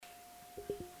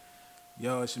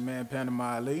Yo, it's your man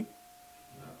Panama Ali.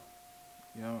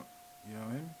 You know, you know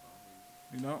him.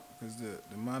 You know, cause the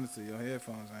monitor, your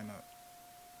headphones ain't up.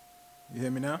 You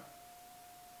hear me now?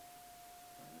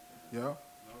 Yo. No, I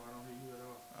don't hear you at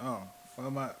all. Oh, what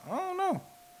am I don't know.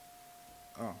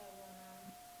 Oh,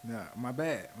 nah, my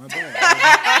bad. My bad.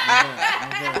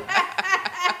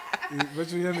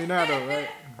 But you hear me now, though, right?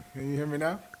 Can you hear me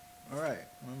now? All right,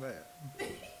 my bad.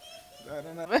 I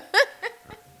don't know.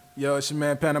 Yo, it's your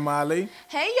man Panama Ali.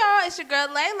 Hey y'all, it's your girl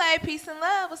Lele. Peace and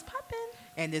love. What's poppin'?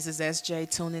 And this is SJ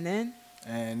tuning in.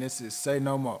 And this is Say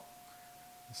No More.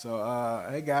 So,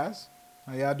 hey guys,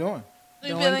 how y'all doing? We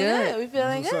Doing feeling good. good. We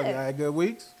feeling What's up? good. Y'all had good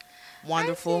weeks?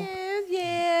 Wonderful. I did,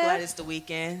 yeah. Glad it's the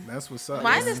weekend. That's what's up.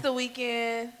 Mine man. is the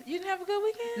weekend. You didn't have a good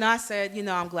weekend? No, I said,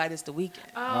 I'm glad it's the weekend.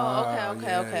 Oh, okay.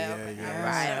 Yeah, Okay.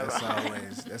 yeah. All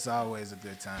right. That's always a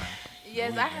good time.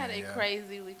 Yes, I had a Weekend, yeah.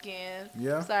 crazy weekend.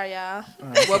 Yeah? Sorry, y'all.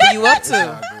 What were you up It's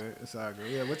to? all good. It's all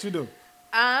good. Yeah, what you do?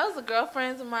 It was a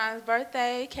girlfriend of mine's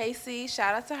birthday, Casey.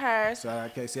 Shout out to her. Shout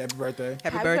out Casey. Happy birthday.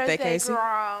 Happy birthday, Casey.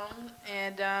 girl.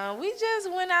 And we just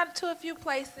went out to a few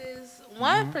places.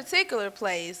 One particular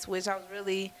place, which I was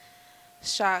really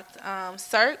shocked.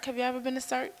 Cirque. Have you ever been to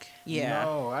Cirque? Yeah.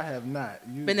 No, I have not.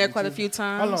 Been there quite a few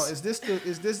times. Hold on.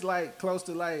 Is this like close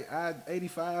to like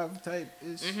I-85 type?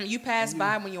 You passed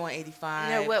by when you were on 85.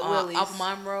 Yeah, Wet Willie's. Off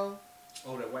Monroe.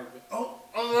 Oh, that white bitch. Oh,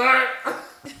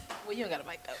 Well, you don't got a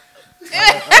mic though.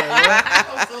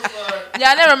 I'm so sorry.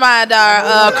 Y'all, never mind,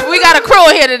 dog. We got a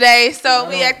crew here today, so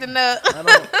we acting up.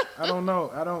 I don't know.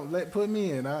 Put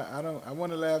me in. I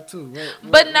want to laugh too.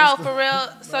 But no, for real.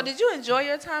 So, did you enjoy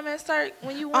your time at Cirque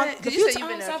when you went? The Because few you said you've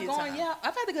been times there a I've few gone, times. yeah,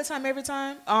 I've had a good time every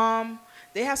time.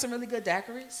 They have some really good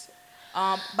daiquiris.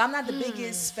 But I'm not the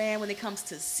biggest fan when it comes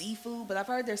to seafood, but I've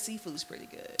heard their seafood's pretty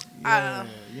good. Yeah,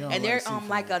 you don't And they're seafood.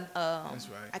 like a That's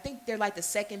right. I think they're like the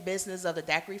second business of the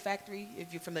daiquiri factory,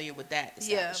 if you're familiar with that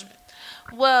Yeah. establishment.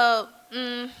 Well,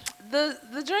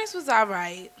 the drinks was all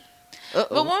right. Uh-oh.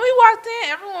 But when we walked in,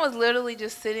 everyone was literally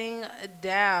just sitting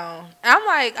down. And I'm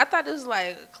like, I thought this was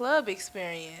like a club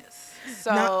experience.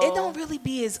 So Now it don't really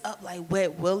be as up like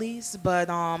Wet Willie's, but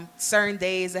certain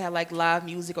days they have like live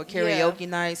music or karaoke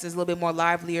nights. It's a little bit more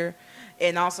livelier,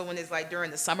 and also when it's like during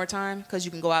the summertime because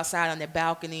you can go outside on their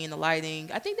balcony and the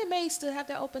lighting. I think they may still have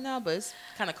that open now, but it's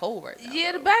kind of cold right now.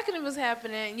 Yeah, the back end was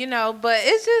happening, but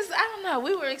it's just, I don't know.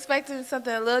 We were expecting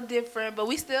something a little different, but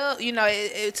we still,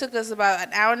 it took us about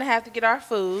an hour and a half to get our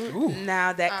food. Ooh.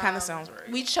 Now that kind of sounds right.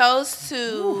 We chose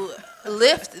to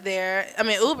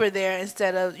Uber there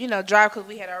instead of, drive because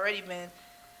we had already been,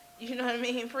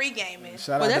 pre-gaming.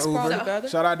 Shout Well, out that's to probably Uber. better.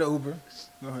 Shout out to Uber.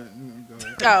 Go ahead.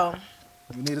 Oh,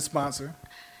 We need a sponsor.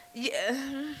 yeah.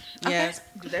 Yes,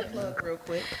 do that plug real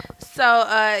quick. So,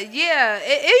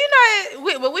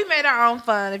 we made our own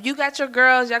fun. If you got your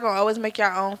girls, y'all gonna always make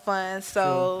your own fun.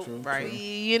 So, True, right.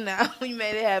 we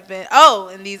made it happen. Oh,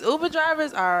 and these Uber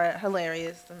drivers are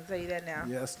hilarious. I'm gonna tell you that now.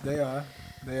 Yes, they are.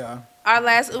 They are. Our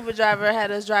last Uber driver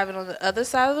had us driving on the other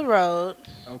side of the road.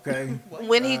 Okay.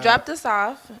 When he dropped us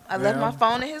off, I left my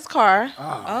phone in his car.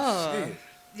 Oh, shit.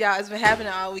 Y'all, it's been happening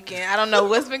all weekend. I don't know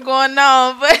what's been going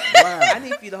on, but I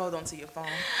need for you to hold on to your phone.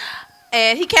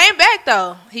 and he came back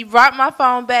though. He brought my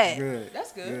phone back.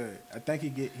 That's good. I think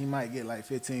he might get like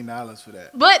 $15 for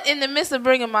that. But in the midst of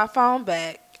bringing my phone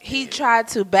back, he tried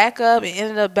to back up and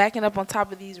ended up backing up on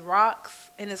top of these rocks,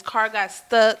 and his car got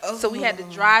stuck. So we had to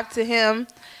drive to him.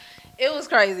 It was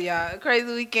crazy, y'all. A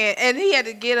crazy weekend. And he had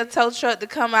to get a tow truck to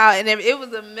come out, and it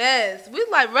was a mess. We was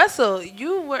like, Russell,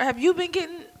 have you been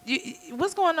getting,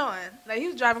 what's going on? Like, he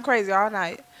was driving crazy all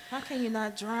night. How can you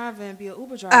not drive and be an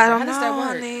Uber driver? I don't How know. does that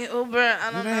work? I need Uber. I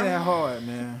It don't ain't that know. hard,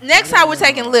 man. Next time we're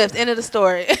taking Lyft. End of the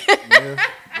story. Lyft,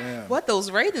 yeah. What those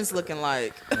ratings looking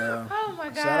like? Yeah. Oh, my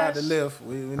gosh. Shout out to Lyft.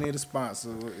 We need a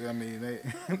sponsor. I mean,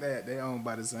 they owned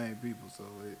by the same people, so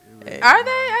Are they?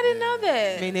 I didn't know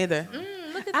that. Me neither.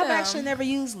 Look at I've them. actually never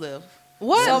used Lyft.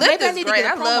 What? So Lyft maybe I is need great. to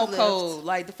get a I love promo Lyft. code.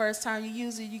 Like the first time you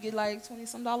use it, you get like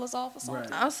 $20 off or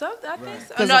something. Right. Oh, something. I think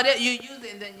Right. so. No, you use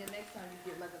it, and then your next time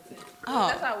you get like a 10. Oh.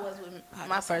 That's how it was with my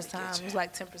that's first how they time. get It you. was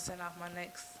like 10% off my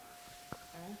next.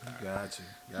 Got you.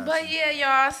 But yeah,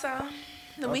 y'all. So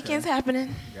the weekend's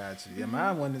happening. Got you. Yeah,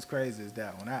 mine wasn't as crazy as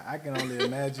that one. I can only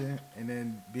imagine, and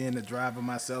then being the driver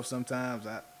myself sometimes,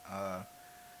 that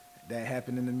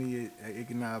happening to me, it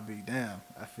can now be, damn,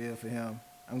 I feel for him.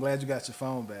 I'm glad you got your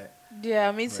phone back. Yeah,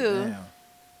 me But too. damn.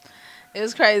 It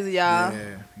was crazy, y'all.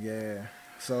 Yeah.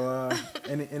 So,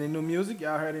 any new music?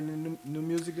 Y'all heard any new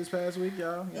music this past week,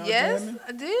 y'all? Yes, jamming?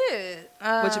 I did.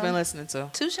 What you been listening to?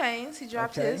 2 Chainz, he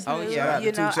dropped Okay. his. Oh, new, yeah.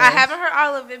 You 2 know, Chainz. I haven't heard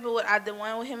all of it, but the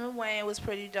one with him and Wayne was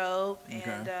pretty dope. Okay.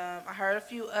 And I heard a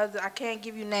few other. I can't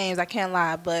give you names. I can't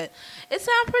lie, but it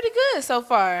sounds pretty good so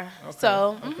far. Okay.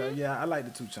 So, okay, yeah, I like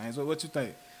the 2 Chainz. What you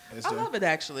think? I love it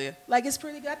actually. Like it's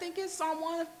pretty good. I think it's on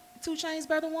one of 2 Chainz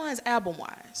better ones album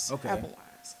wise. Okay. Album wise.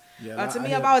 Yeah, To I me,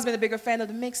 hear- I've always been a bigger fan of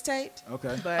the mixtape.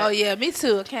 Okay. But oh yeah, me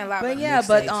too. I can't lie. But about yeah, that.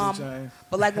 but Mixtape, 2 Chainz.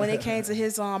 but like when it came to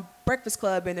his Breakfast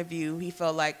Club interview, he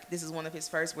felt like this is one of his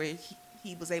first where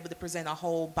he was able to present a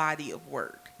whole body of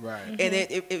work, Right. and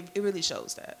it really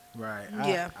shows that. Right.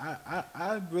 Yeah.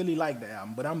 I really like the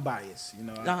album, but I'm biased. You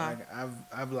know, Uh-huh.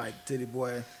 I've liked Titty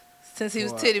Boy. Since he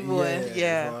was for- Titty Boy.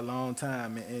 Yeah. for a long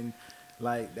time, and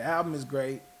like the album is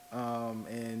great,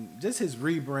 and just his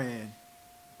rebrand,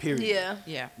 period. Yeah.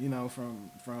 Yeah. You know,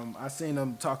 from I seen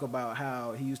him talk about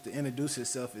how he used to introduce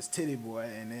himself as Titty Boy,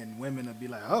 and then women would be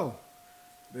like, oh,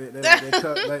 they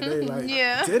like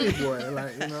Yeah. Titty Boy,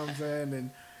 like, you know what I'm saying, and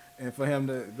for him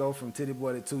to go from Titty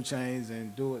Boy to 2 Chainz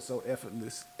and do it so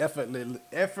effortlessly.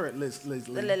 Effortless. You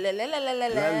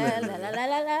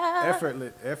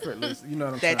know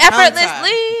what I'm saying?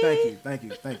 Effortlessly. Thank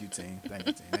you, team.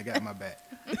 They got my back.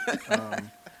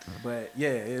 But yeah,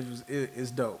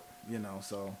 it's dope. You know,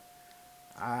 so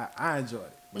I enjoyed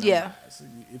it. But Yeah.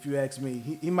 If you ask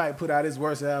me, he might put out his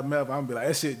worst album ever. I'm gonna be like,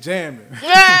 that shit jamming.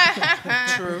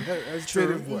 True. That's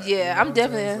Titty Boy. You know Yeah, what I'm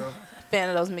definitely saying? a fan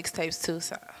of those mixtapes too.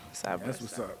 So, That's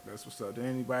what's up. That's what's up. Did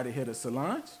anybody hit a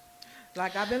Solange?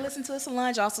 Like I've been listening to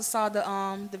Solange. I also saw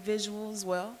the visual as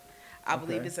well. I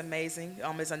believe Okay. it's amazing.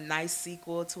 It's a nice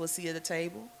sequel to A Seat at the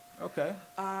Table. Okay.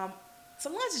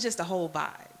 Solange is just a whole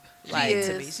vibe. She Like to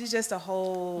is. me, she's just a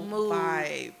whole Mood.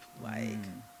 vibe. Like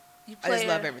You I play just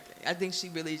love her- everything. I think she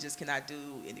really just cannot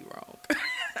do any wrong.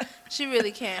 She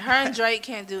really can't. Her and Drake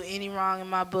can't do any wrong in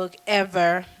my book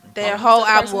ever. Their Who's whole the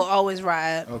album person? will always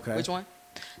ride. Okay. Which one?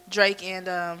 Drake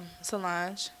and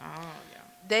Solange. Oh yeah.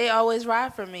 They always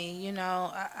ride for me. You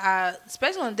know, I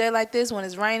especially on a day like this when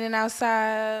it's raining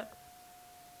outside.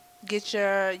 Get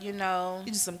your, you know,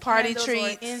 You just some party candles or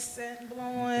treats. incense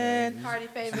blowing. Party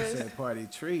She favors. said party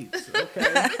treats.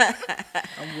 Okay.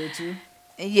 I'm with you.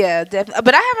 Yeah, definitely.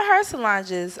 But I haven't heard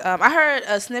Solange's. I heard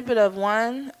a snippet of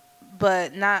one,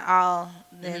 but not all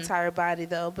the entire body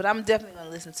though. But I'm definitely gonna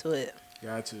listen to it.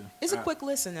 Got you. It's a quick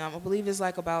listen. I believe it's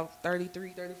like about 33,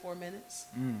 34 minutes.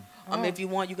 Oh. If you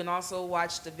want, you can also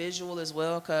watch the visual as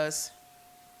well because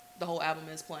the whole album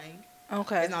is playing.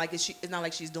 Okay. It's not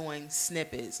like she's doing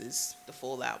snippets. It's the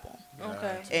full album,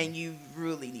 Okay. and you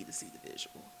really need to see the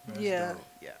visual. That's Yeah. dope.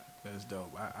 Yeah. That's dope.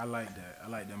 I like that. I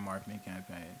like that marketing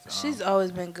campaigns. She's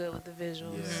always been good with the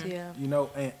visuals. Yeah. You know,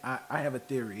 and I have a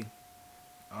theory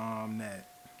that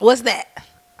What's that?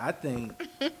 I think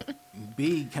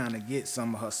B kind of gets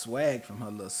some of her swag from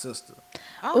her little sister.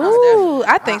 Ooh,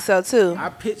 I think so too. I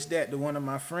pitched that to one of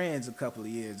my friends a couple of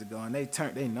years ago, and they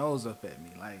turned their nose up at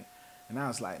me, like, and I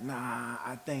was like, nah,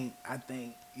 I think,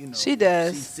 you know, She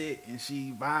does. She sit and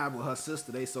she vibe with her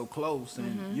sister. They so close,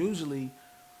 and usually,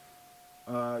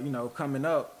 you know, coming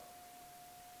up,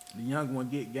 the young one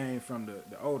get game from the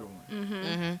older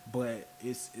one. But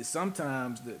it's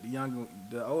sometimes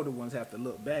the older ones have to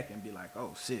look back and be like,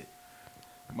 oh shit,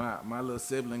 my little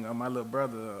sibling or my little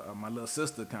brother or my little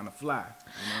sister kind of fly.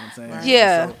 You know what I'm saying? Right.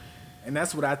 Yeah. And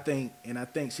that's what I think, and I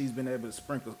think she's been able to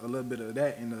sprinkle a little bit of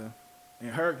that in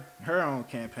her own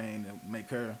campaign to make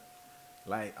her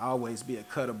like always be a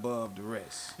cut above the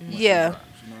rest. when she Yeah. drops,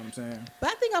 you know what I'm saying? But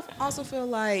I think I also feel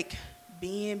like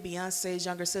being Beyonce's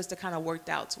younger sister kind of worked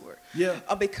out to her. Yeah.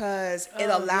 Because it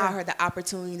allowed her the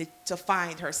opportunity to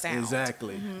find her sound.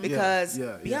 Exactly. Because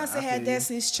Yeah, Beyonce I had feel you.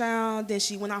 Destiny's Child, then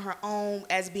she went on her own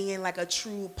as being like a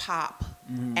true pop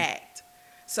act.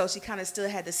 So she kind of still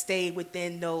had to stay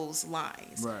within those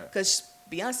lines. Right. Because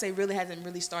Beyonce really hasn't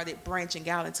really started branching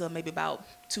out until maybe about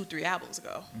 2-3 albums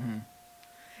ago.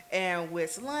 And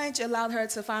with Solange, it allowed her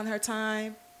to find her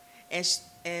time,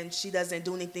 and she doesn't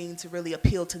do anything to really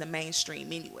appeal to the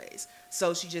mainstream anyways.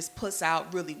 So she just puts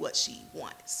out really what she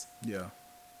wants. Yeah.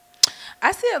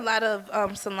 I see a lot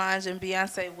of Solange and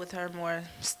Beyonce with her more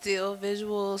still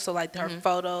visuals, so like her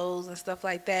photos and stuff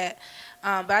like that.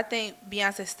 But I think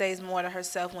Beyonce stays more to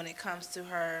herself when it comes to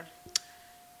her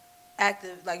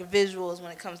active like visuals.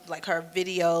 When it comes to like her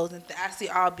videos, and I see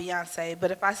all Beyonce.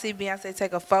 But if I see Beyonce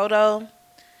take a photo,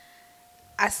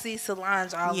 I see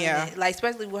Solange all Yeah. in it, like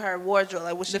especially with her wardrobe,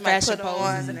 like what she The might fashion put on,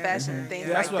 poses the and fashion everything. things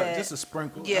Yeah, like that's what. that. Just a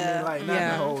sprinkle. I Yeah. mean, like not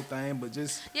Yeah. the whole thing, but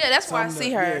just. Yeah, that's why I some of see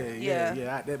the- her.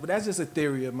 Yeah. But that's just a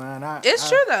theory of mine. It's I-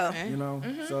 true though. You know,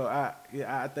 Mm-hmm. so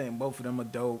I think both of them are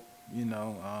dope. You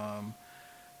know,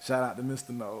 shout out to Mr.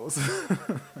 Nose.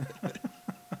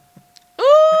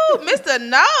 Ooh, Mr.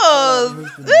 Nose.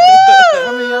 Mr. Ooh.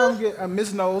 I mean, y'all don't get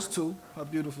Miss Nose too, her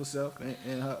beautiful self,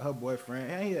 and her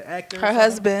boyfriend. Ain't he an actor? or Her something?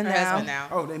 husband Her now. husband now.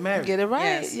 Oh, they married. Get it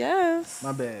right. Yes. Yes.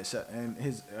 My bad. And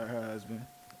her husband.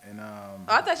 And Oh,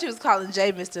 I thought she was calling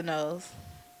Jay Mr. Nose.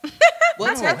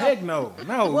 Well, no, tech- heck no,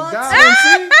 no, Well, God,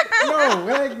 see? No,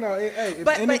 heck no. Hey, if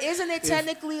but any- isn't it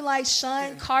technically like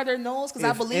Sean Carter Knowles? Because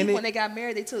I if believe any- when they got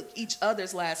married, they took each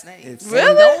other's last name. If So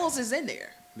Really? Knowles is in there.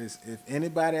 listen, if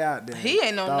anybody out there, He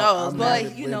ain't no thought Nose, I but, might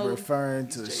have you been know, referring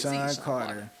to he's Sean Jay-Z, Sean Carter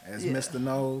Carter. as Yeah. Mr.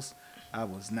 Nose, I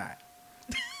was not.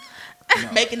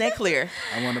 No. Making that clear.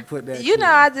 I want to put that. You know,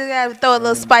 clear. I just gotta throw a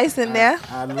little spice in there.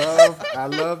 I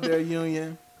love their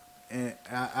union, and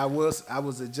I was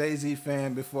a Jay-Z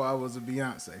fan before I was a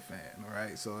Beyonce fan. All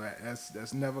right, so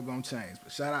that's never gonna change.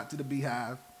 But shout out to the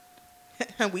Beehive.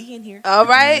 We in here. All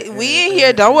right, we in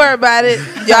here. Don't worry about it.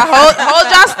 Y'all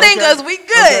hold y'all stingers. We good.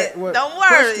 Okay, well, Don't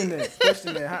worry.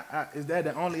 Question that. Is that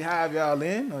the only hive y'all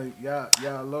in, or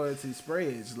y'all loyalty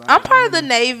spreads? Like, I'm part of the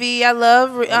Navy. I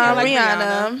love like Rihanna.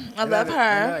 Rihanna. I love Is her.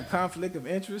 that a conflict of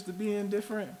interest to being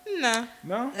different? No.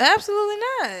 No. Absolutely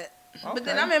not. But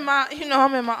then Okay. I'm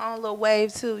in my own little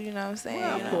wave too. You know what I'm saying?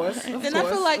 Well, of course. Of And I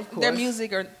course, feel like of their course.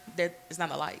 music is not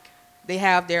alike. They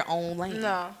have their own lane.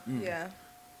 No. Mm. Yeah.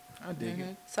 I dig Mm-hmm.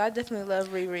 it. So I definitely love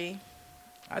Riri.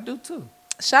 I do too.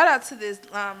 Shout out to this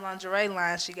lingerie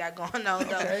line she got going on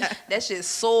though. Okay. That shit's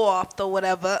soft or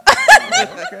whatever.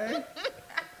 Okay.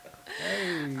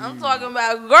 Hey. I'm talking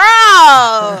about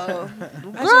girl.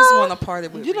 I just want to party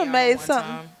with You done Rihanna made one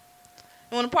something. time.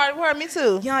 You want to party with her? Me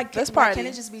too. Yeah, Let's Let's party. Can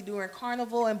it just be doing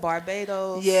Carnival in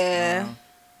Barbados? Yeah.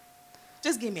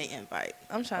 Just give me an invite.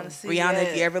 I'm trying to see. Rihanna, that.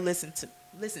 if you ever listen to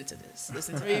this,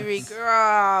 listen to Riri, this.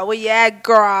 girl, where you at,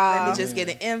 girl? Let me just get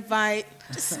an invite.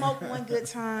 Just smoke one good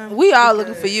time. We all Be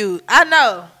looking good. for you. I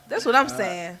know. That's what I'm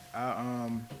saying.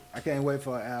 I can't wait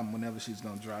for her album whenever she's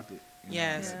gonna drop it. You know,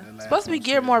 Yes. Yeah. the last Supposed to be one's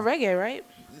geared crazy. more reggae, right?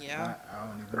 Yeah. I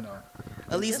don't even know.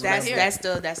 At least That's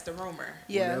what I that's the rumor.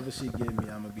 Yeah. Whatever she give me,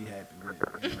 I'm gonna be happy with.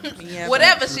 You know what I'm saying? Yeah,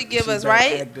 Whatever she give us, She's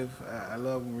right? Active. I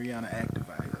love when Rihanna active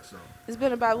out here. So It's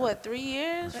been about what, 3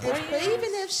 years? But 4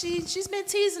 even years? if she's been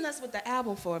teasing us with the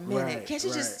album for a minute, Right, can't she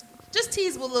right. just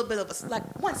tease with a little bit of like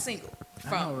one single I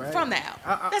know, right? from the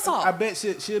album? That's all. I bet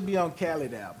she'll be on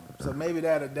Khaled album. So maybe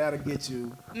that'll get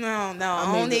you. No, I mean,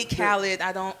 don't need the- Khaled.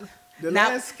 I don't. The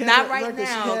Not- last not Khaled right record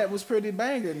now. she had was pretty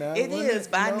banger. Now It wasn't is,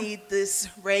 but I You know? need this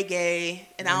reggae,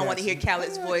 and I don't want to hear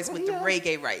Khaled's voice with the Yeah.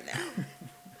 reggae right now.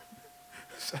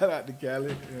 Shout out to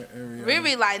Khaled. And Rihanna.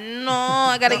 Riri like, no,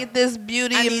 I gotta get this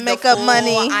beauty I and need makeup the full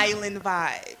money. island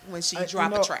vibe when she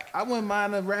drop a track. I wouldn't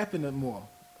mind her rapping it more.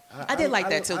 I did like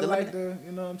that too, I the like lemon- the,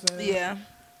 you know what I'm saying? Yeah,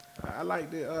 I like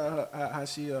the how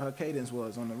she her cadence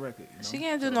was on the record. You know? she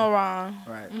can't do no wrong.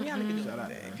 Right. Rihanna can do Shout out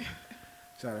to anything. her.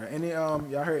 Shout out to her. Any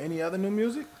y'all heard any other new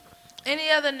music? Any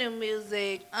other new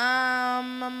music? No,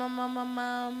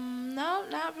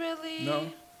 not really. No.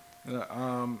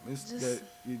 It's Just-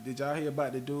 did y'all hear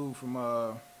about the dude from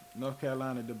North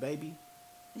Carolina, the baby?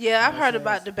 Yeah, I've No heard sense.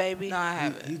 about the baby. No, I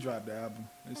haven't. He dropped the album.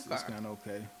 It's Okay. kind of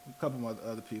okay. A couple of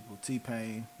other people.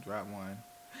 T-Pain dropped one.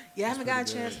 Yeah, I It's haven't got a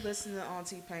pretty chance good. to listen to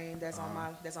T-Pain. That's on my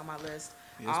list.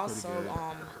 Yeah, I it's also pretty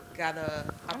good. got a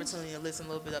opportunity to listen a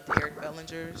little bit up to Eric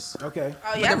Bellinger's. Okay.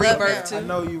 Oh yeah, I The love Rebirth him. I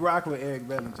know you rock with Eric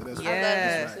Bellinger. That's right. Yeah.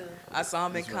 That's too. right. I saw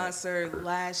him in That's right. concert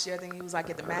last year. I think he was like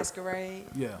at the Masquerade.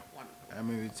 Yeah. Wonderful. I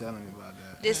remember you telling me about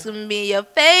that. This would be your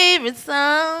favorite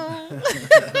song.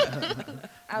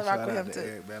 I rock Shout with out him to too.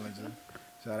 Eric Bellinger.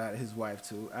 Shout out to his wife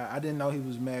too. I didn't know he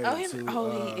was married Oh, to.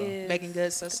 he is. Megan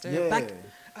Good sister. Yeah. Like, Yeah,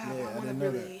 I I want to didn't know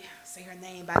really say her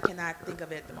name, but I cannot think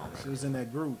of it at the moment. She was in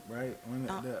that group, right?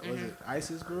 Oh, Was it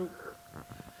ISIS group?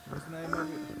 What's the name of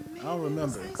it? I don't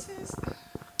remember.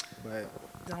 But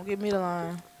Don't give me the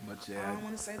line. but I yeah, don't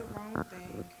want to say the wrong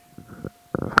thing.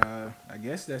 I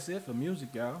guess that's it for music,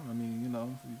 y'all. I mean, you know,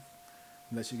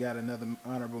 unless you got another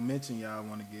honorable mention y'all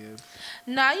want to give.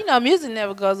 Nah, you know, music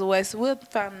never goes away, so we'll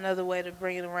find another way to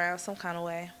bring it around some kind of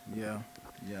way. Yeah.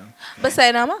 But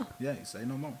say no more. Yeah, say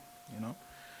no more. You know.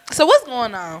 So what's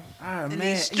going on? Ah, In man,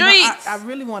 these you know, streets. I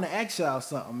really want to ask y'all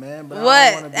something, man. But What?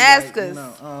 I don't wanna be Ask like, us. You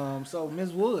know, so Miss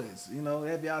Woods, you know,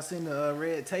 have y'all seen the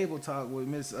Red Table Talk with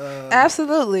Miss?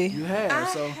 Absolutely. You have. I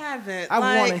so haven't. I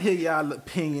want to like, hear y'all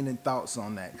opinion and thoughts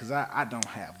on that because I don't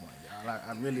have one, y'all.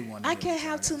 I really want. I can't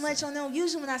have too much on them.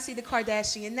 Usually when I see the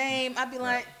Kardashian name, I be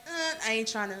like, I ain't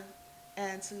trying to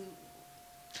add to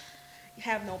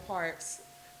have no parts.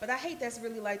 But I hate that's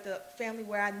really like the family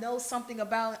where I know something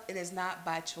about and it's not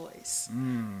by choice.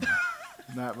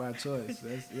 Not by choice.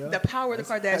 The power of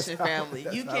the Kardashian family.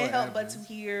 You can't help but to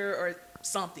hear or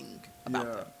something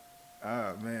about them.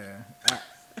 Oh man.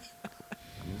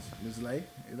 Ms. Lay,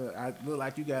 I look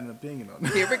like you got an opinion on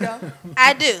that. Here we go.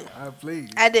 I do. Please.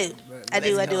 I do. Let's I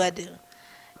do. go.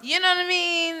 You know what I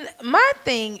mean? My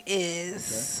thing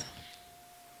is,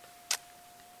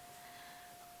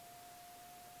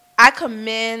 I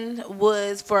commend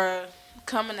Woods for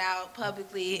coming out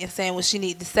publicly and saying what she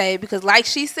needs to say because, like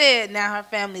she said, now her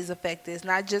family's affected. It's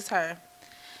not just her.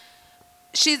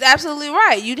 She's absolutely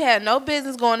right. You'd had no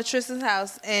business going to Tristan's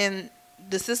house and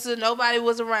the sister, nobody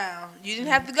was around. You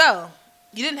didn't have to go.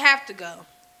 You didn't have to go.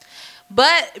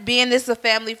 But being this a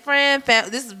family friend,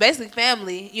 this is basically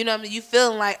family. You know what I mean? You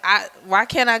feeling like, why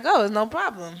can't I go? It's no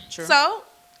problem. True. So,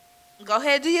 go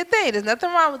ahead, do your thing. There's nothing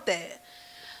wrong with that.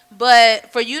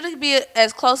 But for you to be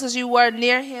as close as you were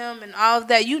near him and all of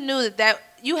that, you knew that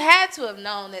you had to have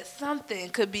known that something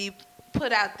could be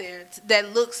put out there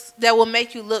that will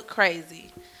make you look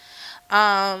crazy.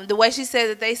 The way she said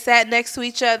that they sat next to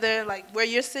each other, like where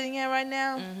you're sitting at right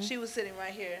now, she was sitting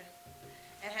right here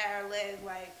and had her legs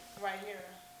like right here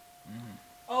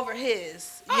over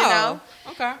his, you know?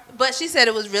 Okay. But she said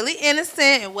it was really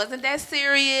innocent. It wasn't that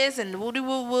serious and woody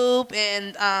whoop whoop.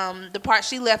 And the part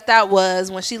she left out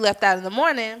was when she left out in the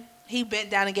morning, he bent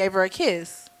down and gave her a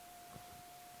kiss.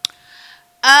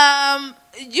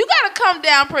 You gotta come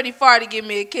down pretty far to give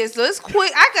me a kiss. So it's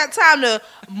quick. I got time to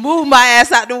move my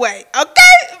ass out the way.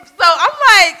 Okay? So I'm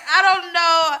like, I don't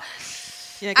know.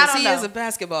 Yeah, because he is a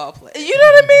basketball player. You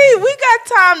know what I mean? We got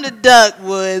time to duck,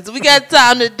 Woods. We got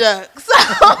time to duck. So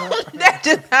that's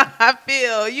just how I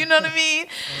feel. You know what I mean?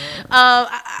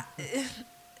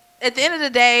 At the end of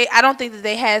the day, I don't think that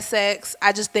they had sex.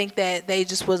 I just think that they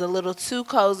just was a little too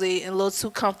cozy and a little too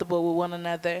comfortable with one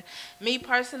another. Me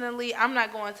personally, I'm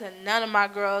not going to none of my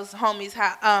girls' homies'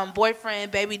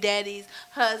 boyfriend, baby daddies,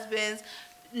 husbands.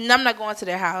 I'm not going to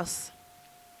their house.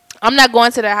 I'm not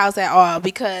going to their house at all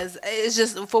because it's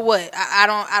just for what? I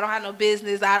don't have no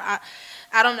business. I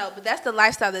don't know, but that's the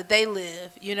lifestyle that they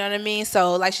live. You know what I mean?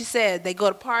 So like she said, they go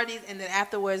to parties and then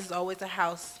afterwards it's always a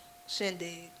house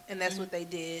shindig, and that's what they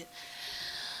did.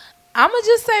 I'ma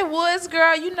just say, Woods,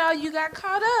 girl, you know you got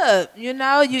caught up. You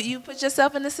know you put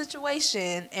yourself in a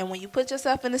situation, and when you put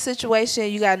yourself in a situation,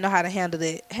 you gotta know how to handle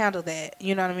that.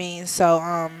 You know what I mean?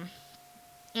 So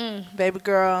baby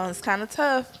girl, it's kind of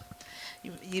tough.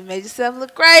 You made yourself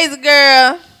look crazy,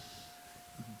 girl.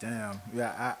 Damn.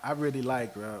 Yeah, I really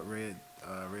like Red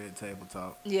Table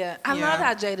Talk. Yeah, I love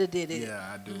how Jada did it.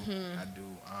 Yeah, I do. I do.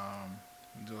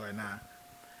 Joy, now,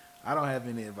 I don't have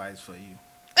any advice for you.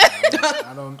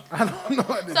 I don't know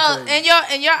what to tell you. So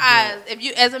in your eyes, if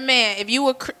you as a man, if you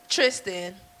were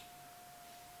Tristan,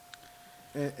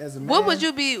 as a man, what would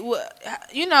you be?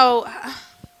 You know,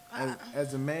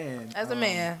 as a man. As a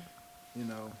man, you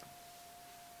know.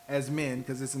 As men,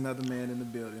 because it's another man in the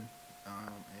building,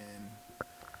 and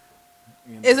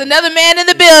it's another man in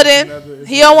the building.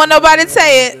 He don't want nobody to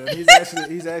say it.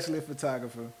 He's actually a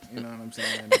photographer. You know what I'm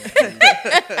saying?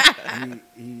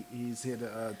 He's here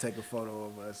to take a photo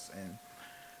of us,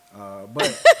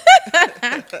 but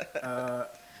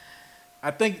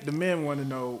I think the men want to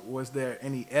know: was there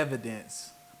any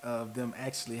evidence of them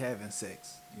actually having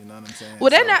sex? You know what I'm saying? Well,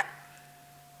 they're not.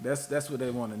 That's what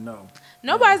they want to know.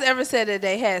 Nobody's ever said that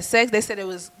they had sex. They said it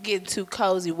was getting too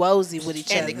cozy-wozy with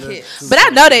each other. Kiss. But I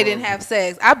know they didn't have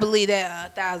sex. I believe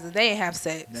that 1,000. They didn't have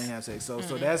sex. They didn't have sex. So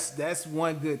that's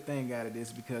one good thing out of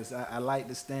this because I like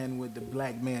to stand with the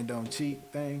black man don't cheat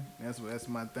thing. That's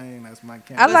my thing. That's my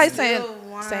campaign. I like saying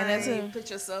that too. Put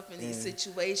yourself in these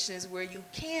situations where you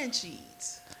can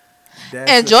cheat.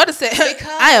 And Jordan said,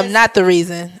 "I am not the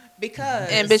reason."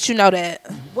 And bitch, you know that.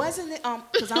 Wasn't it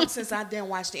because since I didn't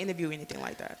watch the interview or anything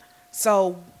like that.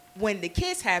 So when the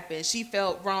kiss happened, she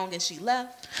felt wrong and she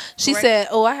left. She said,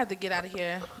 "Oh, I have to get out of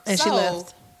here," and she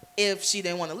left. If she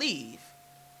didn't want to leave,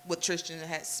 would Tristan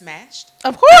had smashed?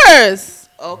 Of course.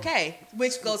 Okay,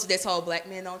 which goes to this whole black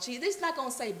men don't cheat. This not gonna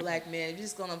say black men. You're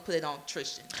just gonna put it on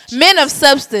Tristan. Men of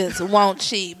substance won't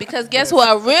cheat because guess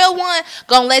what? A real one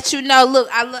gonna let you know. Look,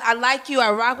 I like you. I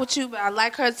rock with you, but I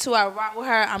like her too. I rock with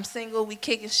her. I'm single. We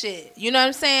kicking shit. You know what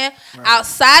I'm saying? Right.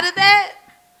 Outside of that,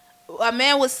 a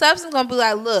man with substance gonna be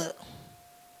like, look,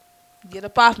 get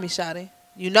up off me, shawty.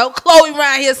 You know Chloe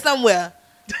around here somewhere.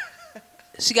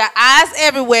 She got eyes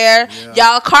everywhere. Yeah.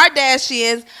 Y'all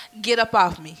Kardashians, get up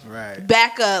off me. Right.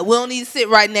 Back up. We don't need to sit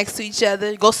right next to each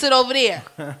other. Go sit over there.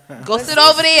 Go sit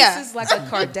over there. This is like a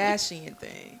Kardashian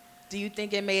thing. Do you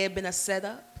think it may have been a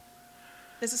setup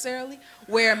necessarily?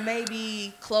 Where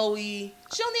maybe Khloe,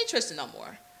 she don't need Tristan no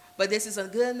more. But this is a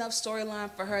good enough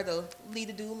storyline for her to lead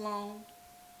the dude along.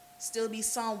 Still be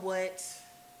somewhat,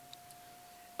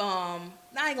 I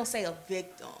ain't gonna say a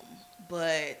victim,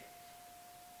 but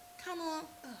kind of,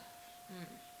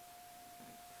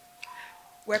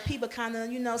 where people kind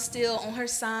of, still on her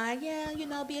side.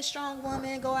 Yeah, be a strong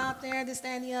woman, go out there, this, that,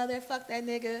 and the other, fuck that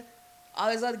nigga,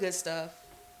 all this other good stuff.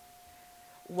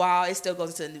 While it still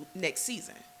goes into the next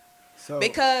season. So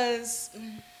Because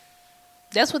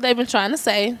That's what they've been trying to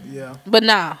say. yeah, But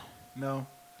nah. no.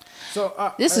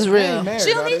 So This is they real. ain't married,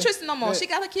 she don't are need they? Tristan no more. They- She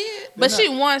got a kid. But not- she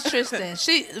wants Tristan.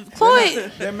 Chloe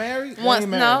They're married. They wants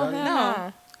ain't married, are they?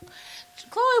 no.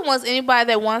 Chloe wants anybody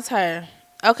that wants her.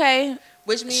 Okay?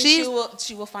 Which means She's-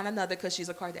 she will find another because she's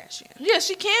a Kardashian. Yeah,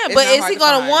 she can. It's But not is hard he to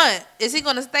gonna find. want? Is he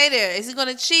gonna stay there? Is he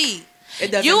gonna cheat?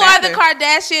 It doesn't You matter. are the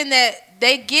Kardashian that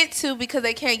they get to because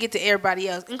they can't get to everybody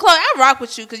else. And Chloe, I rock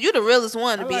with you because you're the realest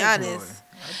one, to I be like honest. Chloe.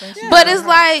 I think she But got it's her.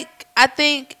 like, I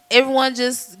think everyone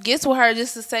just gets with her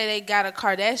just to say they got a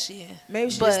Kardashian.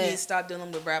 Maybe she But- just needs to stop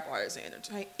dealing with rap artists and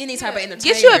any type of entertainment.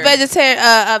 Get you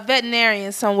a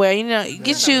veterinarian somewhere.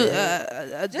 Get you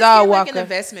a Just dog get like an walker.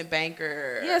 investment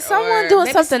banker. Yeah, someone or doing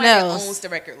maybe something somebody that else. owns the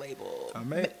record label.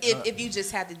 may- If you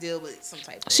just have to deal with some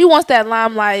type of. She wants that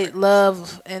limelight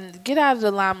love, and get out of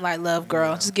the limelight love,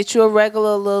 girl. Just get you a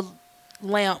regular little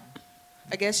lamp.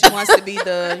 I guess she wants to be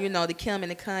the, the Kim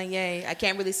and the Kanye. I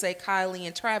can't really say Kylie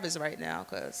and Travis right now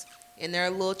because in there a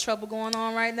little trouble going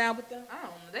on right now with them. I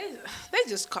don't know. They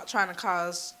just trying to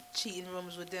cause cheating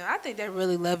rumors with them. I think they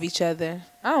really love each other.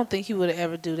 I don't think he would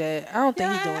ever do that. I don't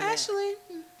think he's doing that. Actually,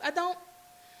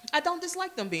 I don't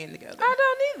dislike them being together. I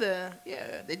don't either.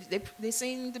 Yeah, they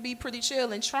seem to be pretty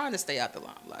chill and trying to stay out the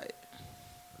limelight.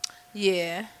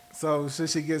 Yeah. So should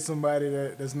she get somebody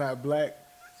that's not black?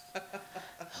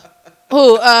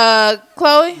 Who?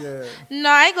 Chloe? Yeah. No,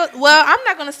 I ain't go. Well, I'm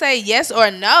not gonna say yes or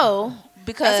no I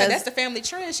because said that's the family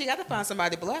trend. She got to find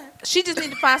somebody black. she just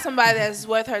need to find somebody that's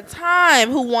worth her time,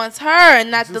 who wants her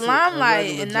and not Just the a limelight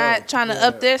regular and not Joe. trying to Yeah,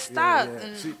 up their yeah, stock. yeah.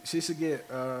 And- She should get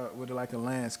with like a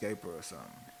landscaper or something.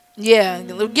 Yeah,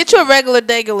 get you a regular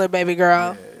degular, baby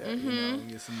girl. Yeah,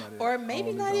 get somebody Or that maybe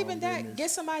owns not his even own that. business.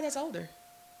 Get somebody that's older.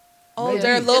 Maybe.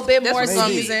 Older, a little bit That's more what's gonna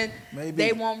be. seasoned. Maybe.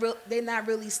 They won't. They're not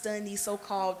really studying these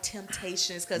so-called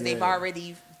temptations because they've Yeah.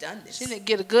 already done this. She need to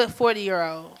get a good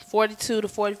 40-year-old, 42 to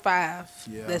 45.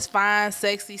 Yeah. That's fine,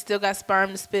 sexy, still got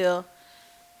sperm to spill.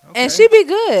 Okay. And she be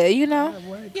good, you know. Yeah,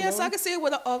 wait, Yes, Chloe. I can see it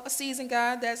with a seasoned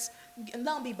guy that's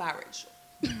don't be biracial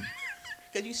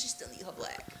because she still need her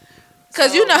black.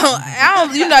 Cause So-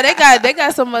 they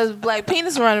got so much black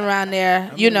penis running around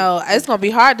there. It's gonna be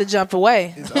hard to jump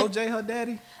away. Is OJ her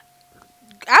daddy?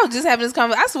 I was just having this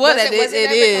conversation. I swear that Was it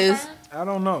ever is. confirmed? I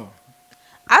don't know.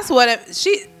 I swear that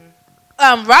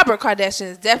Robert Kardashian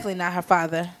is definitely not her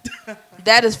father.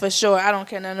 That is for sure. I don't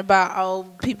care nothing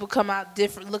about people come out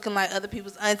different, looking like other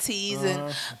people's aunties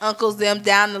and uncles them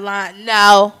down the line.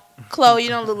 No, Chloe, you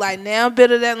don't look like now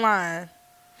bit of that line.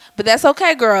 But that's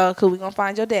okay, girl, cause we gonna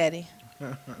find your daddy.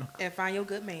 And find your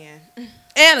good man.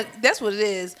 And that's what it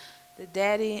is. The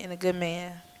daddy and a good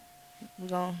man. We're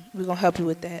gonna help you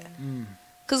with that.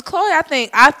 Cause Chloe,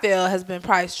 I feel has been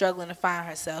probably struggling to find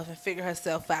herself and figure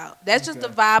herself out. That's just the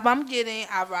vibe I'm getting.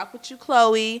 I rock with you,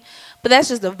 Chloe, but that's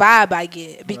just the vibe I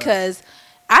get because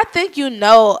I think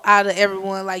out of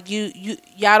everyone, like y'all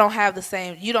don't have the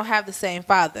same. You don't have the same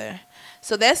father,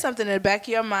 so that's something in the back of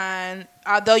your mind.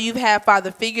 Although you've had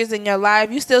father figures in your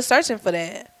life, you still searching for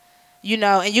that.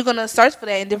 And you're gonna search for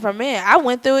that in different men. I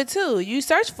went through it too. You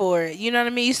search for it. You know what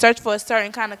I mean? You search for a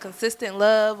certain kind of consistent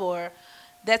love or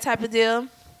that type of deal.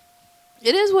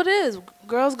 It is what it is.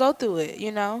 Girls go through it,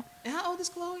 And how old is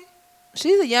Chloe?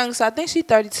 She's a young, so I think she's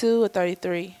 32 or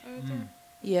 33.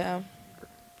 Yeah.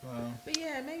 Wow. But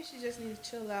yeah, maybe she just needs to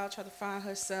chill out, try to find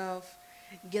herself,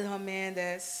 get her man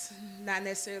that's not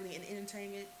necessarily in the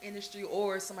entertainment industry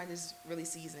or somebody that's really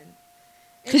seasoned.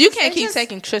 Because you can't keep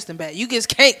taking Tristan back. You just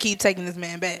can't keep taking this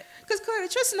man back. Because clearly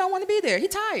Tristan don't want to be there. He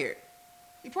tired.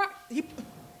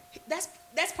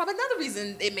 That's probably another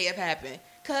reason it may have happened.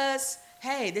 Because,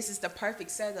 hey, this is the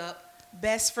perfect setup.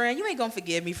 Best friend, you ain't gonna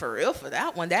forgive me for real for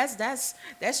that one. That's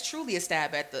truly a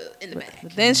stab in the back.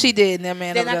 But then she did, and that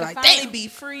man Then over I there can like, finally damn. be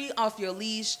free off your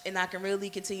leash, and I can really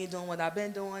continue doing what I've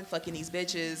been doing, fucking these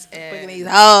bitches, Fucking and these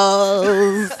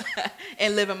hoes.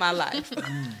 and living my life.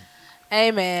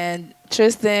 Hey, man.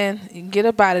 Tristan, you can get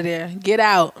up out of there. Get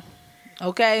out.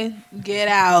 Okay, get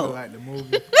out. Like the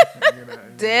movie.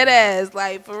 Dead ass,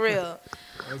 like for real.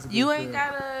 You ain't film.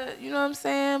 gotta, you know what I'm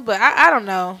saying? But I don't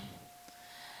know.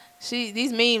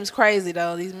 These memes crazy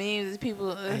though. These memes, these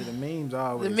people. Hey, the memes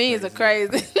always. The memes crazy. are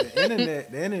crazy.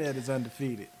 The internet is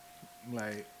undefeated.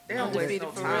 Like They don't waste Undefeated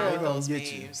no for time real. with they gonna those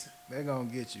get you. memes. They're gonna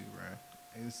get you, bro.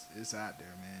 It's out there,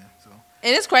 man. So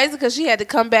And it's crazy because she had to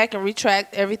come back and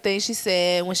retract everything she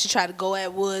said when she tried to go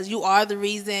at Woods. You are the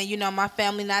reason, you know, my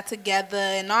family not together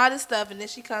and all this stuff. And then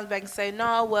she comes back and say,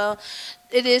 no, well,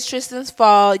 it is Tristan's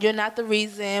fault. You're not the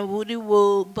reason, woody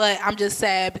woo. But I'm just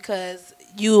sad because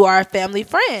you are a family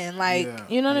friend. Like, yeah,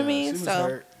 you know what I yeah, mean? She was So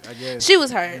hurt, I guess. she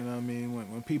was hurt. You know what I mean?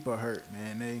 When people are hurt,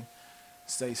 man, they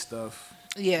say stuff.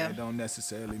 Yeah. They don't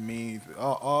necessarily mean,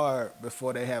 or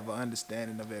before they have an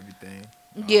understanding of everything.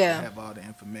 Yeah. They have all the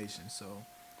information. So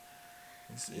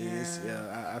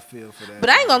I feel for that. But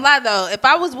I ain't gonna lie though, if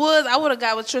I was Woods, I would have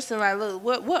got with Tristan like, look,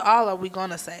 what all are we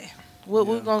gonna say? What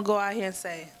we gonna go out here and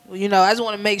say? Well, you know, I just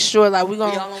want to make sure like we We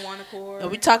all gonna. on one accord. Are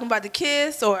we talking about the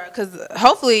kiss or because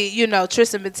hopefully you know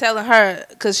Tristan been telling her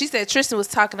because she said Tristan was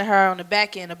talking to her on the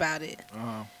back end about it.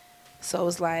 So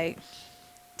it's like,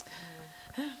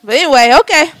 but anyway,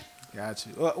 okay. Got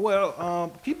you.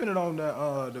 Well, keeping it on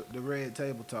the Red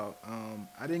Table Talk.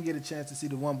 I didn't get a chance to see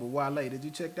the one with Wale. Did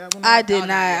you check that one? I out? did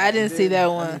not. I didn't see that I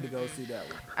one. need to go see that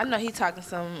one. I know he talking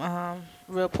some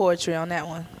real poetry on that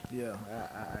one. Yeah,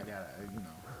 I gotta,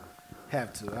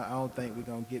 have to. I don't think we're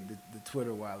gonna get the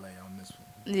Twitter Wale on this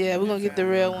one. Yeah, we're gonna get the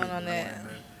real one on that.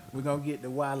 We're gonna get the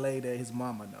Wale that his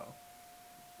mama know.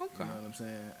 Okay. You know what I'm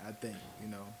saying? I think,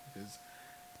 because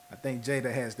I think Jada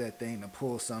has that thing to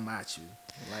pull something at you.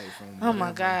 Like from Oh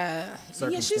my God.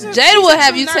 circumstance. Jada will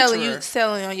have you nurturer.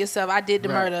 telling on yourself, I did the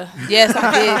Right. murder. Yes,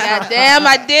 I did. God damn,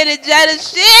 I did it, Jada.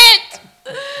 Shit.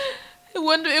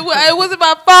 It wasn't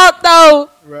my fault though.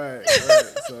 Right.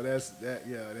 So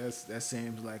that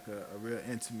seems like a real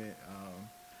intimate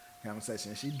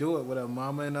conversation. She do it with her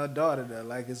mama and her daughter there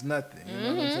like it's nothing. You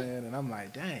know what I'm saying? And I'm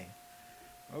like, dang.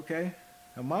 Okay.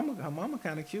 Her mama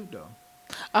kind of cute though.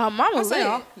 Mama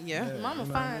lit. Yeah. Mama You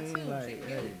know what I fine mean? too. Like,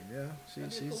 hey, yeah,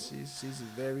 she's a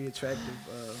very attractive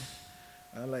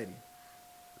lady.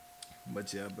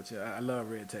 But yeah, I love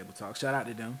Red Table Talk. Shout out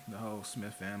to them, the whole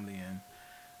Smith family, and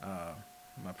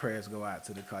my prayers go out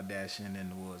to the Kardashian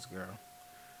and the Woods girl.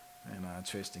 And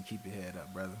Tristan, keep your head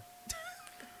up, brother.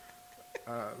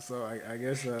 So I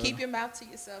guess Keep your mouth to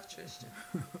yourself, Tristan.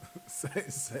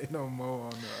 say no more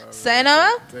on the Say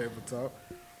no Red Table Talk.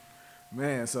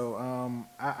 Man, so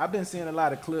I've been seeing a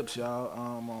lot of clips, y'all,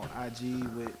 on IG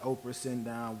with Oprah sitting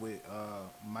down with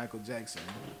Michael Jackson,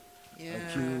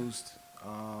 accused,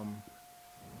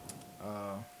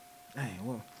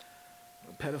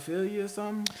 pedophilia or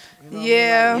something. You know what I mean?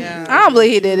 Yeah. Like, Yeah. I don't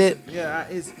believe he did it. Yeah,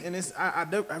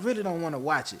 I really don't want to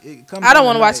watch it. It comes I don't on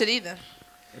want to watch tonight. it either.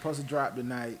 It's supposed to drop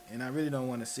tonight, and I really don't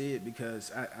want to see it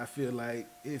because I feel like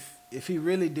if he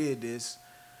really did this,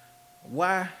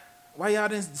 why y'all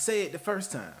didn't say it the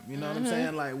first time? You know what I'm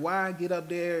saying? Like, why get up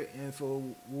there and for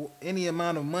any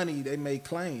amount of money they may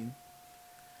claim,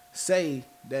 say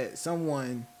that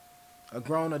someone, a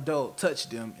grown adult, touched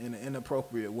them in an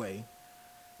inappropriate way?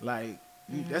 Like,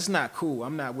 that's not cool.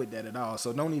 I'm not with that at all.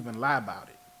 So don't even lie about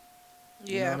it.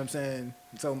 You know what I'm saying?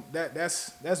 So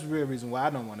that's the real reason why I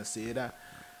don't want to see it.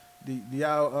 Do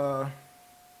y'all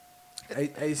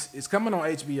it's coming on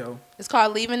HBO. It's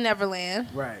called Leaving Neverland.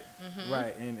 Right.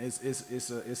 Right. And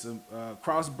it's a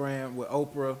cross brand with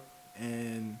Oprah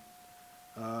and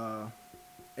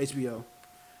HBO.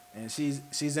 And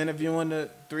she's interviewing the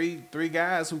three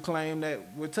guys who claim that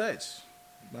were touched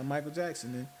by Michael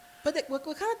Jackson. But what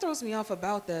kind of throws me off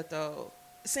about that, though,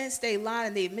 since they lied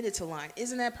and they admitted to lying,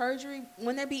 isn't that perjury?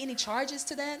 Wouldn't there be any charges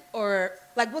to that? Or,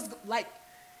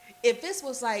 if this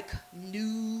was,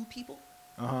 new people,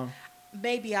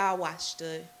 maybe I'll watch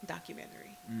the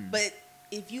documentary. But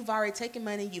if you've already taken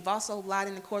money, you've also lied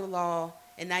in the court of law,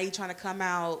 and now you're trying to come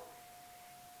out,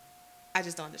 I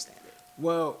just don't understand it.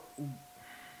 Well,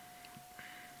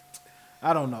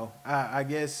 I don't know. I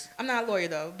guess. I'm not a lawyer,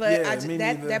 though, but Yeah, me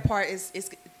neither. that part is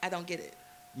I don't get it.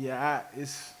 Yeah,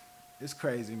 it's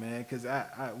crazy, man. Because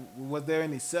was there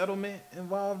any settlement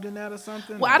involved in that or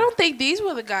something? Well, I don't think these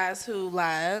were the guys who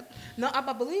lied. No, I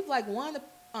believe one of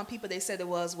the people they said it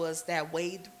was that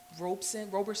Wade Roberson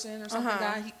or something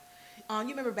guy. He, you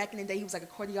remember back in the day he was like a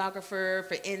choreographer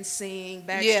for NSYNC,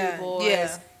 Backstreet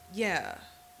Boys. Yeah.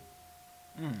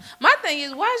 My thing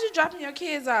is, why is you dropping your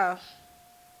kids off?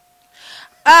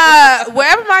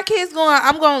 Wherever my kids going,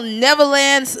 I'm going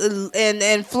Neverland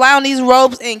and fly on these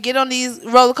ropes and get on these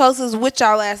roller coasters with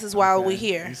y'all asses while we're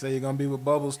here. You say you're gonna be with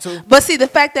Bubbles too? But see, the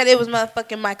fact that it was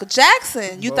motherfucking Michael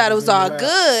Jackson, you thought it was all Bubbles in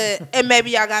good, and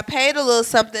maybe y'all got paid a little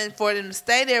something for them to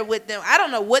stay there with them. I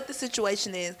don't know what the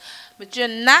situation is, but you're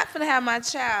not finna have my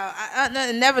child.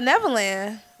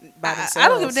 Neverland. I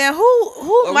don't give a damn who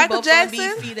Or Michael we both gonna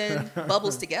Jackson. be feeding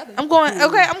Bubbles together. I'm going.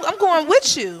 Okay, I'm going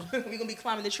with you. We're gonna be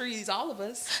climbing the trees, all of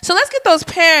us. So let's get those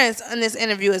parents in this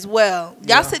interview as well.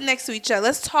 Y'all Yeah. sit next to each other.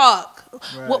 Let's talk.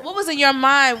 Right. What was in your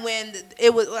mind when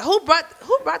it was? Who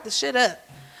brought the shit up?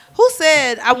 Who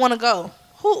said I want to go?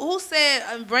 Who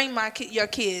said bring your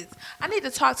kids? I need to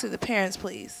talk to the parents,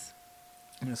 please.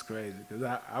 That's crazy because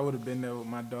I would have been there with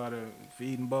my daughter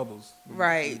feeding Bubbles.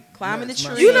 Right, climbing the That's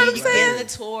my tree. You know what I'm son, saying? Getting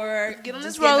the tour. Get on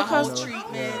just this roller getting the whole coaster.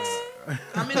 treatment.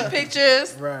 I'm in the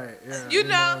pictures. Right. Yeah. You know,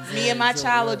 what I'm Me saying? and my So,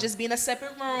 child yeah. will just be in a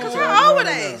separate room. Cause How old were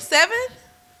Yeah. they? 7?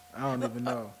 I don't even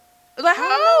know. Like I how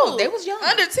don't know. old? They was young.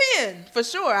 Under 10 for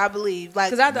sure. I believe.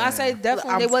 Like Because I say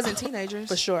definitely they I'm- wasn't teenagers.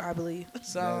 for sure. I believe.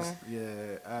 So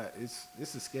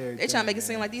It's a scary. they trying to make it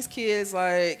seem like these kids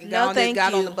like No, thank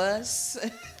got on you. the bus.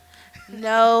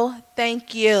 No,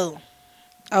 thank you.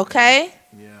 Okay.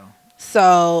 Yeah.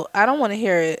 So I don't want to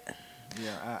hear it.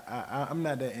 Yeah, I'm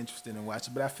not that interested in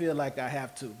watching, but I feel like I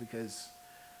have to because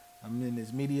I'm in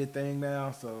this media thing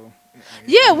now. So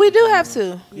Yeah, we do have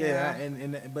to. Yeah,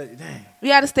 but dang, We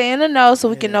got to stay in the know so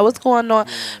we can Yeah. know what's going on.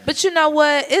 Yeah. But you know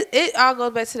what? It all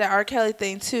goes back to that R. Kelly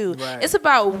thing too. Right. It's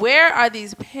about where are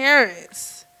these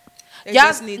parents? They Y'all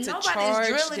just need to nobody's charge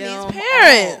drilling them these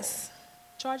parents. all.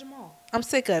 Charge them all. I'm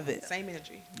sick of it. Same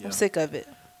energy. yeah, I'm sick of it.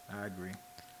 I agree.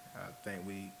 I think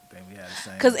we had the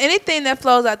same. Cause anything that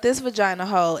flows out this vagina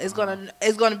hole is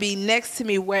gonna be next to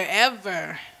me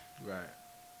wherever. Right.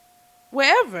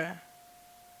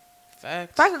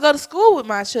 Fact. If I could go to school with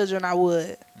my children, I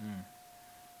would.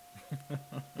 Mm.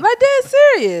 Like dead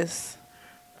serious.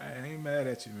 I ain't mad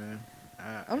at you, man.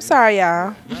 I'm sorry,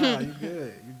 y'all. Nah, you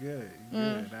good. You good. You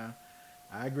good. Nah,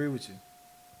 I agree with you.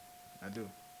 I do.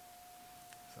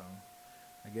 So,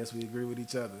 I guess we agree with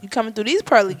each other. You coming through these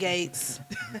pearly gates,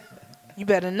 you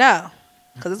better know,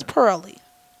 cause it's pearly.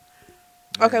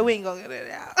 Okay, we ain't gonna get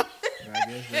it out.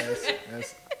 I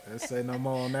guess let's say no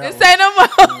more on that. Let's one. say no You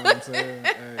know more. what I'm saying?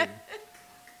 Hey,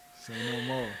 say no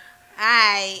more.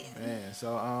 Alright. Man,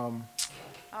 so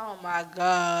Oh my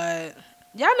God.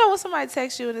 Y'all know when somebody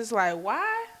texts you and it's like,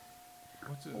 why?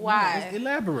 Why?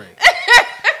 Elaborate.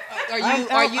 Are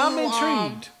you I'm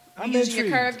intrigued. I'm using your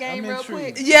intrigued. curve game I'm real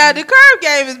intrigued. quick? Yeah, the curve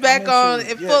game is back on in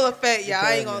intrigued. full Yeah. effect, y'all. The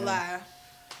I ain't curve gonna lie.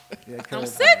 Yeah, I'm curve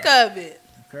sick game. of it.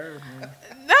 Curve, man.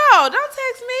 No, don't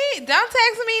text me. Don't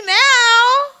text me now.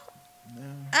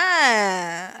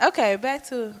 No, Okay, back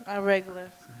to our regular.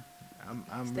 I'm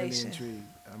really Station. intrigued.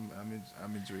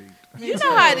 I'm intrigued. You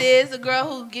know how it is, a girl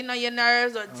who getting on your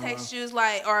nerves or text you is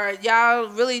like, or y'all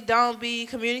really don't be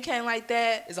communicating like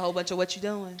that. It's a whole bunch of what you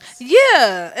doing.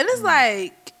 Yeah, and it's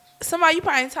like somebody you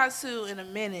probably ain't talked to in a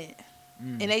minute,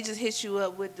 Mm. and they just hit you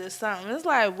up with the something. It's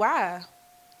like, why?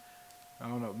 I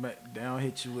don't know. They don't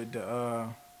hit you with the.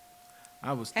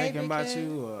 I was Hey, thinking about Vicky.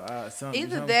 you, or something.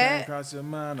 Either something that- came across your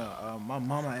mind, or my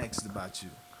mama asked about you.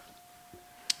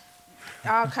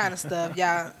 All kind of stuff,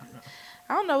 y'all.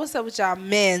 I don't know what's up with y'all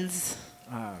men's.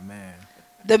 Oh man.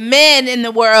 The men in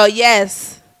the world,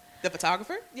 yes. The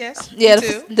photographer? Yes. Yeah, Me too.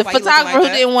 the Why you looking photographer like who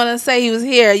that? didn't want to say he was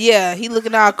here. Yeah, he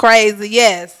looking all crazy.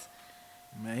 Yes.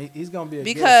 Man, he's gonna be a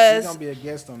guest. Because He's gonna be a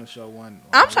guest on the show one.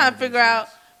 I'm one trying of to these figure out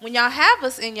days. when y'all have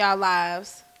us in y'all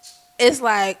lives, it's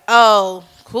like, oh,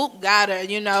 Coop got her,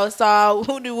 you know, it's all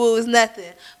hoodoo woo is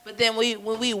nothing. But then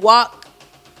when we walk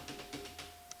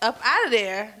up out of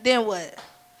there, then what?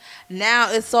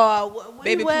 Now it's all what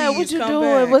Baby, you at? What please you come doing?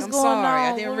 back. What's I'm going sorry,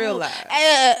 I on? didn't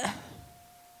realize.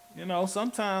 You know,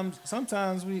 sometimes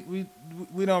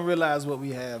we don't realize what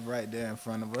we have right there in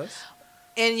front of us.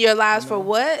 In your lives You for know.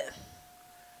 what?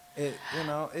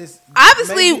 It's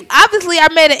Obviously, I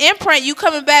made an imprint. You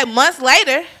coming back months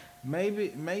later.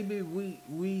 maybe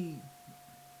we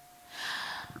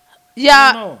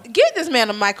Y'all, know. give this man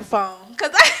a microphone.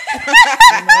 Cause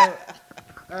you know,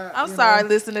 I'm you sorry, know,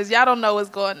 listeners. Y'all don't know what's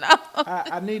going on.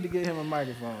 I need to get him a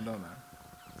microphone, don't I?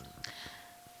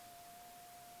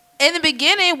 In the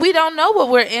beginning, we don't know what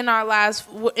we're in our lives,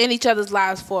 in each other's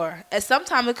lives for. And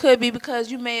sometimes it could be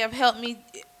because you may have helped me.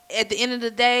 At the end of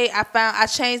the day, I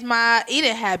changed my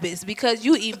eating habits because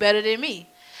you eat better than me.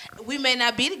 We may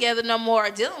not be together no more or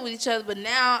dealing with each other, but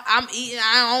now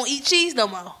I don't eat cheese no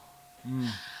more.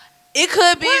 It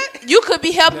could be you could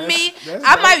be helping me. That's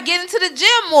I dope. might get into the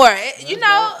gym more. You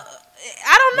know,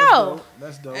 I don't know.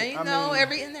 That's dope. And I mean,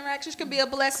 every interaction can be a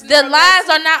blessing. The or a lines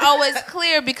lesson. are not always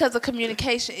clear because of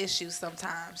communication issues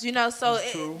sometimes, you know. So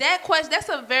true. that question, that's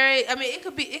a very. I mean,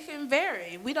 it can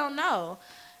vary. We don't know.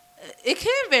 It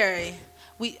can vary.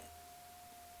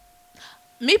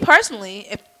 Me personally,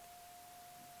 if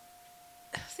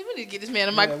see, we need to get this man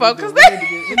a microphone because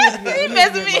he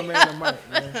messing me up.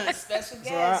 Special So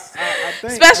guest. I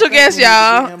think, Special guest, we need to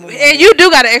y'all, get him a and you do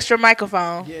got an extra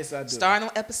microphone. Yes, I do. Starting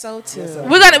on episode 2. Yes,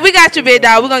 I We got you, big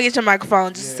dog. We're gonna get your microphone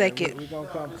in just a second. We're gonna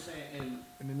come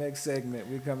in the next segment.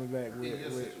 We're coming back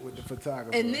with the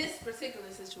photographer. In this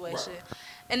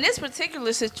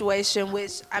particular situation,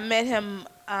 which I met him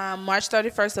March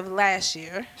 31st of last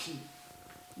year.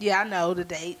 Yeah, I know the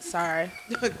date. Sorry.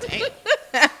 Dang.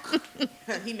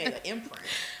 He made an imprint.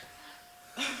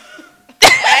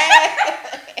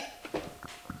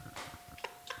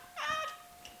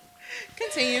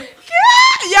 Continue.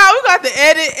 Y'all, we got to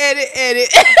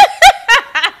edit.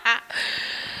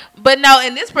 But no,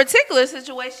 in this particular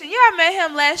situation, yeah, I met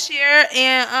him last year,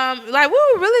 and like we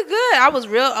were really good. I was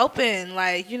real open,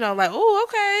 like, you know, like, oh,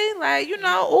 okay, like, you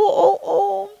know,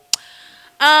 oh.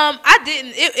 I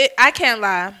didn't. I can't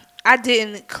lie. I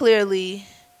didn't clearly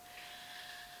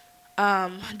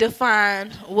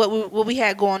define what we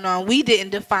had going on. We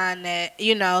didn't define that,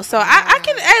 you know. So I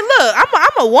can. Hey, look,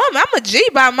 I'm a woman. I'm a G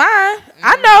by mine.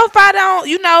 I know if I don't,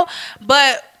 you know,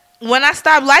 but. When I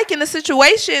stop liking the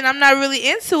situation, I'm not really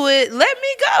into it. Let me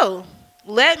go.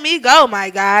 Let me go,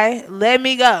 my guy. Let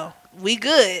me go. We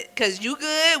good. Because you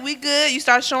good. We good. You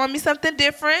start showing me something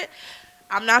different.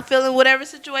 I'm not feeling whatever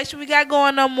situation we got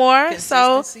going no more.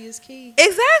 Consistency is key.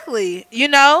 Exactly. You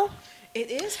know?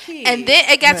 It is key. And then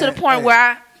it got to the point where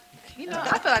I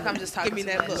feel like I'm just talking Give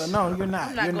me too that much. look. No, you're not.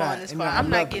 I'm not you're going not. this And far. I I'm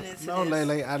not love getting it. into No, this.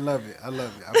 Lele, I love it.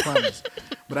 I promise.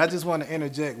 But I just want to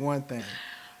interject one thing.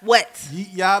 What?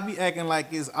 Y'all be acting like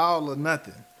it's all or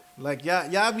nothing. Like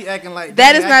y'all be acting like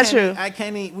That dang, is not true. I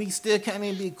can't even. We still can't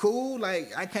even be cool.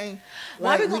 Like I can't.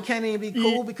 Why Like we we can't even be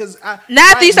cool because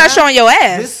Now after you start showing your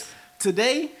ass. This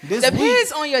Depends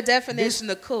week, on your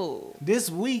definition of cool. this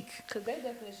week,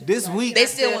 They They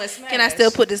still want to smash. Can I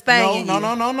still put this thing in you?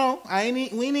 no.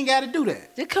 We ain't got to do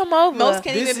that. Just come over. Most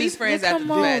can't This even be is- friends Come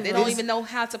after on. that. They don't This- even know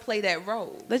how to play that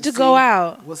role. Let you go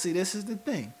out. Well, see, this is the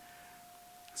thing.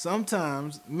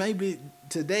 Sometimes, maybe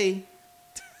today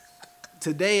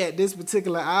at this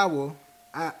particular hour,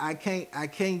 I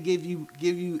can't give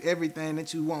you everything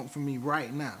that you want from me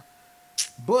right now.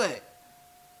 But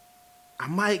I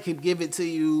might could give it to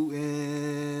you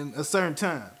in a certain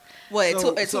time. What, So-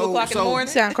 at 2 so- o'clock in the so- morning?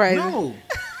 Sound crazy.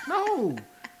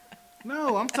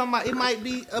 No, I'm talking about it might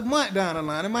be a month down the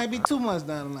line. It might be 2 months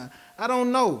down the line. I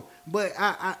don't know. But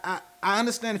I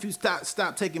understand if you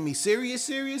stop taking me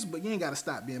serious, but you ain't got to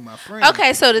stop being my friend.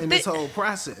 Okay, so the in thi- this whole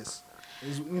process.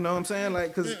 You know what I'm saying?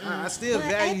 Like, because I still But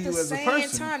value at you as the a same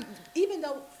person. time, even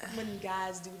though when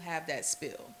guys do have that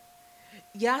spill,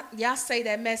 y'all say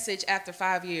that message after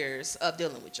 5 years of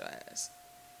dealing with your ass.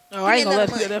 Oh, I ain't gonna let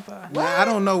you Give go me that far. Now, I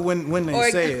don't know when they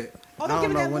Or- say it. Oh, I don't give don't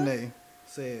me know that when look. they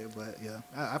say it, but yeah,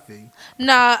 I feel you.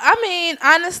 Nah, I mean,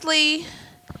 honestly,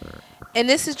 in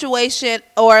this situation,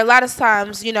 or a lot of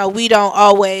times, you know, we don't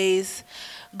always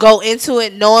go into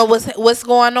it knowing what's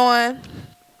going on.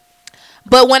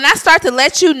 But when I start to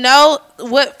let you know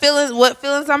what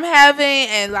feelings I'm having,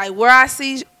 and like where I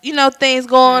see, you know, things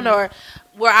going, or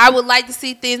where I would like to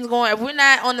see things going, if we're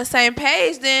not on the same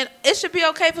page, then it should be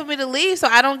okay for me to leave, so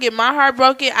I don't get my heart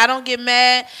broken. I don't get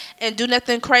mad and do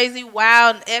nothing crazy,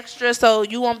 wild, and extra, so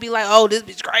you won't be like, oh, this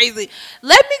bitch crazy.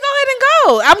 Let me go ahead and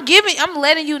go. I'm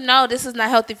letting you know this is not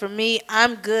healthy for me.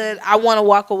 I'm good. I want to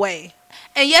walk away.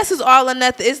 And yes, it's all or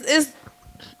nothing. It's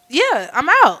yeah, I'm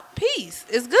out. Peace.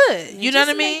 It's good. You know what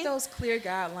I mean? Make those clear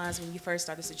guidelines when you first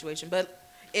start the situation. But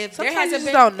if Sometimes there you hasn't just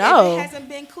been, don't know. if it hasn't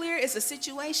been clear, it's a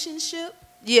situationship.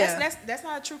 Yeah. That's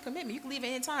not a true commitment. You can leave at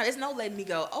any time. It's no letting me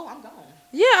go. Oh, I'm gone.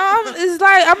 Yeah, it's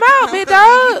like I'm out, big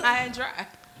dog. High and dry.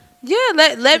 Yeah,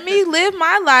 let me live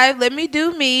my life. Let me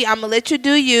do me. I'm gonna let you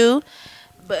do you.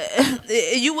 But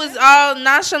you was all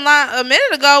nonchalant a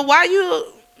minute ago. Why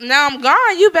you? Now I'm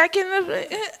gone. You back in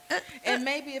the. And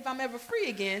maybe if I'm ever free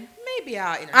again, maybe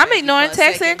I'll entertain I'm you ignoring for a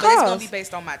texts second, and but it's gonna calls. be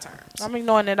based on my terms. I'm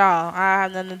ignoring it all. I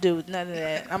have nothing to do with none of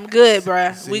that. I'm good,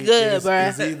 bruh. See, We good, it's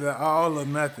bruh. either all or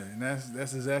nothing. That's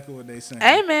exactly what they saying.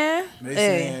 Hey, man. They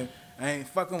Hey. saying I ain't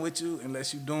fucking with you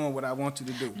unless you doing what I want you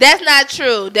to do. That's not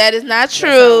true. That is not That's how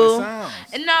true. it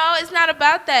sounds. No, it's not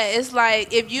about that. It's like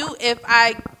if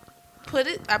I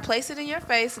place it in your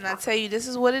face and I tell you this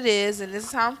is what it is and this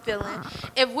is how I'm feeling.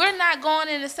 If we're not going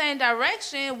in the same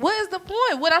direction, what is the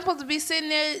point? What I'm supposed to be sitting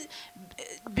there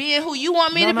being who you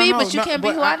want me to be, but you can't be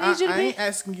who I need you to I be. ain't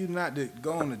asking you not to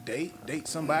go on a date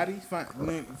somebody,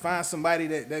 find somebody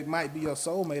that might be your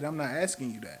soulmate. I'm not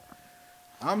asking you that.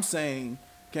 I'm saying,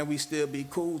 can we still be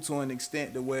cool to an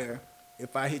extent to where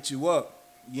if I hit you up,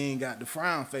 you ain't got the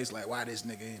frown face like, why this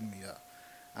nigga hitting me up?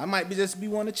 I might just be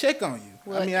wanting to check on you.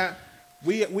 What? I mean,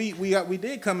 we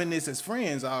did come in this as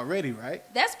friends already, right?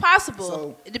 That's possible.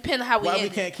 So, it depends on how we Why end we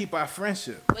it. can't keep our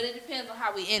friendship? But it depends on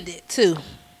how we end it too.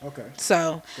 Okay,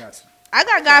 So gotcha. I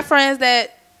got guy friends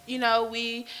that, you know,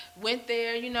 we went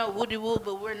there, you know, woody woo,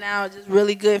 but we're now just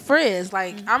really good friends.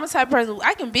 Like, I'm a type of person,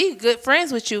 I can be good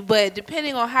friends with you, but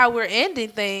depending on how we're ending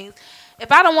things,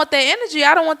 if I don't want that energy,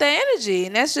 I don't want that energy,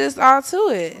 and that's just all to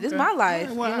it. This is my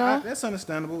life, Well, you know. that's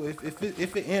understandable.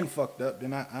 If it end fucked up,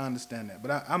 then I understand that.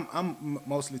 But I'm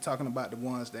mostly talking about the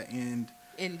ones that end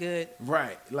In good.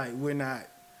 right. Like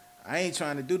I ain't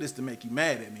trying to do this to make you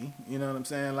mad at me. You know what I'm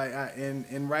saying? Like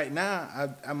and right now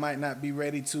I might not be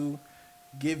ready to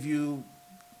give you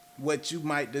what you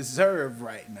might deserve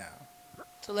right now.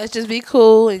 So let's just be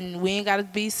cool, and we ain't gotta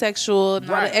be sexual and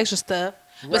all Right. the extra stuff.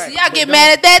 But Right. see, y'all But get don't-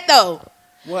 mad at that though.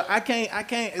 Well, I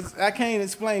can't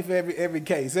explain for every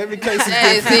case. Every case is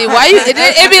Hey, different. see why you?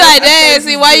 It be like, damn.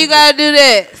 See why you gotta do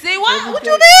that? See what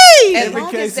you need? As Every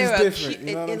long case as there is are different,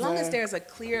 you know what as I'm long as saying? there's a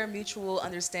clear mutual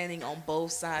understanding on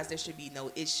both sides, there should be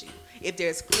no issue. If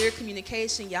there's clear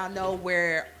communication, y'all know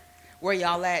where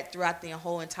y'all at throughout the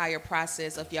whole entire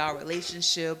process of y'all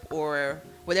relationship or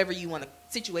whatever you want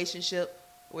to situationship,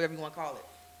 whatever you want to call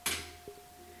it.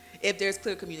 If there's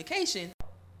clear communication,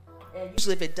 and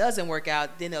usually if it doesn't work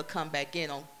out, then they'll come back in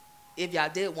on. If y'all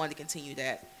did want to continue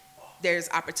that, there's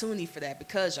opportunity for that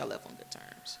because y'all left on good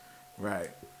terms. Right.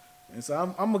 And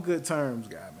so I'm a good terms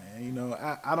guy, man. You know,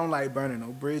 I don't like burning no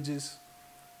bridges.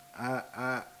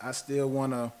 I still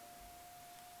wanna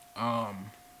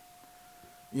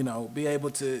you know, be able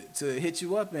to hit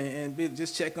you up and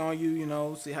just check on you, you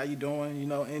know, see how you doing, you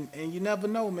know, and you never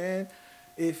know, man.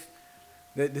 If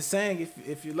the saying,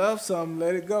 if you love something,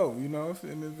 let it go, you know,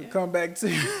 and if it come back to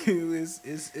you,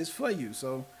 it's for you.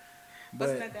 So,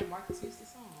 Wasn't but that Marcus Houston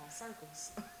song,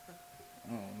 Circles? I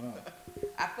don't know.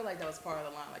 I feel like that was part of the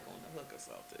line, like on the hook or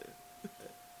something.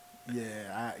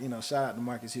 Yeah, shout out to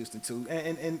Marcus Houston too.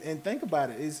 And think about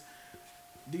it,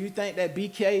 do you think that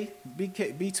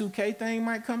B2K thing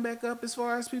might come back up as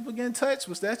far as people get in touch?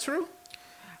 Was that true?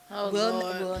 Oh,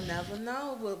 We'll never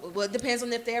know. Well, it depends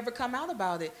on if they ever come out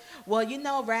about it. Well, you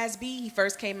know, Raz B, he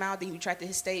first came out, then he retracted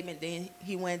his statement, then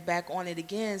he went back on it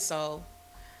again. So,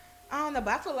 I don't know,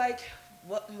 but I feel like,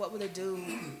 what would it do?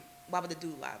 Why would it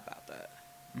do lie about that?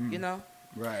 You know?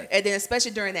 Right. And then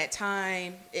especially during that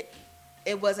time,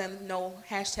 it wasn't no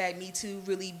hashtag Me Too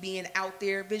really being out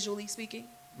there visually speaking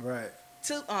Right.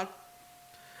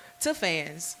 to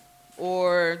fans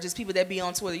or just people that be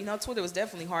on Twitter. You know, Twitter was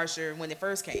definitely harsher when it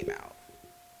first came out.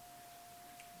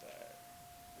 But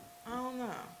I don't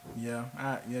know. Yeah.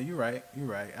 You're right. You're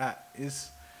right.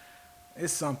 It's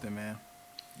something, man.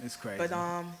 It's crazy.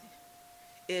 But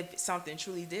if something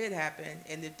truly did happen,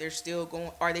 and if they're still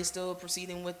going, are they still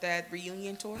proceeding with that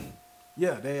reunion tour?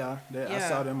 Yeah, they are. I Yeah.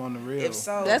 saw them on the reel. If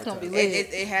so, That's gonna be lit.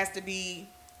 it has to be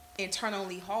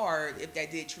internally hard if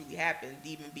that did truly happen to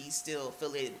even be still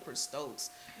affiliated with Chris Stokes,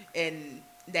 and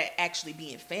that actually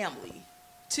being family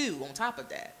too on top of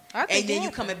that. I think And then it you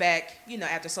happened. coming back, you know,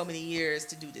 after so many years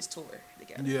to do this tour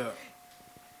together. Yeah.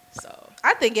 So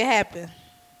I think it happened.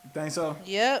 You think so?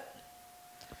 Yep.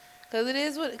 Because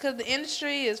the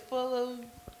industry is full of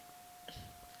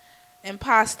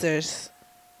imposters.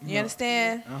 You No.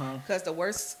 understand? Uh-huh. because the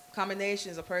worst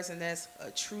combination is a person that's a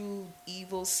true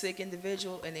evil, sick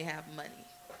individual, and they have money.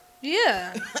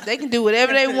 Yeah. They can do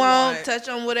whatever they want, Right. touch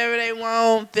on whatever they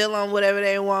want, feel on whatever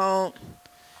they want,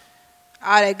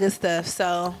 all that good stuff.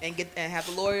 So, And have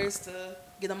the lawyers to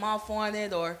get them off on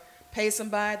it or pay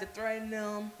somebody to threaten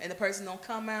them and the person don't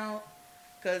come out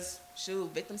because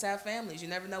shoot, victims have families. You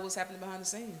never know what's happening behind the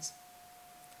scenes.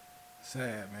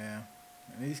 Sad, man.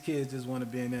 And these kids just want to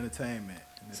be in entertainment.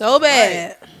 And this so is-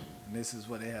 bad. And this is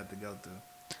what they have to go through.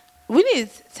 We need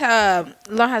to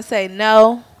learn how to say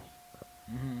no.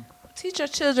 Mm-hmm. Teach your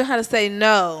children how to say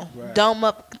no. Right. Don't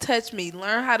touch me.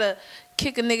 Learn how to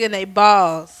kick a nigga in their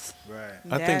balls. Right.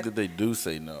 I think that they do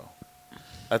say no.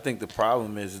 I think the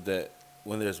problem is that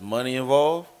when there's money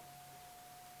involved,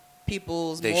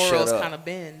 People's They shut morals up. kind of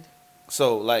bend.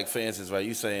 so like for instance, right,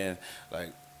 you saying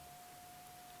like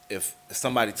if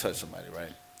somebody touch somebody,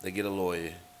 right, they get a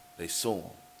lawyer, they sue them.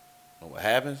 You know what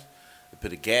happens? They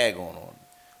put a gag on them.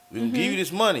 We gonna give you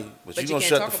this money, but But you you gonna can't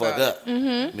shut the talk fuck about up.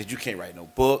 Means you can't write no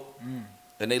book.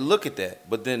 And they look at that.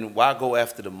 But then why go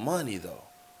after the money though?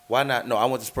 Why not? No, I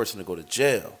want this person to go to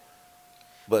jail.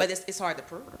 But it's hard to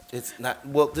prove. It's not.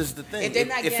 Well, this is the thing. If they're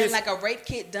not getting like a rape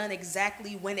kit done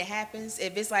exactly when it happens,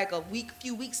 if it's like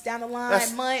few weeks down the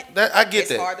line, month, I get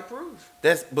that. It's hard to prove.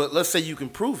 But let's say you can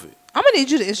prove it. I'm gonna need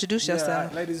you to introduce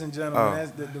yourself. Ladies and gentlemen,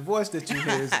 that's the voice that you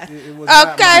hear it was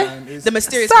Okay. not mine. It's, The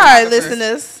mysterious. Sorry,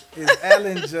 listeners. It's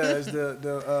Alan Judge,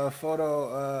 the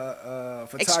photo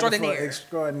photographer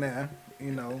extraordinaire.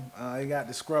 You know, he got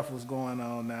the scruffles going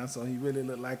on now, so he really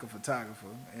looked like a photographer.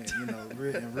 And in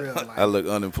real life, I look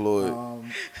unemployed.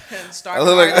 I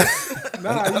look like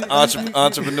you-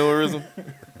 entrepreneurism.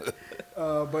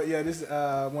 But yeah, this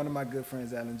one of my good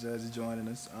friends, Alan Judge, is joining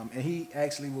us, and he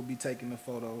actually will be taking a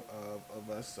photo of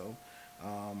us. So,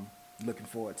 looking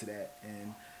forward to that.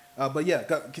 And but yeah,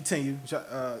 continue.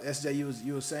 SJ,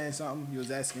 you was saying something. You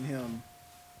was asking him.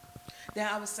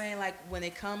 Now I was saying, like, when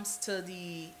it comes to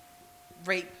the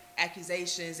rape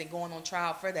accusations and going on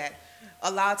trial for that,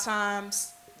 a lot of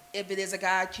times, if it is a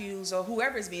guy accused or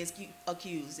whoever is being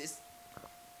accused,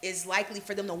 it's likely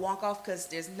for them to walk off because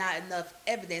there's not enough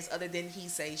evidence other than he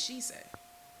say, she say.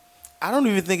 I don't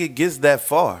even think it gets that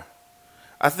far.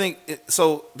 I think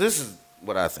so. This is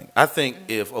what I think. I think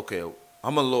if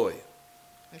I'm a lawyer.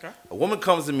 Okay. A woman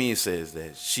comes to me and says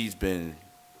that she's been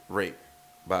raped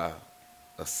by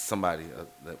somebody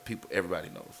that everybody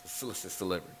knows, a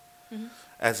celebrity. Mm-hmm.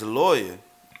 As a lawyer,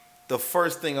 the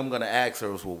first thing I'm going to ask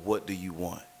her is, well, what do you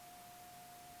want?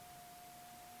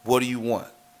 What do you want?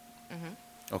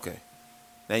 Mm-hmm. Okay.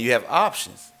 Now you have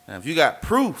options. Now if you got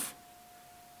proof,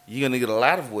 you're going to get a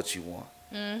lot of what you want.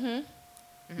 Mm-hmm.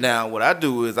 Mm-hmm. Now what I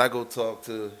do is I go talk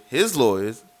to his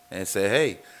lawyers and say,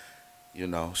 hey,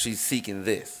 she's seeking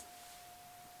this.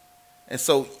 And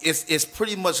so it's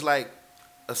pretty much like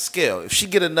a scale. If she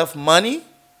get enough money,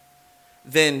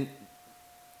 then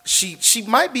she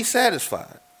might be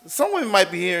satisfied. Some women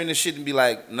might be hearing this shit and be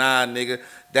like, nah, nigga,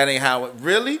 that ain't how it...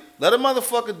 Really? Let a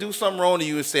motherfucker do something wrong to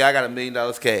you and say, I got $1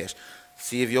 million cash.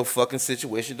 See if your fucking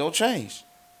situation don't change.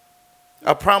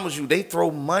 I promise you, they throw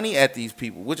money at these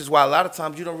people, which is why a lot of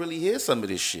times you don't really hear some of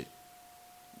this shit.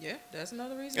 Yeah, that's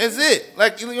another reason. That's it.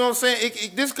 Like, you know what I'm saying?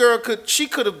 This girl could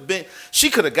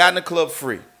have gotten the club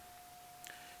free.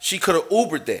 She could have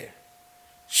Ubered there.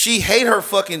 She hate her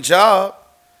fucking job.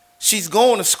 She's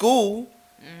going to school.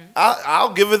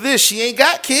 I'll give her this. She ain't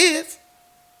got kids.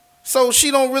 So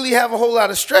she don't really have a whole lot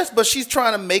of stress, but she's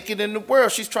trying to make it in the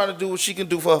world. She's trying to do what she can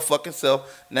do for her fucking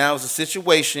self. Now it's a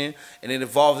situation, and it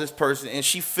involves this person, and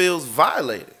she feels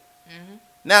violated. Mm-hmm.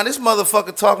 Now this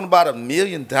motherfucker talking about $1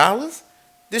 million?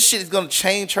 This shit is going to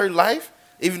change her life,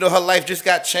 even though her life just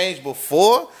got changed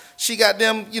before she got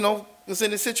them, was in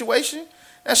this situation.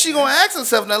 Now she going to ask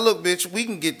herself, now look, bitch, we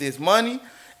can get this money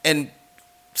and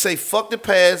say fuck the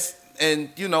past and,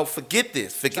 forget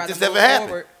this ever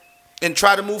happened. And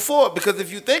try to move forward. Because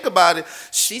if you think about it,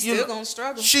 she's still going to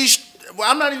struggle.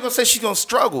 I'm not even going to say she's going to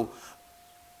struggle.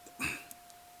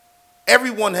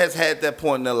 Everyone has had that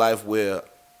point in their life where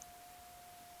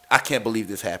I can't believe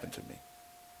this happened to me.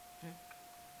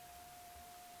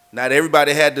 Not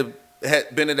everybody had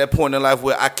been at that point in their life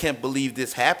where I can't believe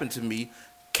this happened to me,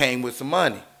 came with some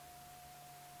money.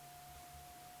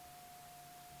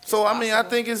 So I mean, I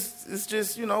think it's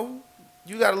just, you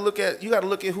gotta look at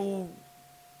who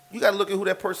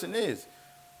that person is.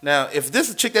 Now, if this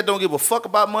is a chick that don't give a fuck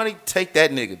about money, take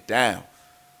that nigga down.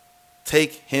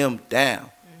 Take him down.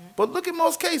 Mm-hmm. But look at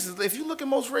most cases. If you look at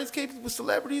most rape cases with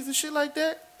celebrities and shit like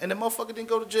that, and the motherfucker didn't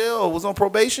go to jail or was on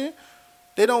probation,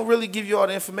 they don't really give you all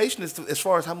the information as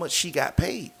far as how much she got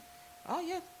paid. Oh,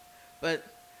 yeah. But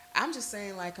I'm just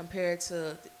saying, like, compared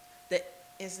to the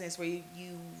incidents where you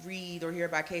read or hear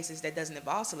about cases that doesn't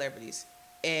involve celebrities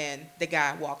and the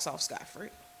guy walks off scot-free.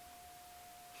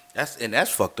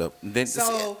 That's fucked up.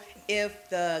 So if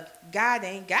the guy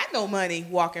ain't got no money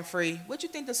walking free, what you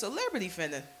think the celebrity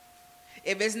finna?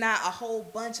 If it's not a whole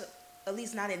bunch of, at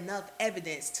least not enough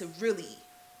evidence to really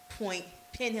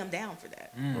pin him down for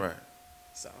that. Right.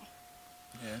 So.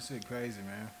 Yeah, that shit crazy,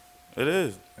 man. It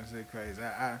is. That shit crazy.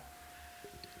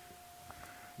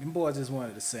 Them boys just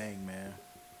wanted to sing, man,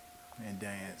 and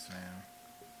dance, man.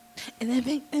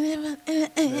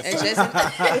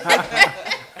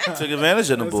 Took advantage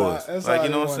of them boys. That's like, all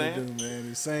you know they what I'm wanna saying? do, man.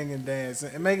 They sing and dance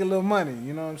and make a little money.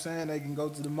 You know what I'm saying? They can go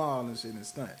to the mall and shit and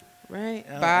stunt. Right.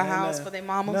 Buy a house for their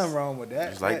mamas. Nothing wrong with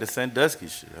that. It's like the Sandusky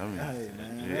shit. I mean, hey,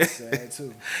 man, that's sad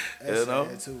too. That's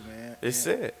sad too, man. It's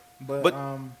sad. But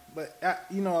I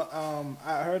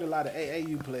heard a lot of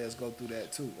AAU players go through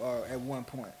that too. Or at one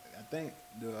point, I think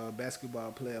the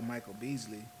basketball player Michael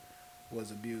Beasley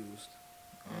was abused.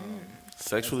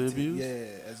 Sexually abused?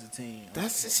 Yeah, as a teen.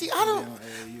 I don't.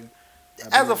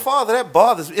 as a father, that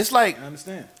bothers me. It's like, I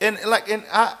understand. and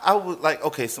I would like,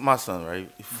 okay, so my son, right,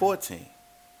 he's 14, he'll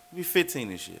be 15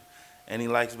 this year, and he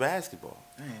likes basketball.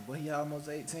 Dang, boy, he almost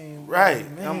 18. Right,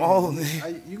 Man, I'm old.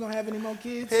 You gonna have any more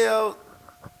kids? Hell,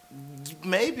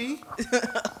 maybe.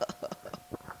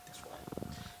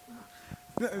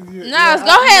 Nas,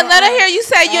 go ahead. Let her hear you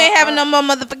say you ain't having no more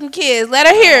motherfucking kids. Let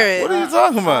her hear it. What are you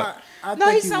talking about? No,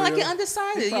 think he sound like will. he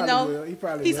undecided. He You probably know, will. He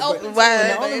probably he's will. open But to it,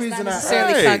 the but only it's reason not I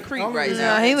necessarily Hey. concrete Only right reason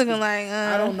now. No, he looking like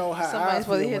I don't know how I somebody's feel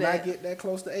supposed to hear when I that. get that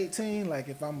close to 18. Like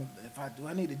if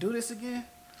I need to do this again.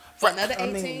 For another I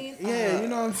 18. mean, yeah, you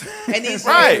know what I'm saying. And these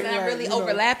Right. right. not really You know.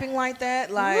 overlapping like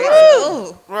that. Like, Woo.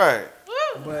 oh. Right.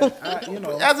 But I, you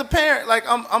know, As a parent, like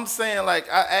I'm saying,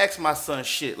 like I asked my son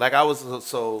shit. Like I was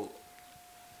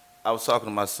talking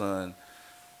to my son.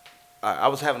 I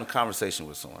was having a conversation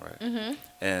with someone, right? Mm-hmm.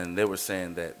 And they were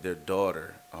saying that their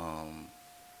daughter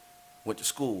went to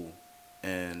school,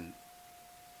 and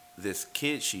this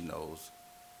kid she knows,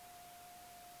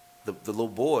 the little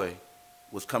boy,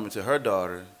 was coming to her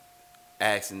daughter,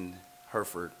 asking her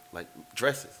for like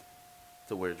dresses,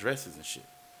 to wear dresses and shit.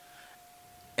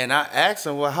 And I asked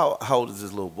her, well, how old is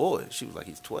this little boy? She was like,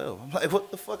 he's 12. I'm like,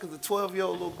 what the fuck is a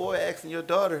 12-year-old little boy asking your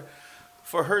daughter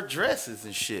for her dresses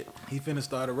and shit? he finna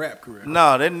start a rap career.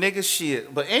 No, that nigga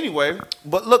shit. But anyway,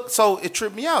 but look, so it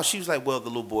tripped me out. She was like, well, the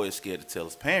little boy is scared to tell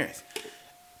his parents.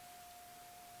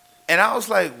 And I was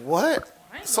like, what?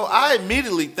 So I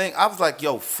immediately I was like,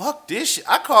 yo, fuck this shit.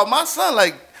 I called my son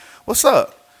like, what's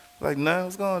up? Like, nah,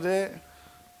 what's going on, Dad?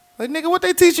 Like, nigga, what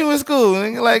they teach you in school?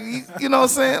 Nigga, like, you know what I'm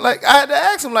saying? Like, I had to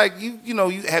ask him, like,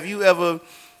 have you ever,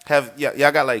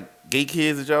 y'all got, like, gay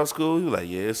kids at y'all school? He was like,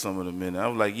 yeah, some of them in there. I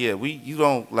was like, yeah, you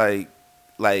don't, like,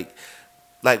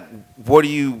 what do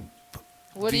you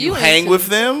hang into? with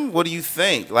them? What do you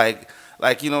think? Like,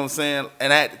 you know what I'm saying?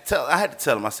 And I had to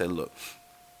tell him, I said, look,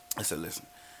 I said, listen,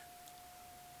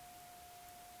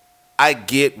 I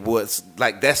get what's,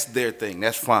 like, that's their thing.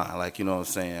 That's fine. Like, you know what I'm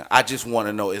saying? I just want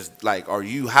to know, is, like,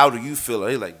 how do you feel?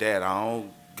 He's like, Dad, I don't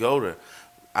go there.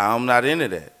 I'm not into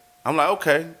that. I'm like,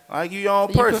 okay. Like, you your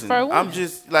own So you person. prefer women? I'm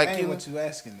just, like, That ain't you know. what you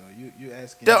asking though. You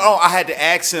asking. I had to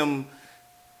ask him,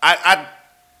 I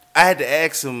had to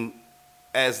ask him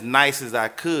as nice as I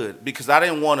could because I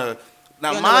didn't want to,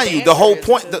 now, You don't know what mind the you, the whole answer is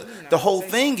point, until, the whole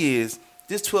thing is,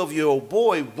 this 12-year-old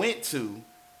boy went to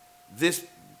this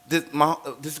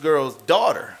girl's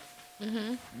daughter.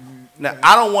 Mm-hmm. Now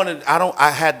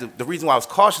the reason why I was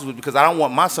cautious was because I don't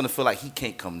want my son to feel like he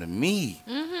can't come to me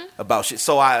about shit.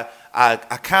 So I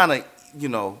kind of, you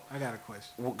know. I got a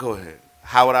question. Well, go ahead.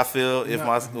 How would I feel if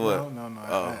my what? No.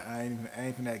 Oh. I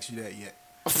ain't finna ask you that yet.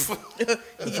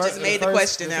 He just made the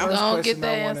question now. The first Don't get question the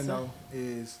I want to answer. know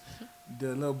is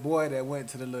the little boy that went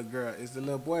to the little girl. Is the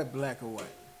little boy black or white?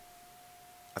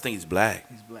 I think he's black.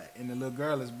 He's black, and the little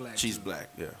girl is black. She's too. black.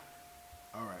 Yeah.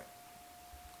 All right.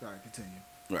 Sorry, continue.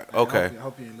 Right. I Okay.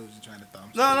 hope you ain't losing train of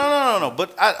thought. No.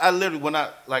 But I literally, when I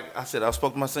said, I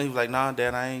spoke to my son, he was like, nah,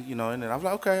 Dad, I ain't, and then I was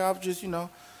like, okay, I was just,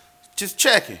 just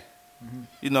checking,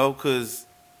 because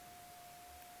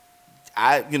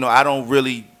I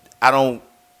don't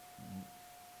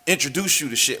introduce you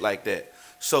to shit like that.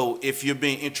 So if you're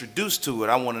being introduced to it,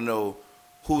 I want to know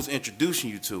who's introducing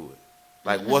you to it.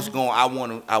 Like, what's going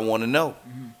on? I want to know.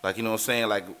 Like, you know what I'm saying?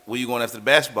 Like, where you going after the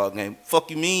basketball game?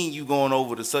 Fuck you mean you going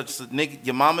over to such a nigga?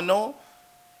 Your mama know him?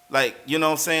 Like, you know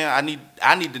what I'm saying?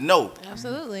 I need to know.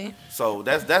 Absolutely. So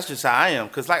that's just how I am.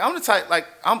 Cause like I'm the type, like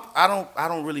I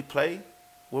don't really play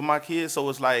with my kids. So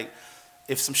it's like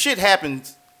if some shit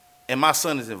happens and my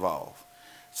son is involved,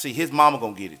 see his mama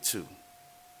gonna get it too,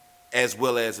 as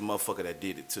well as the motherfucker that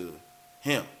did it to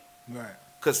him. Right.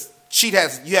 Cause you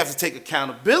have to take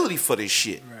accountability for this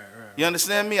shit. Right. You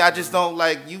understand me? I just don't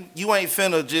like you ain't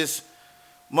finna just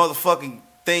motherfucking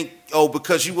think, oh,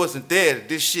 because you wasn't there,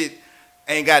 this shit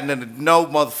ain't got nothing to know,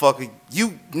 motherfucker.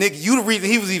 You the reason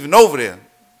he was even over there.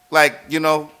 Like,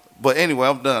 but anyway,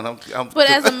 I'm done. But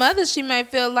as a mother, she may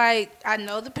feel like, I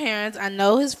know the parents, I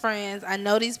know his friends, I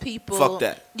know these people. Fuck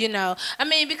that. I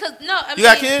mean, because you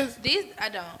got kids? These I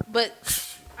don't, but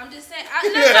I'm just saying.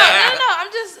 No.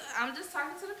 I'm just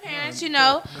talking to the parents.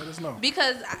 Let us know.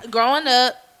 Because growing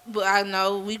up, but I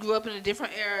know we grew up in a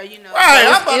different era.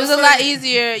 Right, so it was a lot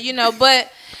easier.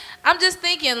 But I'm just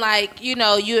thinking, like,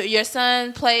 your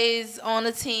son plays on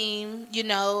a team.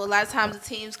 A lot of times the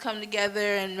teams come together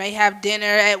and may have dinner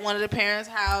at one of the parents'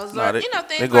 house, or things like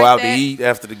that. They go out to eat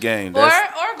after the game. Or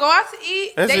go out to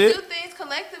eat. That's They it. do things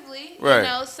collectively.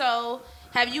 Right. So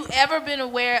have you ever been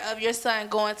aware of your son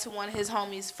going to one of his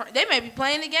homies' friends? They may be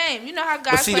playing the game. You know how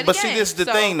guys play the game. But see, this is the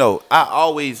thing though. I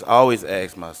always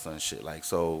ask my son shit like,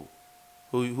 so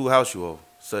who house you over?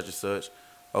 such and such.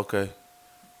 Okay.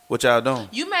 What y'all doing?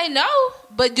 You may know,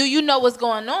 but do you know what's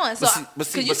going on? So,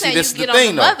 But you saying this you is the get thing,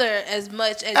 on the though. mother as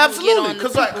much as Absolutely, you get on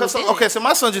the people. okay, so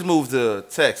my son just moved to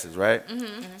Texas, right?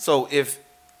 Mm-hmm. So if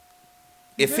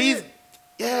he's Which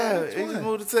he just one?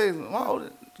 moved to Texas, my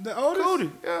oldest, The oldest?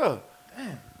 Cody, yeah,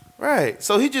 Damn. right.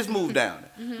 So he just moved down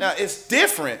there. Mm-hmm. Now it's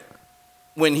different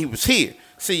when he was here.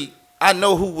 See, I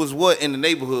know who was what in the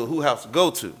neighborhood, who house to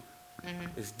go to.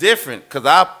 It's different because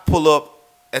I pull up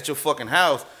at your fucking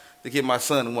house to get my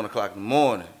son at 1 o'clock in the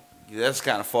morning. That's the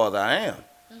kind of father I am.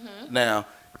 Now,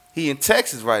 he in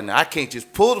Texas right now. I can't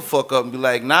just pull the fuck up and be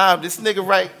like, nah, this nigga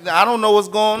right, I don't know what's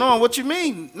going on. What you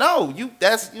mean? No,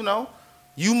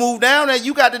 you move down there,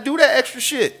 you got to do that extra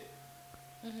shit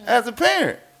as a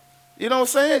parent. You know what I'm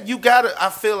saying? You got to, I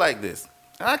feel like this.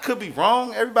 And I could be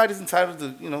wrong. Everybody's entitled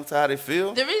to, to how they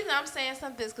feel. The reason I'm saying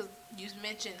something is because you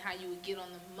mentioned how you would get on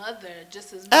the mother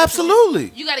just as much.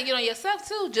 Absolutely. You got to get on yourself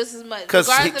too, just as much. 'Cause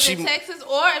Regardless she- if in Texas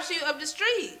or if she up the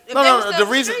street. If No, they no, was no. up The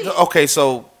the reason, street. okay,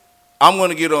 so I'm going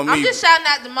to get on me. I'm just shouting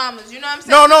out the mamas. You know what I'm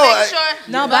saying? No, no, Making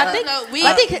sure, No, but I think- we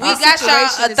I think we the got y'all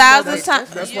situation 1,000 is times.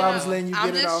 That's why I was letting you I'm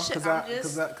get it just- off I'm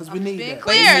just- because we I'm need being that.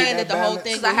 clear. We need And that that the whole balance.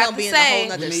 thing Because I with have him to being say, a whole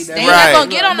nother We need that state. You're not Right.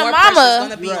 gonna get on the More pressure's mama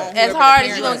gonna be on Right. as whoever the hard as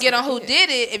parent you gonna is. get on who did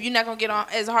it. If you're not gonna get on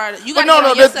as hard, you But gotta get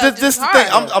on yourself this is just the thing.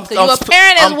 hard. I'm So you a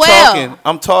parent as I'm well.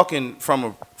 I'm talking from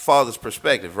a father's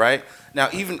perspective, right? Now,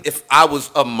 even if I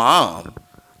was a mom,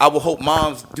 I would hope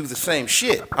moms do the same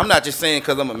shit. I'm not just saying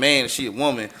because I'm a man and she a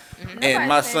woman, and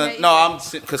my Nobody's saying son. that No, either.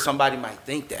 I'm because somebody might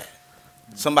think that.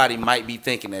 Somebody might be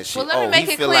thinking that shit. Well, let me Oh, make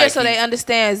he it feel clear like so they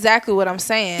understand exactly what I'm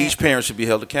saying. each parent should be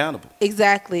held accountable.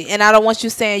 Exactly. And I don't want you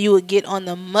saying you would get on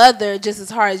the mother just as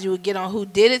hard as you would get on who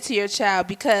did it to your child,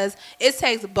 because it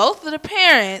takes both of the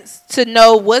parents to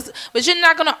know but you're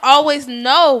not going to always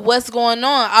know what's going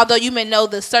on. Although you may know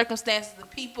the circumstances, the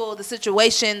people, the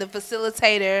situation, the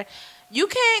facilitator. You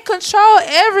can't control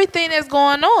everything that's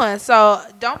going on. So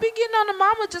don't be getting on the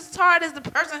mama just as hard as the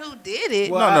person who did it.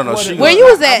 Well, No, I no, wanna- she Where you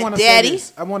was I at, wanna say Daddy?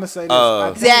 this. I want to say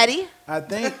this. Daddy? I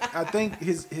think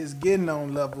his getting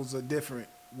on levels are different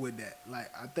with that. Like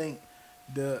I think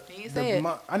the You say it.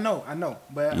 I know,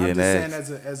 but Yeah, I'm just that's-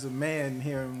 saying as a man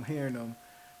hearing them,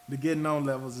 the getting on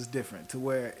levels is different to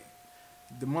where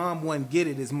the mom wouldn't get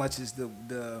it as much as the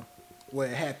where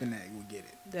it happened at would get it.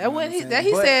 That what he what that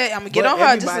he said. I'm gonna get on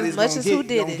her just as much as who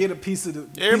did gonna it. get a piece of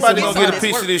the. Everybody piece of gonna get the a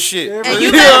piece of this shit. Everybody- And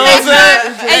you know what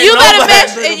I'm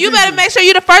saying? better make sure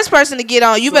you're the first person to get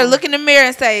on. You better look in the mirror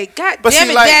and say, "God But damn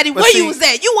see, it, like- Daddy, but where see- you was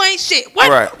at? You ain't shit. Where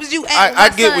Right. was you at? when I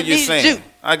my get son what you're needed saying. you?"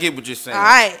 I get what you're saying. All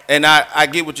right. And I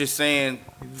get what you're saying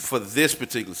for this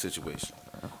particular situation.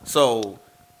 So,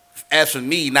 as for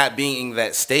me not being in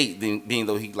that state, being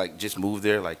though he like just moved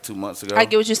there like 2 months ago. I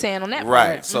get what you're saying on that. Right.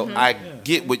 part. So I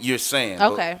get what you're saying.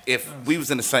 but Okay. if we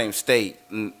was in the same state,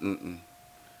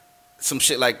 some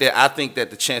shit like that, I think that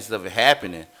the chances of it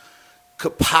happening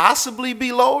could possibly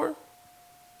be lower.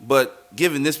 But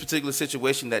given this particular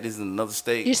situation that is in another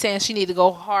state, You're saying she need to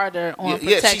go harder on she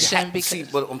protection ha- because see,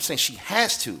 but I'm saying she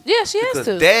has to. Yeah, she has because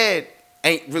to. Dad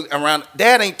ain't really around.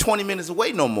 Dad ain't 20 minutes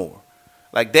away no more.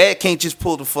 Like Dad can't just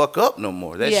pull the fuck up no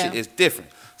more. That Yeah. shit is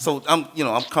different. So I'm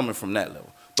coming from that level.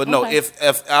 But no, Okay.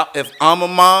 if I'm a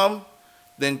mom,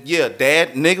 then yeah,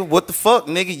 Dad, nigga, what the fuck,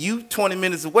 nigga, you 20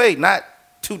 minutes away, not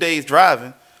 2 days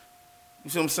driving. You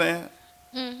see what I'm saying?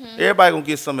 Mm-hmm. Everybody gonna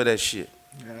get some of that shit.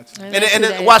 Gotcha. And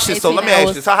then watch this. So let me ask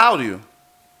you this: how old are you?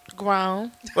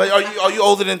 Grown. Well, are you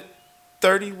older than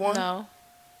 31? No.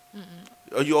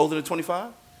 Are you older than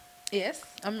 25? Yes,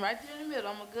 I'm right there in the middle.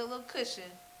 I'm a good little cushion.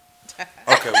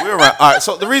 Okay, we're around. All right,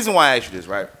 so the reason why I asked you this,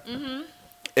 right?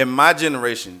 In my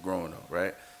generation growing up,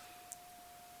 right?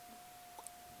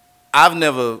 I've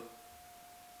never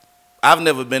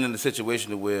been in a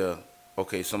situation where,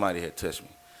 okay, somebody had touched me.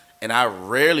 And I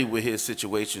rarely would hear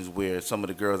situations where some of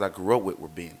the girls I grew up with were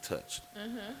being touched.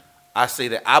 I say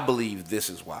that I believe this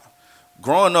is why.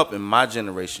 Growing up in my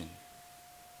generation,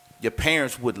 your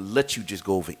parents wouldn't let you just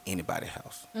go over anybody's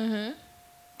house.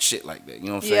 Shit like that. You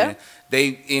know what I'm Yeah.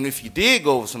 saying? And if you did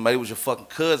go over somebody, it was your fucking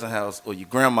cousin house or your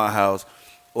grandma's house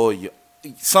or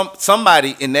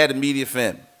somebody in that immediate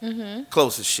family.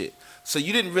 Closest shit. So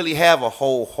you didn't really have a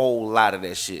whole lot of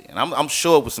that shit. And I'm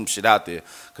sure it was some shit out there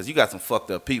because you got some fucked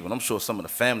up people. And I'm sure some of the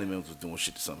family members was doing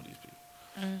shit to some of these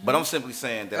people. But I'm simply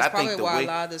saying that That's I probably think the why way... a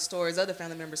lot of the stories other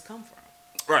family members come from.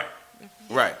 Right.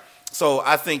 Right. So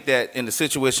I think that in a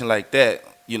situation like that,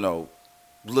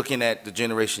 looking at the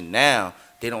generation now,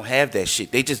 they don't have that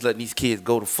shit. They just letting these kids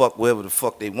go to fuck wherever the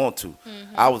fuck they want to.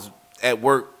 I was at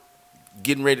work almost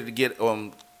getting ready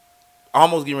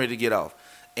to get off.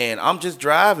 and I'm just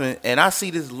driving, and I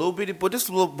see this little bitty boy. This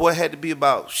little boy had to be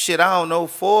about shit, I don't know,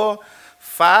 4,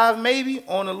 5 maybe,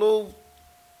 on a little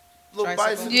Tricycle?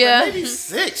 bicycle. Yeah. Maybe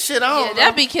 6. Shit, I don't Yeah, know.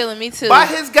 that'd be killing me too. By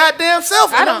his goddamn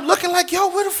self, I and don't- I'm looking like, yo,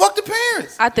 where the fuck the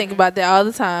parents? I think about that all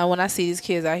the time when I see these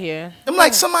kids out here. I'm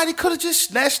like, somebody could have just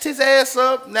snatched his ass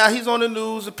up. Now he's on the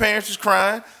news. The parents is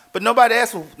crying, but nobody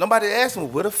asked him. Nobody asked him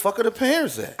where the fuck are the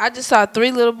parents at? I just saw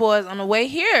 3 little boys on the way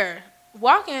here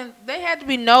walking. They had to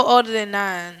be no older than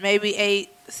 9, maybe 8,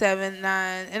 7,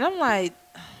 9, and I'm like,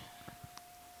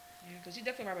 Because you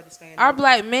definitely remember the stand. our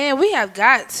black men, we have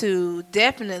got to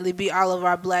definitely be all of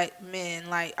our black men,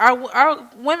 like our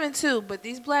women too. But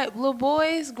these black little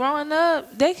boys growing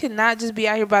up, they could not just be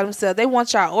out here by themselves. They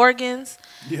want y'all organs.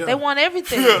 Yeah. They want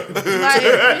everything. Like,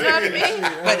 you know what I mean?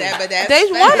 But that's They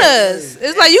want us.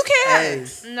 It's like you Hey.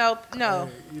 can't. No.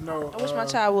 You know, I wish my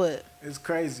child would. It's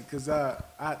crazy because the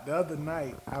other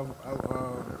night I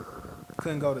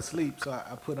couldn't go to sleep, so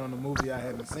I put on a movie I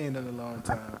hadn't seen in a long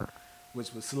time,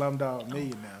 which was Slumdog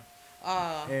Millionaire.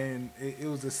 And it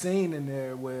was a scene in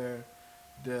there where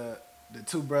the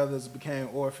 2 brothers became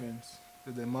orphans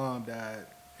because their mom died,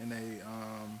 and they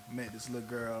met this little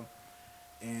girl,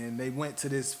 and they went to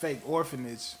this fake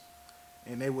orphanage,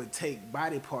 and they would take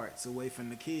body parts away from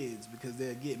the kids because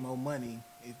they'd get more money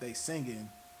if they singing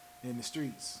in the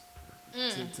streets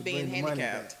to being bring the money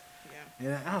back. handicapped.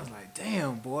 And I was like,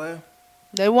 damn, boy.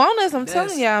 They want us. I'm That's-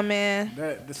 telling y'all, man.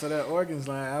 So that organs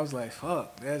line, I was like,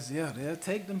 fuck. They'll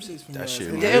take them shits from That us. shit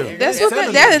And real. they- That's they're what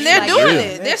selling they're it. they're Like, doing yeah.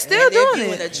 it. They're still And doing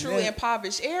they're in a it. true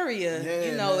impoverished area.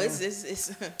 Yeah, You know, man. it's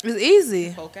It's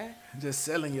easy. okay. Just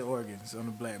selling your organs on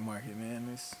the black market, man.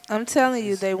 It's, I'm telling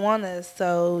you, they want us.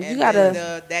 So you And gotta.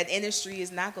 then that industry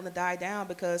is not going to die down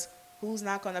because who's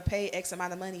not going to pay X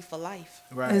amount of money for life?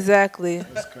 right. Exactly.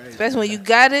 That's crazy. Especially when you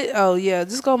got it. Oh yeah,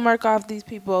 just go murk off these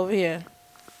people over here.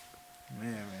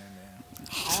 Man.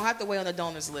 I don't have to wait on the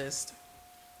donors list.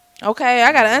 Okay,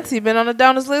 I got an auntie been on the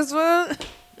donors list for.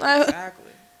 Like, Exactly.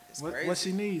 It's crazy. What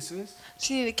she needs, sis?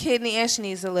 she need a kidney and she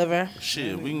needs a liver.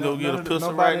 Shit, we can No- go get none a of the-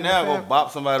 pistol nobody right in the now. Go fam-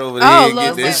 bop somebody over there Oh, and get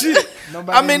Lord, this man. shit.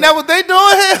 Nobody I mean, in that's what they doing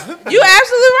here. You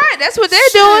absolutely right. That's what they're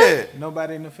doing. Shit.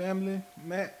 nobody in the family?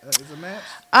 Matt, is it Matt?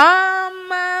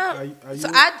 Are you? So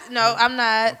I'm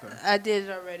not. Okay. I did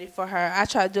it already for her. I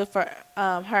tried to do it for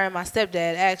her and my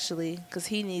stepdad actually, because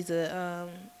he needs a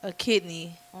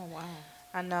kidney. Oh, wow.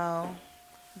 I know,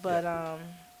 but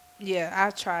yeah,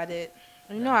 I've tried it.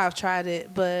 You know, I've tried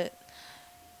it, but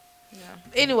yeah.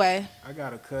 Anyway, I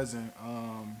got a cousin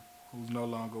who's no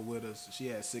longer with us. She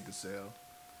had sickle cell,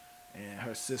 and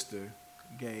her sister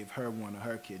gave her one of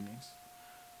her kidneys.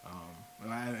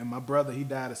 And my brother, he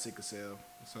died of sickle cell,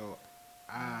 so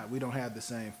we don't have the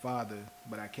same father,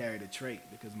 but I carry the trait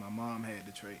because my mom had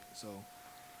the trait. So,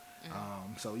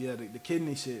 so yeah, the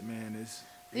kidney shit, man,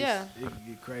 it can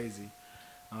get crazy.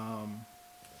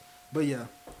 But yeah,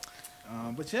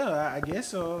 I guess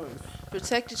so.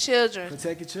 protect your children.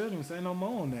 Protect your children. Say no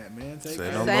more on that, man. Say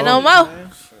care no of Say them, no more. man.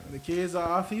 The kids are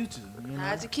our future. You know?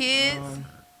 Hide your kids.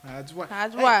 Hide your wife.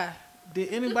 Hide your Hey, wife.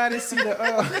 Did anybody see the?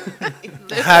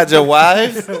 Hide your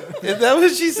wife? Is that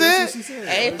what she That's said? what she said.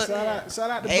 Hey, Shout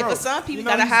out to Hey, bro. for some people, You you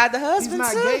know, gotta he's- hide the He's husband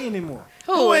not too. gay anymore.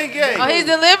 Who ain't gay? Oh, he's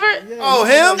delivered. Yeah, Oh,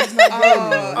 he's him? not gay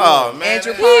anymore. Oh man,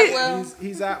 Andrew that- Caldwell.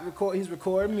 He's out record. He's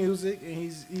recording music and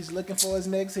he's looking for his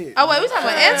next hit. Oh wait, we talking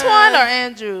about Antoine or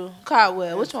Andrew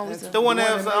Caldwell? Which one was it? The one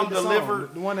that was, made the song.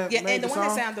 delivered. The one that Yeah, made and the one song.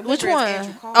 that sounded Which delivered one? is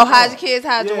Andrew Oh, Caldwell. hide your kids,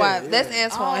 hide your Yeah, wife. yeah. That's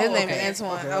Antoine. His Oh, name okay. is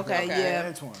Antoine. Okay, okay. yeah.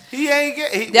 Antoine. He ain't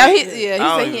gay. Yeah, wait, he I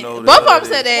don't said even he. know Both of them that.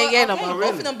 said they ain't gay no Okay, more.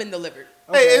 both of them been delivered.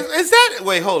 Hey, is that?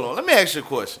 Wait, hold on. Let me ask you a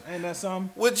question. Ain't that something?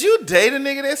 Would you date a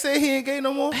nigga that said he ain't gay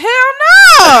no more? Hell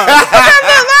no! What that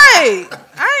look like?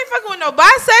 I ain't fucking with no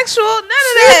bisexual. None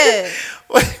of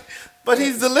that. But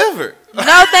he's delivered.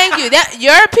 No, thank you. That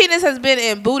your penis has been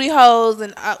in booty holes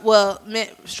and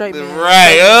straight men.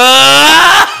 Right.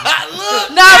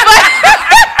 Look. No, but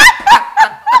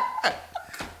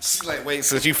She's like, wait,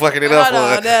 so you fucking it no, up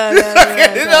no, for no, her? no,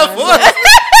 Fucking it up for her.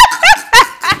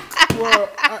 Well,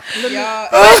 let me, Y'all,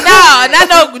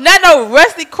 but not no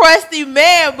rusty, crusty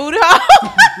man booty hole.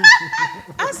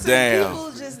 I see Damn.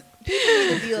 people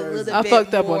need to be a little I bit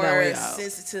fucked up on more that one, y'all.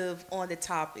 sensitive on the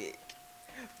topic.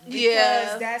 Because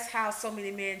Yeah. that's how so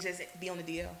many men just be on the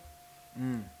DL.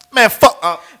 Man, fuck.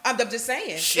 I'm just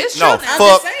saying. Shit. It's No, true now. I'm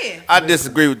fuck. just saying. I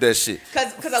disagree with that shit.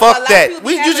 Because a lot Fuck of that. people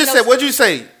be You having just those- said, what'd you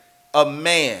say? A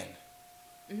man.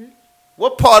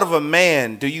 What part of a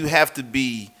man do you have to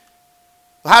be?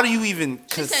 How do you even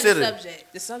consider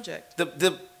subject. the subject.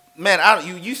 the man?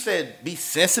 You said be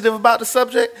sensitive about the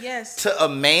subject Yes. to a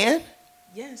man.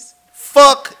 Yes.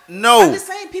 Fuck I'm no. just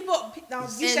saying, people,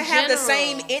 you In should have the general.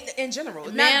 same in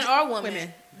general, Man not or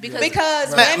women.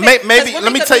 because Right. women, Maybe- 'cause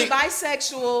let me women tell could you- be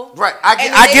bisexual. Right,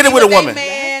 and I they get it be with a their woman.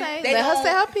 Man, Let her say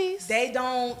her piece. They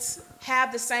don't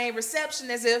have the same reception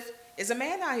as if it's a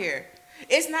man out here.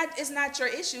 It's not your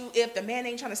issue if the man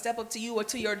ain't trying to step up to you or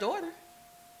to your daughter.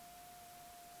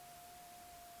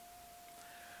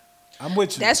 I'm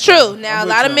with you. That's true. I'm Now, a with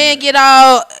lot you of on men that. get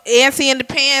all antsy in the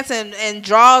pants and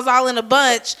draws all in a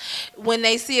bunch when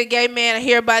they see a gay man or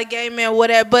hear about a gay man,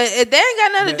 whatever. But they ain't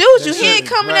got nothing to do with They you. He ain't shouldn't.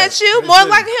 coming Right. at you. They More shouldn't.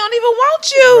 likely, he don't even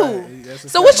want you. Right. That's a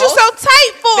So fact. what you so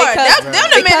tight for? Because- Them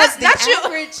the men, Because not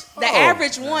you. the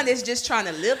average one is just trying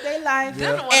to live their life Yeah.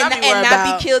 Them the ones I be and worried not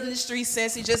about. be killed in the street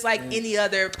sense, just like any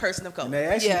other person of And color. they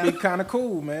actually Yeah. be kind of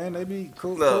cool, man. They be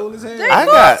cool, Look, cool as hell. They I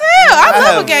cool got- as hell. I I love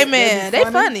have- a gay They man. be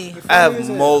They funny. They I have as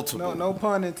hell. multiple. No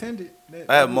pun intended.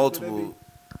 I have multiple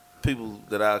people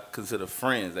that I consider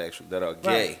friends actually that are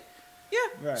gay. Yeah.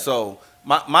 Right. So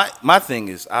my thing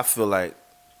is, I feel like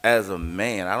as a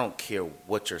man, I don't care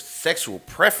what your sexual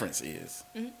preference is,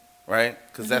 right?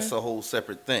 Because that's a whole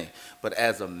separate thing. But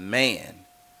as a man,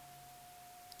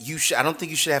 I don't think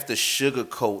you should have to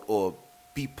sugarcoat or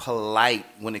be polite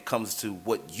when it comes to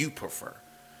what you prefer.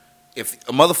 If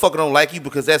a motherfucker don't like you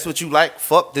because that's what you like,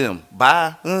 fuck them.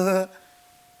 Bye.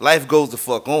 Life goes the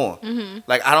fuck on.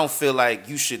 Like, I don't feel like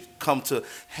you should come to,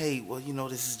 hey, well,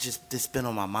 this been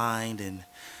on my mind. And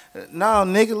no,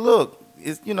 nigga, look,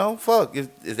 fuck.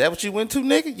 Is that what you went to,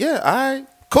 nigga? Yeah, all right,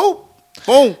 cool.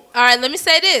 Boom. All right, let me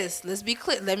say this. Let's be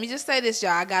clear. Let me just say this,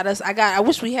 y'all. I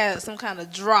wish we had some kind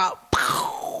of drop.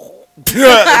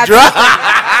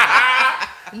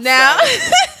 Now,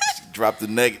 Drop the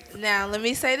negative. now let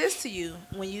me say this to you.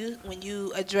 When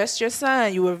you addressed your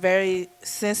son, you were very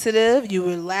sensitive. You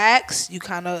relaxed.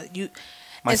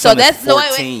 My and so son is that's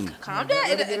 14. Calm down.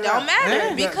 It Yeah. don't matter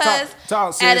Yeah. because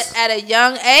Talk, sis. at a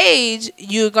young age,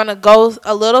 you're gonna go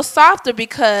a little softer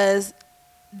because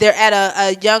they're at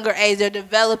a younger age. They're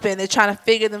developing. They're trying to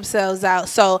figure themselves out.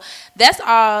 So that's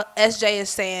all SJ is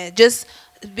saying. Just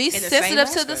be In the sensitive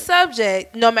same to the aspect.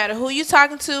 subject, no matter who you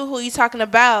talking to, who you talking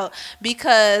about.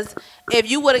 Because if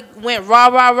you would have went rah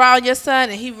on your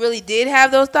son and he really did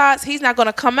have those thoughts, he's not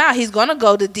gonna come out. He's gonna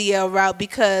go the DL route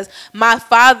because my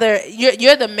father,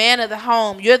 you're the man of the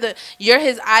home. You're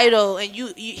his idol, and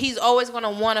he's always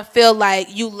gonna want to feel like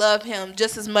you love him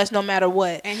just as much, no matter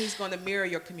what. And he's going to mirror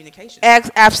your communication.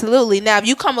 Absolutely. Now, if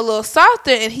you come a little softer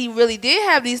and he really did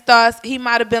have these thoughts, he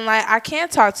might have been like, I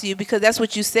can't talk to you because that's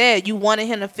what you said. You wanted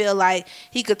him to feel like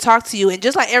he could talk to you. And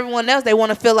just like everyone else, they want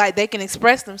to feel like they can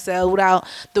express themselves without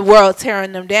the world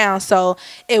tearing them down. So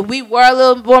if we were a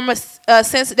little more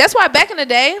sensitive, that's why back in the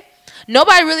day,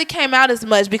 nobody really came out as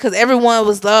much because everyone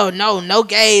was, no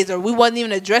gays, or we wasn't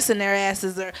even addressing their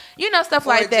asses, or, stuff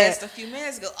like that. Just a few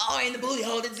minutes ago, in the booty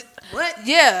hole. What?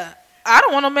 Yeah. I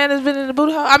don't want no man that's been in the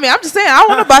booty hole. I mean, I'm just saying, I don't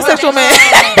want a bisexual man.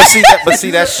 But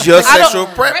see, that's your sexual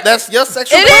That's your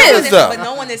sexual It preference, is. though. But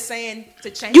no one is saying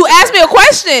to change. You the asked me a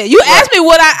question. You asked me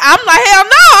what I'm like, hell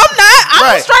no, I'm not. I'm a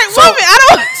Right. straight So- woman. I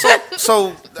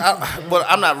don't. But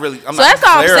I'm not really. I'm So not that's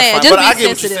all I'm saying. clarifying, Just but be I get what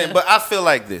you're sensitive. saying. But I feel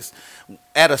like this: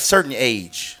 at a certain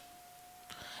age,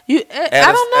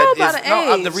 I don't know about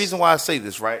an age. The reason why I say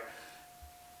this, right?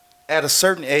 At a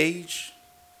certain age,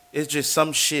 it's just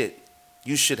some shit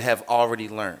you should have already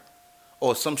learned,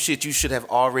 or some shit you should have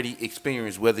already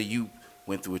experienced, whether you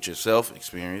went through it yourself,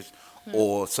 experienced,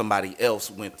 or somebody else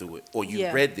went through it, or you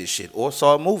Yeah. read this shit, or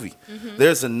saw a movie.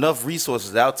 There's enough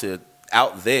resources out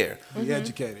there Be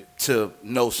educated. to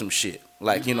know some shit.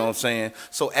 Like, you know what I'm saying?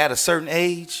 So at a certain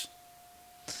age,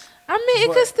 I mean,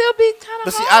 it could still be kind but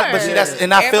of see, hard. that's,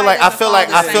 and I feel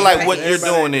like what you're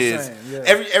doing Everybody is ain't the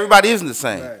same, yeah. everybody isn't the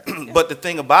same. Right. But the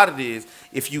thing about it is,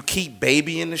 if you keep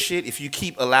babying the shit, if you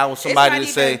keep allowing somebody to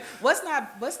say,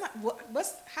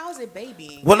 how is it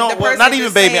babying? well, no, The well, person not even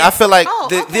just baby. saying, I feel like "Oh,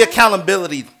 the okay."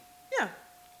 accountability. Yeah.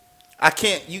 I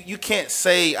can't. You can't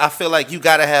say. I feel like you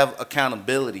got to have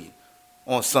accountability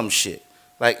on some shit.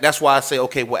 Like, that's why I say,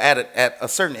 okay, well, at a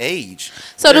certain age,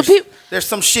 So there's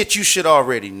some shit you should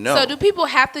already know. So do people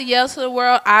have to yell to the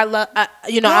world? I'm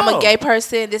a gay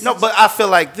person. No, but I feel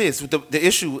like this. The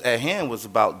issue at hand was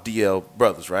about DL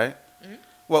brothers, right?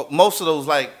 Well, most of those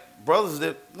brothers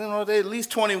that they at least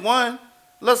 21.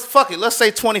 Let's say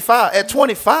 25. At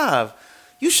 25,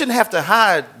 you shouldn't have to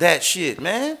hide that shit,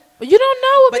 man. But you don't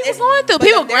know what But people it's- going through. but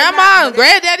People, they're grandma not- and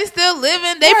granddaddy still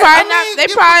living. They Right, probably I not. mean, They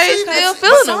you- probably see, still that's-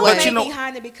 feeling Some the way. but you know- may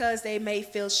behind it because they may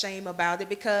feel shame about it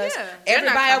because Yeah, they're not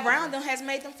everybody comfortable. around them has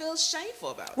made them feel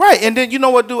shameful about it. Right, and then you know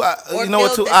what, Or you know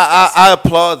what, feel too? I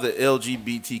applaud the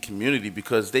LGBT community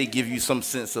because they give you some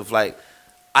sense of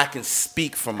I can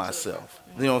speak for myself.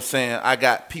 You know what I'm saying? I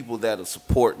got people that'll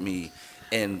support me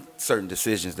in certain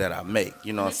decisions that I make.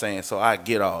 You know what I'm saying? So I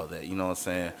get all that. You know what I'm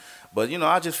saying? But you know,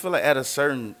 I just feel like at a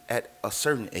certain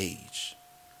age,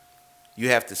 you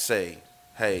have to say,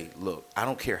 hey, look, I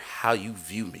don't care how you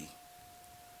view me.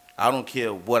 I don't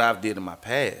care what I've did in my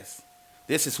past.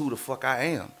 This is who the fuck I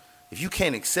am. If you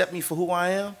can't accept me for who I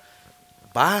am,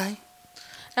 bye.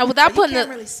 Now, without You putting can't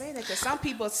the really say that because some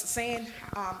people saying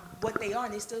what they are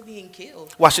and they still being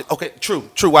killed. Watch it. Okay, true.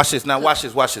 Watch this. Now, watch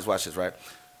this. Right.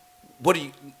 What do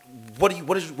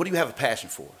you have a passion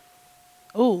for?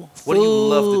 Ooh, What do you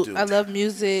love to do? I love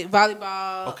music,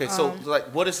 volleyball. Okay, so like,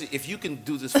 what is it? If you can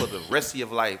do this for the rest of your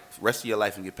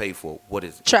life, and get paid for it, what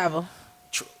is it? Travel.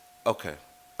 Okay.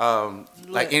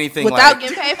 Like anything without like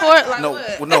getting paid for it. Like no,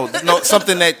 what? no,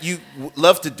 something that you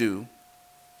love to do,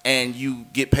 and you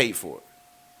get paid for it.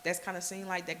 That's kind of seem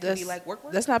like that could be like work.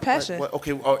 That's not passion. What,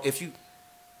 okay, if you.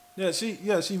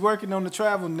 She's working on the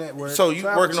travel network. So you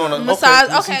working on a massage?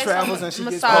 And Okay, she travels so and she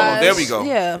gets massage. Oh, there we go.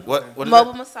 Yeah. What is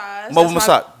mobile that? massage? Mobile That's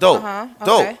massage. Dope. Okay.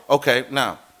 Dope. Okay.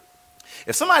 Now,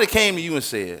 if somebody came to you and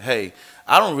said, "Hey,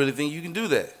 I don't really think you can do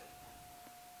that,"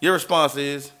 your response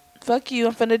is, Fuck you.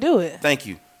 I'm finna do it "Thank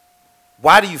you."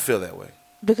 Why do you feel that way?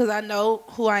 because I know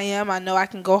who I am. I know I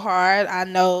can go hard. I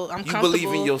know I'm You comfortable.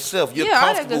 believe in yourself. You're Yeah, all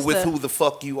that comfortable good with stuff. who the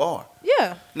fuck you are.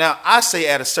 Yeah. Now, I say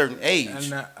at a certain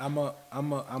age. And I'm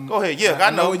Go ahead. Yeah, I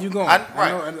know where you're going.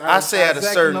 I say at a exactly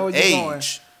know certain where you're going.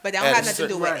 age. But that don't At have a nothing to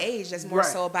do certain- with Right. age. That's more Right.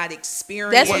 so about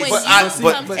experience. That's when But, you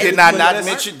but come did to- I But not that's-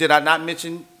 mention? Did I not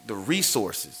mention the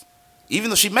resources?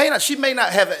 Even though she may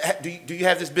not have. Do you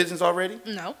have this business already?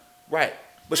 No. Right.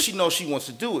 But she knows she wants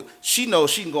to do it. She knows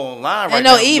she can go online right Ain't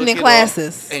now. no evening look it up.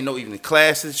 classes. Ain't no evening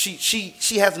classes.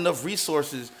 She has enough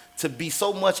resources to be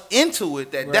so much into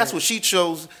it that that's Right. what she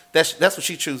chose. That's what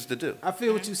she chooses to do. I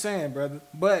feel what you're saying, brother.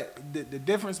 But the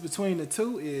difference between the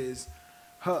two is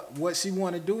what she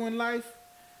want to do in life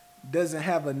doesn't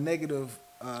have a negative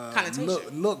Connotation.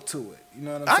 look to it. You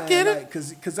know what I I'm saying? get it.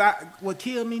 Because what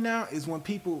killed me now is when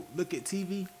people look at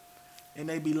TV and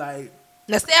they be like,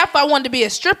 Now, say if I wanted to be a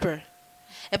stripper.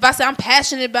 If I say I'm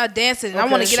passionate about dancing and I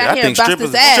want to Okay. get out Shit, here and bust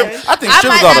this ass, I think I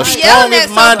strippers might are not the be yelling at strongest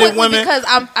minded someone women. because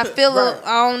I feel Right.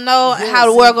 I don't know yeah, how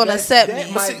the see, world gonna that- accept that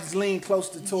me. might lean close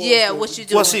to towards Yeah, the- what you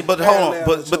do. Well, see, but hold on.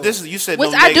 Parallel But this is you said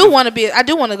Which no I do negative. want to be. I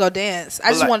do want to go dance. I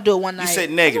just like, want to do it one you night. said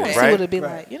I negative, wanna right? See what it'd be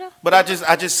Right. like, you know. But I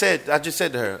just said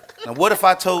to her. Now, what if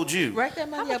I told you? Right that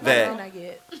money up. That- I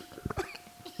get.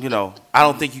 You know, I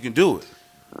don't think you can do it.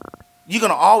 You're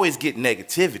gonna always get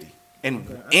negativity in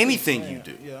Okay, I see anything what you you're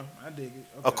do saying. Yeah, I dig it.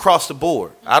 Okay. across the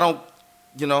board. I don't,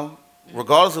 you know,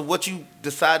 regardless of what you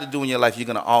decide to do in your life, you're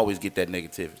gonna always get that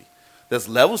negativity. There's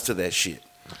levels to that shit,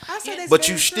 I say that's but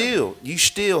very true. you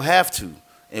still have to,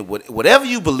 and whatever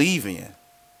you believe in.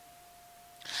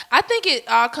 I think it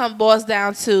all boils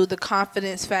down to the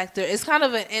confidence factor. It's kind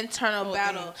of an internal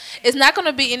battle. It's not going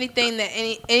to be anything that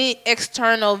any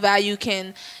external value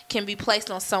can be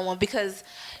placed on someone, because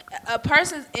a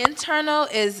person's internal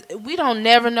is, we don't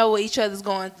never know what each other's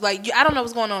going, like, I don't know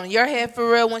what's going on in your head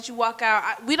for real once you walk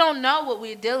out. We don't know what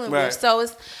we're dealing Right. with. So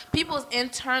it's people's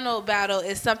internal battle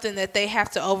is something that they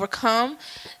have to overcome.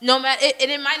 No matter,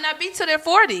 and it might not be till they're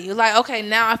 40. You're like, okay,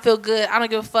 now I feel good. I don't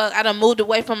give a fuck. I done moved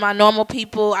away from my normal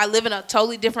people. I live in a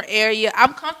totally different area.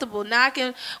 I'm comfortable. Now I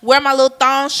can wear my little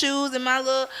thong shoes and my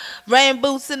little rain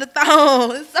boots and the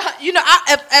thong. So, you know,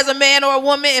 as a man or a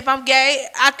woman, if I'm gay,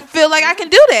 I can feel like I can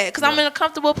do that because I'm in a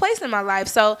comfortable place in my life.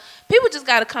 So people just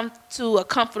got to come to a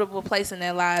comfortable place in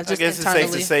their lives, I just guess it's internally.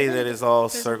 safe to say that it's all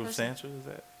circumstantial. Is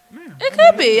that? It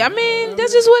could be. I mean,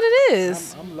 that's just what it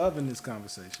is. I'm loving this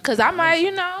conversation. Because I might,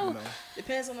 you know,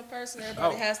 Depends on the person.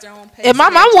 Everybody has their own pace. if my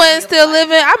mom their wasn't journey of still life.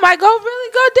 living, I might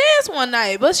really go dance one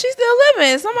night. But she's still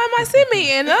living. Somebody might see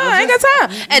me, and I ain't got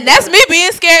time. And that's me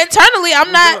being scared internally.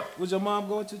 I'm not. Was your mom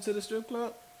going to the strip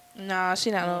club? Nah, she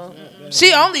not.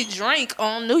 She only drink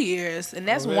on New Year's, and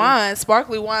that's really? wine,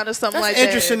 sparkly wine or something That's like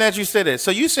interesting that. that you said that.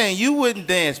 So you saying you wouldn't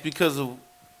dance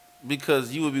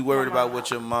because you would be worried about what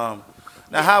your mom.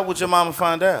 Now, how would your mama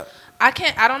find out? I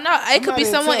can't. I don't know. It could be Somebody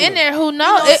someone tell in her. there who You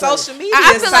knows. know, social media. I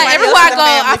feel like somebody everywhere else I in the go,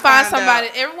 I family find out. somebody.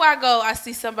 Everywhere I go, I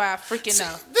see somebody I freaking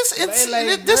know. This is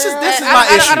like, this is girl.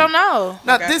 my issue. I don't know.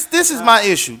 Now Okay. this is my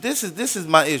issue. This is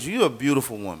my issue. You're a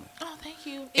beautiful woman, Oh, thank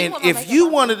you. and if you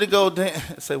wanted to go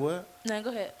dance, say what? No, go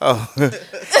ahead. Oh,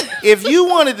 if you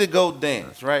wanted to go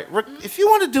dance, right? If you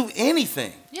want to do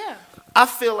anything, Yeah. I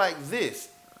feel like this.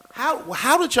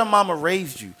 How did your mama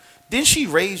raise you? Didn't she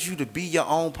raise you to be your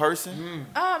own person?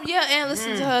 Yeah, and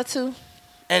listen to her too.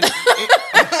 And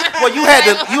well, you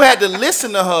had to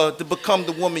listen to her to become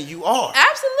the woman you are.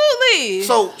 Absolutely.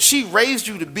 So she raised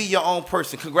you to be your own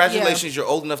person. Congratulations, you're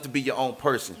old enough to be your own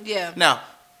person. Yeah. Now,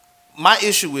 my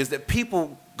issue is that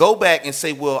people go back and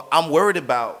say, well, I'm worried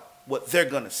about what they're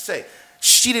going to say.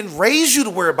 She didn't raise you to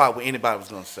worry about what anybody was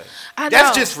going to say. I know.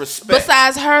 That's just respect.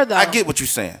 Besides her, though. I get what you're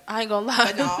saying. I ain't gonna lie.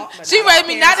 But She no, raised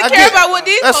me not to I care get- about what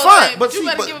these that's folks fine, think, but you see,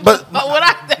 better but- give a but- fuck about what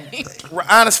I think.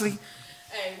 Honestly,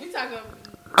 Hey, we talking.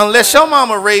 unless your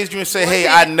mama raised you and said, hey,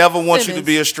 I never want you to Simmons.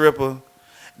 be a stripper,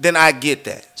 then I get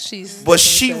that. She's. But definitely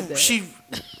she said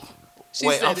that. She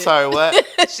wait, said I'm it. sorry, what?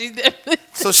 She definitely.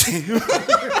 So she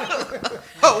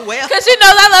Oh well. Because she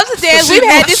knows I love to dance. She We've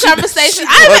had knew- these she- conversations. she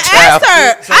I knew even her child.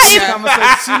 asked her. I even.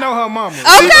 Conversation. She know her mama.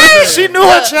 Okay. she knew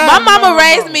her child. My mama No,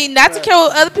 raised no. me not to care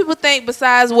what other people think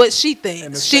besides what she And to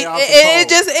thinks. stay She off the it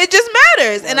pole. just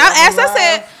matters. And I asked her, I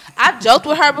said, I've joked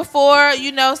with her before,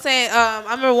 you know, saying I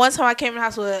remember one time I came in the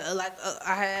house with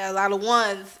I had a lot of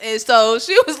ones, and so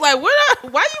she was like, why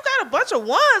you got a bunch of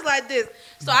ones like this?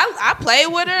 So I played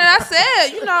with her and I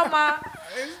said, you know,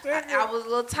 I was a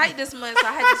little tight this month, so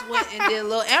I had just went and did a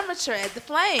little amateur at the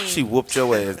Flame. She whooped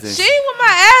your ass, then. She with my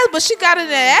ass, but she got in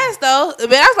the ass though.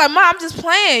 But I was like, Mom, I'm just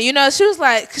playing. You know, she was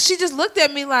like, cause she just looked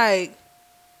at me like,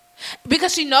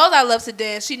 because she knows I love to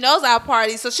dance. She knows I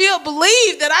party, so she'll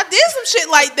believe that I did some shit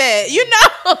like that, you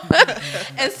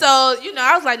know. And so, you know,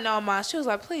 I was like, no, Mom. She was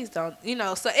like, please don't, you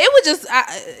know. So it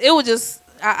would just,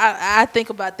 I think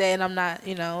about that, and I'm not,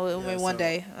 you know, maybe one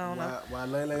day, I don't know. While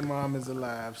Lele mom is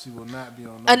alive, she will not be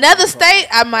on. Another state,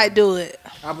 I might do it.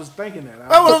 I was thinking that.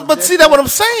 But see, that's what I'm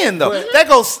saying, though. But- That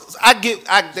goes,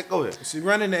 go ahead. She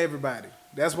running to everybody.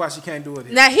 That's why she can't do it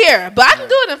here. Not here, but I can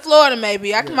do it in Florida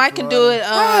maybe. I might can do it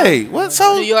Right. What?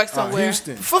 So, New York somewhere.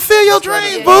 Houston. fulfill your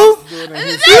dreams, Yeah. boo. Do it in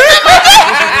Houston.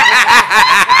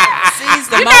 Seize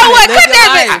the You know moment, what? live your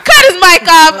life. Cut his mic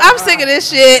off. I'm sick of this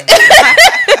shit.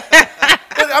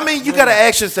 But, I mean, you got to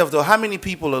ask yourself, though, how many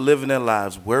people are living their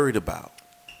lives worried about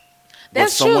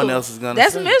That's what someone true. else is going to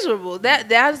That's say? miserable.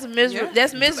 That's misery. Yeah.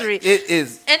 That's misery. It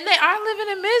is. And they are living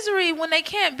in misery when they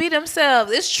can't be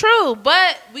themselves. It's true,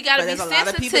 but we gotta But be there's a lot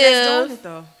of people that's doing sensitive it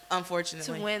though. to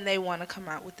Unfortunately. when they want to come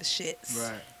out with the shits.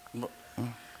 Right.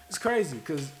 It's crazy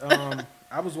because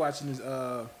I was watching this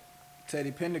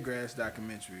Teddy Pendergrass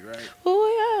documentary, right?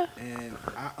 Oh yeah. And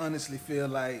I honestly feel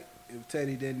like if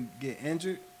Teddy didn't get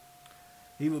injured,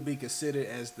 he would be considered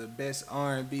as the best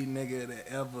R&B nigga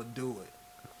to ever do it.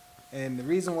 And the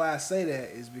reason why I say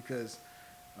that is because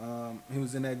he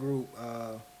was in that group.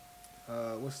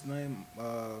 What's the name?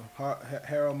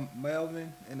 Harold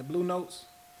Melvin and the Blue Notes.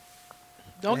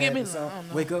 Don't They get had me the song, wrong.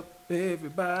 Wake up,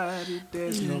 everybody.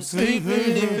 There's no sleeping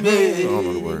in bed. I don't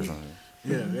know the words on it.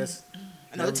 Yeah, that's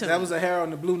I know the that tune. was a Harold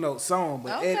and the Blue Note song,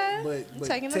 but Okay. You but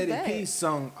taking us Teddy back. P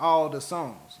sung all the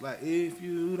songs. Like if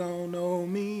you don't know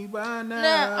me by now.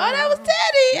 No. Oh, that was Teddy.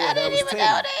 Yeah, I that didn't was even Teddy.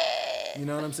 know that. You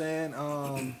know what I'm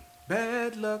saying?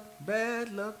 Bad luck,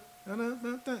 bad luck.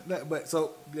 But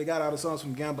so they got all the songs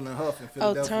from Gamble and Huff in Oh,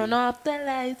 Philadelphia. turn off the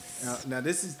lights. Now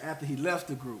this is after he left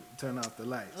the group. Turn off the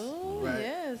lights. Oh right.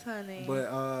 yes, honey.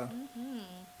 But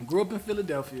grew up in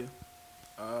Philadelphia.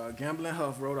 Gamble and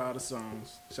Huff wrote all the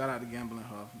songs. Shout out to Gamble and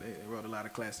Huff. They wrote a lot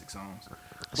of classic songs.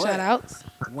 But Shout outs.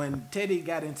 when Teddy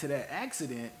got into that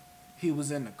accident, he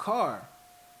was in the car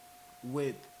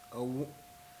with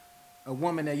a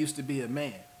woman that used to be a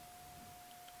man.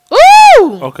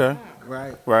 Ooh. Okay.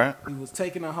 Right. Right. He was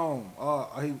taking her home.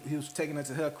 He was taking her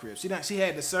to her crib. She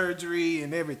had the surgery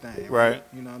and everything. Right.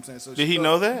 You know what I'm saying? So Did she he go-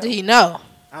 know that? Did he know?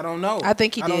 I don't know. I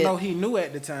think he I don't did. know. He knew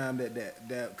at the time that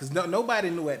because nobody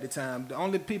knew at the time. The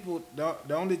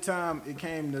only time it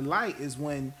came to light is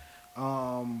when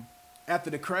after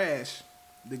the crash,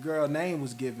 the girl name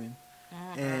was given,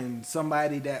 and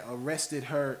somebody that arrested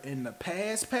her in the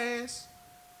past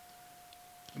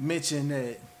mentioned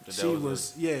that she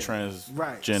was transgender.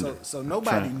 right. So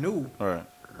nobody knew All right.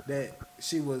 that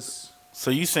she was.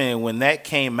 So you saying when that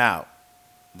came out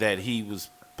that he was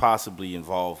possibly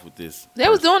involved with this? They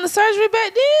was doing the surgery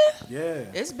back then.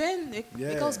 Yeah.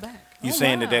 It goes back. You Oh,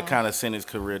 saying wow. that kind of sent his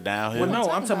career downhill? Well, no,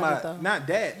 I'm talking about it, about though. not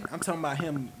that. I'm talking about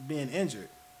him being injured.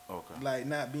 Okay. Like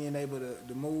not being able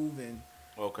to move and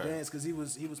Okay. dance because he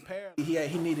was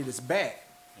paralyzed. He needed his back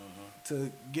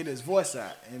to get his voice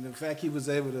out, and the fact he was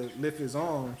able to lift his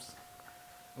arms,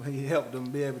 he helped him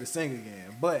be able to sing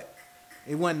again. But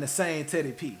it wasn't the same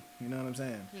Teddy P. You know what I'm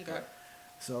saying? Okay.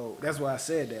 So that's why I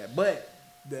said that. But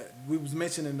we was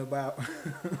mentioning about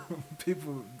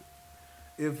people.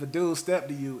 If a dude stepped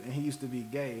to you and he used to be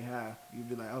gay, how you'd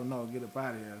be like, oh no, get up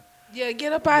out of here. Yeah,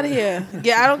 get up out of here.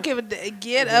 Yeah, I don't give a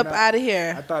get up out of I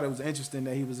here. thought it was interesting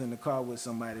that he was in the car with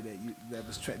somebody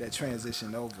that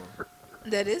transitioned over.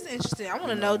 That is interesting. I want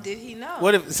to know, did he know?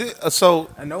 What if so?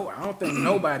 I don't think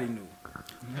nobody knew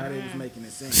how they was making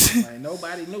it seem. Like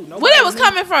nobody knew. Nobody Where that was knew.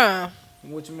 coming from?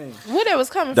 What you mean? Where that was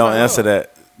coming Don't from? answer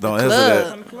that. Don't answer that.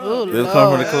 From the club. Oh, This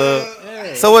come from the club.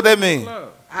 Yeah. So what that mean?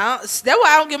 Club. that's why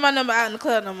I don't get my number out in the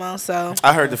club no more. So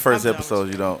I heard the first I'm done episode.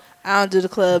 You don't. I don't do the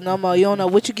club no more. You don't know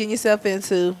what you getting yourself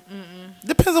into.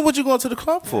 Depends on what you going to the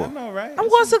club I for. know, right? I'm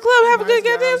going to the club, have a good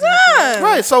Nice goddamn guys in the time.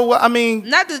 Right. So I mean,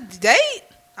 Not the date.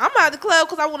 I'm out the club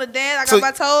because I want to dance. I got So-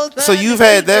 my toes done. so you've the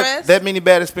had feet dressed. that many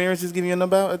bad experiences getting your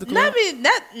number out at the club?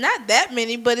 Not that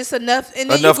many, but it's enough. And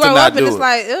then Enough to you grow not up and do it's it.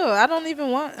 like, ew, I don't even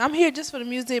want. I'm here just for the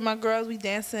music. My girls, we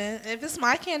dancing. And if it's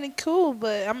my candy, cool.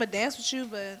 But I'm gonna dance with you.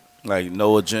 But Like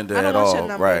no agenda I don't at want all. your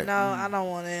number. Right. No, I don't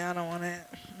want it. I don't want it.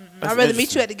 That's I'd rather meet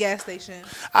interesting. you at the gas station.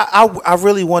 I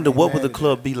really wonder what would the mad at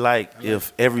club be like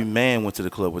if every man went to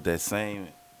the club with that same.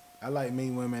 I like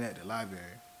meeting women at the library.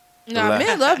 Nah, Relax.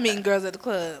 men love meeting girls at the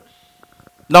club.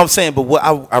 No, I'm saying, but what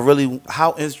I really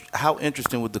how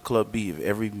interesting would the club be if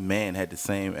every man had the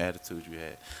same attitude you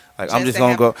had? Like I'm just to gonna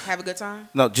have, go. have a good time.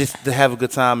 No, just to have a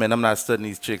good time, and I'm not studying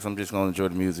these chicks. I'm just gonna enjoy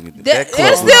the music. It'll club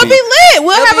would still be lit.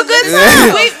 We'll It'll have be a good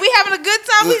lit. time. We having a good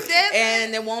time. We dancing.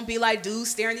 And it won't be like dudes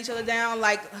staring each other down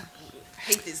like,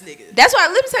 hate this nigga. That's why.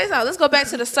 Let me tell you something. Let's go back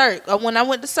to the Cirque. When I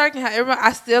went to Cirque and how everyone,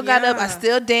 I still got up, I Yeah.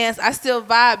 still danced, I still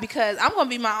vibe because I'm gonna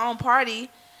be my own party.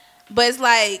 But it's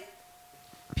like,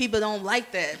 People don't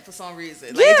like that for some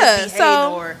reason. Like, Yeah, they just be hating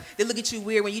so- or they look at you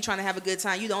weird when you trying to have a good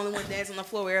time. You the only one dancing on the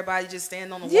floor. Everybody just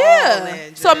standing on the wall. yeah.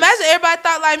 And So just- imagine everybody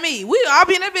thought like me. We all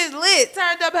be in that bitch lit,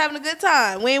 turned up, having a good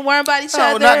time. We ain't worrying about each No,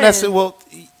 other. not and- necessarily. Well,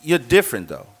 you're different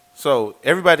though. So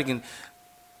everybody can.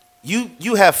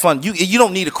 You have fun. You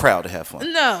don't need a crowd to have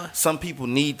fun. No. Some people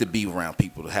need to be around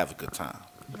people to have a good time.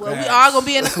 Well, we all gonna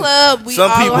be in the club. We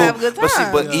Some all people- gonna have a good time. but see,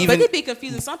 but But even they be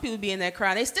confusing. Some people be in that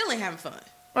crowd. They still ain't having fun.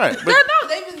 right. Girl, But no,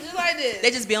 they be just like this.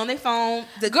 They just be on their phone.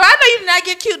 Girl, I know you did not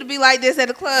get cute to be like this at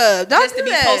the club. Don't Just do to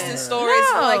be that. posting stories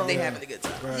No. like they having a good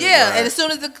time. Right. Yeah, Right. and as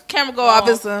soon as the camera go off,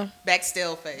 it's a Back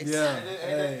still face. Yeah.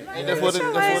 Hey, that's what it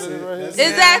is right here.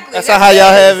 exactly. That's how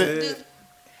y'all have it.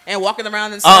 And walking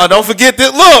around in Don't forget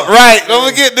this. Look, right. Don't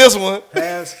forget this one.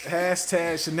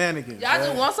 Hashtag shenanigans. Y'all just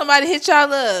right? want somebody to hit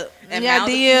y'all up And and y'all mouth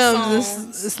a few DMs and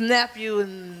songs. snap you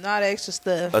and all that extra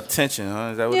stuff. Attention, huh?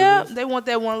 Is that what Yeah, it is? they want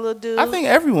that one little dude. I think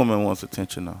every woman wants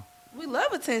attention, though. we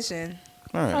love attention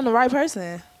All from right. the right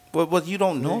person. But you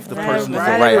don't know if the Right, person is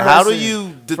right the right. How do person you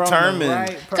from the determine?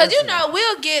 right Because you person. know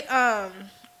we'll get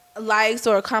likes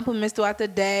or compliments throughout the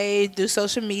day through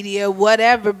social media,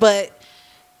 whatever. But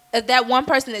if that one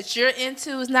person that you're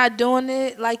into is not doing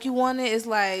it like you want it, it's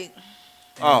like,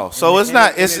 Oh, so it's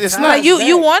not. It's ties not. like you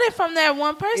back. want it from that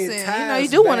one person. It You ties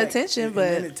do want back, attention, and but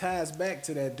then it ties back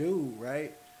to that dude,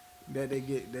 right? That they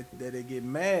get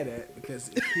mad at because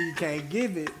if he can't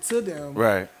give it to them,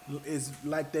 Right. It's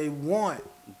like they want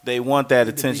They want that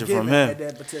it to be attention from given him. at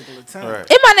that particular time. Right.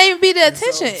 it might not even be the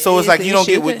attention. So it's like you don't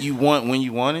get should- what you want when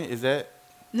you want it. Is that?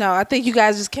 No, I think you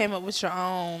guys just came up with your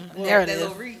own That narrative.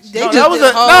 little reach. They No, just that was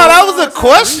did a whole- that was a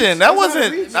question. That That's not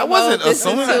wasn't. reaching. That wasn't Well, this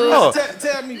assuming. is That. too-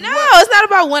 Oh. Tell me No, what. it's not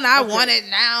about when I want it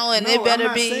now, and No, it better I'm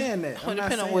not be. saying that. I'm not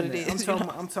Depending on saying what it that. is. I'm you talking,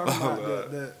 know? I'm talking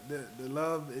about the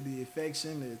love, the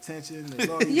affection, the attention, the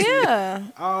loyalty, Yeah.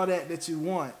 all that you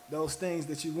want. Those things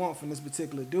that you want from this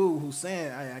particular dude who's saying,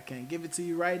 I can't give it to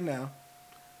you right now,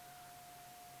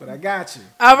 but I got you.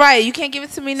 All right, you can't give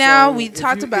it to me now. So We if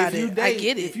talked you- about if you it. date- I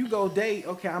get If it. you go date,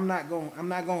 okay, I'm not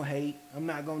gonna hate. I'm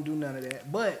not gonna do none of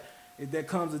that. But if there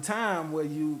comes a time where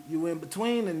you in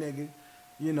between the nigga,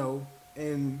 you know,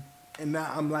 and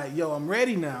now I'm like, yo, I'm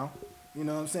ready now. You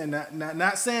know what I'm saying?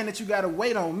 Not saying that you gotta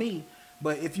wait on me,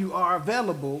 but if you are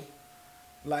available,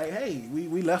 like, hey,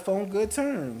 we left on good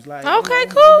terms. Like, Okay,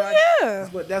 we cool, not- yeah.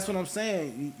 But that's what I'm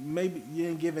saying. Maybe you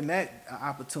ain't giving that a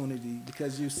opportunity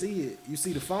because you see it. You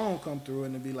see the phone come through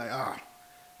and it be like,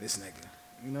 this nigga.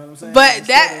 You know what I'm saying? But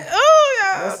Instead that, of- oh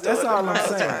yeah, that's all I'm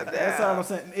saying. That's all I'm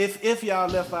saying. If y'all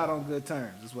left out on good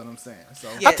terms, is what I'm saying. So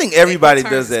Yeah. I think everybody Good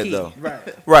does terms that is key. though.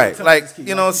 right, Right, Good terms like, is key.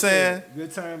 you know what I'm said, saying?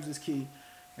 Good terms is key,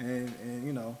 and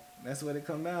you know that's what it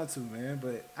come down to, man.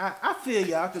 But I feel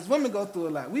y'all because women go through a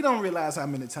lot. We don't realize how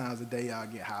many times a day y'all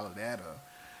get hollered at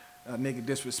or a nigga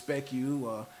disrespect you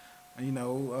or you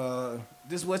know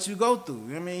just what you go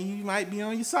through. I mean, you might be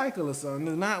on your cycle or something,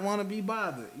 do not want to be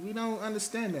bothered. We don't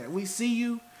understand that. We see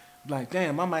you like,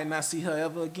 damn, I might not see her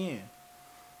ever again.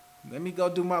 Let me go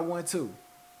do my 1, 2.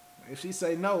 If she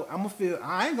say no,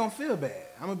 I ain't gonna feel bad.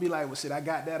 I'm gonna be like, well, shit, I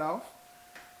got that off.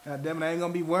 God damn it, I ain't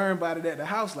gonna be worrying about it at the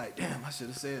house. Like, damn, I should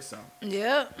have said something.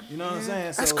 Yep. You know what I'm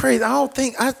saying? That's So, crazy. I don't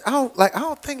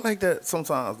think like that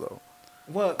sometimes though.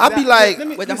 Well, I'll be like-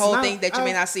 With the whole thing that you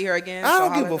may not see her again. I so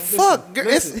don't give holla a at them. fuck. Girl,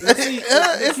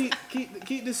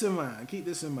 Keep this in mind. Keep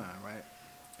this in mind, right?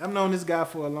 I've known this guy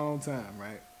for a long time,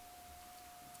 right?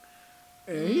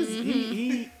 And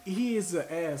he is an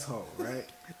asshole, right?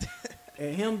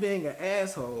 And him being an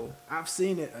asshole, I've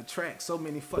seen it attract so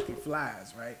many fucking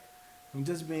flies, right? From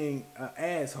just being an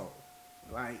asshole.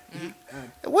 Like,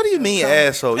 What do you mean,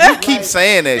 asshole? You keep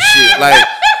saying that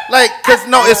shit, cause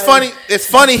no, it's funny. It's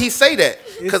funny he say that,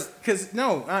 cause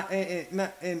no,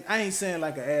 and I ain't saying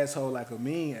like an asshole, like a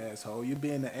mean asshole. You're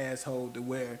being an asshole to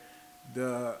where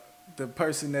the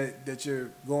person that you're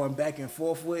going back and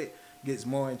forth with gets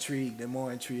more intrigued and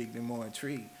more intrigued and more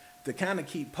intrigued to kind of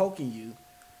keep poking you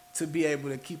to be able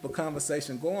to keep a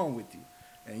conversation going with you.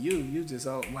 And you just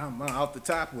off the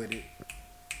top with it.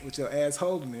 With your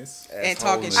assholeness and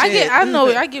talking shit.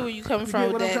 I get where you coming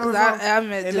from with that. Cause I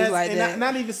met dudes like that.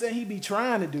 Not even saying he be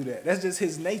trying to do that. That's just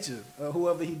his nature,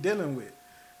 whoever he dealing with.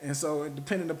 And so,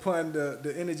 depending upon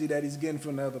the energy that he's getting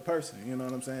from the other person, you know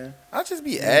what I'm saying? I just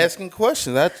be asking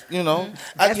questions. You know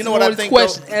what I think.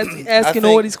 Asking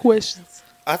all these questions.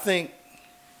 I think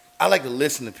I like to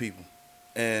listen to people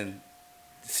and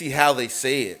see how they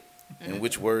say it and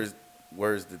which words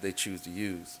that they choose to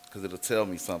use, because it'll tell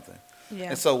me something. Yeah.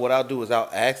 And so what I'll do is I'll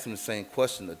ask them the same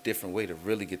question a different way to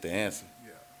really get the answer.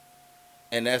 Yeah.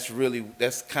 And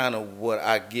that's kind of what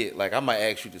I get. Like, I might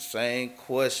ask you the same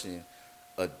question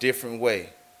a different way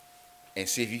and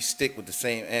see if you stick with the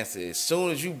same answer. As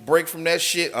soon as you break from that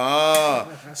shit,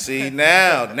 see,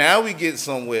 now we get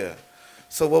somewhere.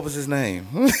 So what was his name?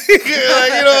 You know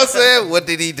what I'm saying? What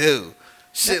did he do?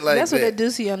 Shit like that. That's what they do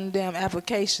see on the damn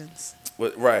applications.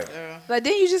 Right. Like,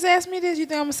 didn't you just ask me this? You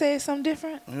think I'm gonna say something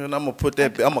different? And I'm gonna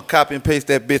I'm gonna copy and paste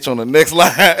that bitch on the next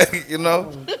line. You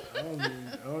know. I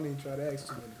don't even try to ask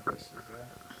too many questions.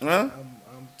 Huh?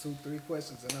 I'm 2-3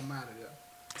 questions and I'm out of there.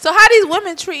 So how these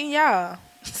women treating y'all?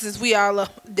 Since we all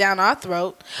down our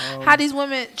throat, how these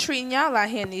women treating y'all out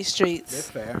here in these streets?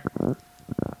 They're fair.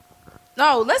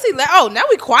 No, let's see. Now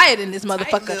we quiet in this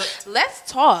motherfucker.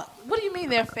 Let's talk. What do you mean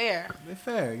they're fair? They're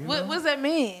fair. What does that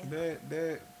mean?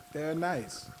 They're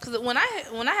nice. Because when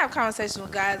I have conversations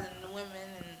with guys and women,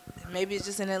 and maybe it's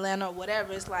just in Atlanta or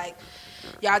whatever, it's like,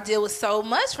 y'all deal with so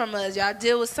much from us. Y'all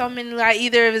deal with so many, like,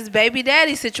 either if it's baby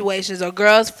daddy situations or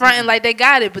girls fronting like they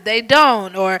got it but they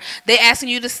don't, or they asking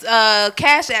you to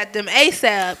cash at them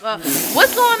ASAP.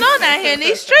 What's going on out here in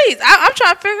these streets? I'm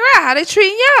trying to figure out how they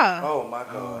treating y'all. Oh my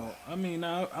God. I mean,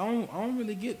 I don't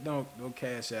really get no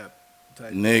cash app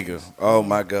type Nigga. things. Oh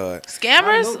my God.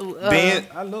 Scammers?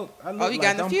 I look you like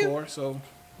got in a I'm few? poor, so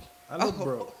I look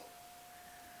broke.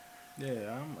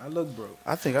 Yeah, I look broke.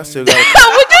 I think I still got.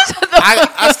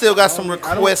 I still got some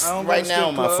requests I don't right go to now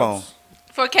on my strip phone. clubs.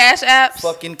 For cash apps?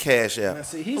 Fucking cash app. Now,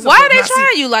 see, Why are they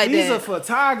trying you like he's that? He's a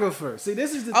photographer. See,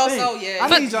 this is the thing. Also, yeah,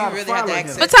 I need you y'all really to have to follow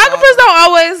access. him. Photographers don't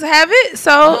always have it, so.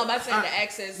 No, I'm not saying the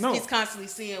access. No. He's constantly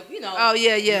seeing, Oh,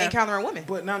 yeah. encountering women.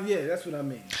 But now, yeah, that's what I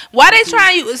mean. Why they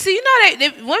trying you? See, you know they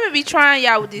women be trying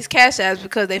y'all with these cash apps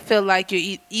because they feel like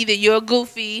you're either you're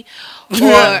goofy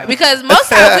or because most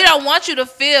times we don't want you to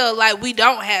feel like we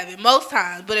don't have it most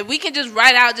times. But if we can just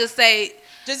write out, just say,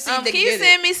 Just see if they can can you get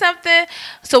send it. me something?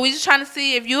 So we just trying to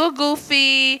see if you're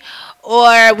goofy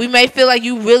or we may feel like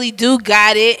you really do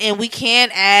got it and we can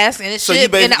ask and it So should you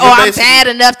basi- and, you're I'm basically- bad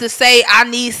enough to say I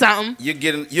need something.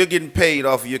 You're getting paid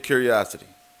off of your curiosity.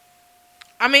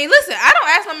 I mean, listen, I don't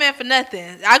ask my man for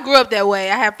nothing. I grew up that way.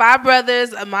 I have 5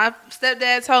 brothers. My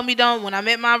stepdad told me don't. When I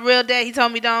met my real dad, he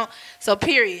told me don't. So,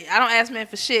 period. I don't ask men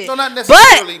for shit. No, not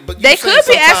necessarily. But you they saying could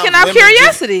be sometimes asking our women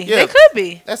curiosity. just- yeah. They could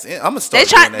be. I'm gonna start. They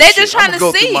try- doing that they shit. just trying I'ma to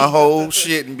go see. through my whole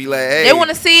shit and be like, hey. They want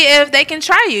to see if they can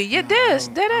try you. Yeah,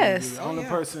 dead ass. The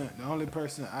only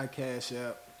person I cash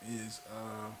out is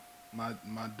my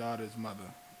daughter's mother,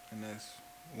 and that's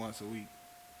once a week.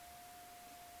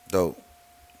 Dope.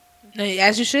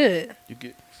 As you should. You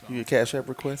get cash app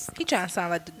requests. He trying to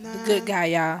sound like the good guy,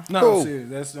 y'all. No, Cool. I'm serious.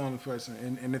 That's the only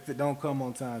person. And if it don't come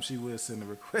on time, she will send a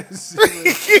request.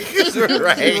 Right. She will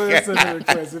send a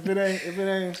request. If it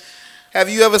ain't. Have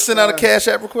you ever sent out a cash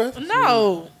app request?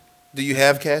 No, Do you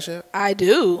have cash app? I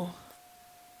do.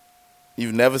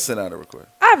 You've never sent out a request.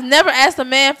 I've never asked a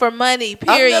man for money, I've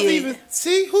period. never even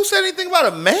see who said anything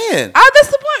about a man. Oh, that's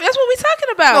the point. That's what we're talking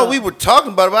about. No, we were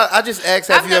talking about it. I just asked,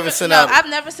 have you ever sent out? I've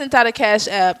never sent out a cash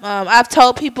app. I've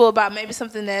told people about maybe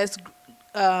something that's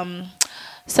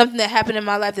something that happened in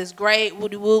my life that's great,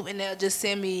 woody whoop, and they'll just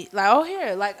send me like, oh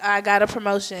here, like I got a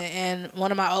promotion, and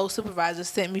one of my old supervisors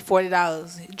sent me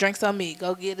 $40. Drinks on me,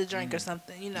 go get a drink or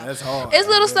something. You know, That's hard. it's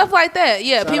little stuff like that.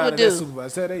 Yeah, Shout people out to do. that supervisor.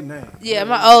 Say their name. Yeah,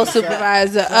 my old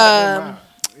supervisor.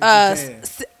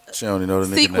 She don't even know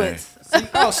the nigga name. Sequence.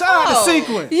 Oh, shout out to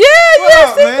Sequence. Yeah, What yeah,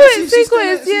 up, man? Sequence, She's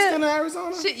Sequence, still yeah. in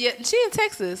Arizona? She in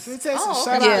Texas. She in Texas. Oh,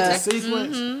 Shout okay. out Yeah. to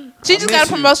Sequence. She I just got a miss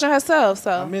you. promotion herself, I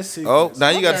so miss Sequence. Oh, now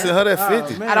you got to send her that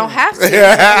 50. man. I don't have to, but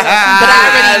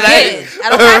I already did. I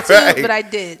don't have to, Right. but I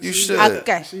did. You should.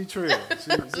 Okay. She trill.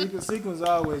 Sequence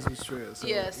always was trill. So,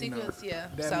 Yeah, you Sequence. know, Yeah.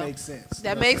 That So makes sense. that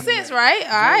You know makes what I'm sense, saying? right?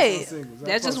 All right. Sequence. I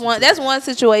That's just fucks one. with That's one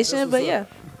situation, That's but what's yeah,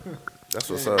 That's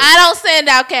what's up. I don't send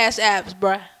out cash apps,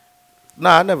 bruh.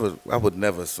 Nah, I would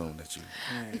never assume that you.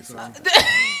 Man, so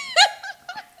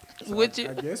Would you?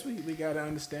 I guess we got an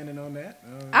understanding on that.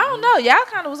 I don't know. Y'all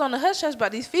kind of was on the hush hush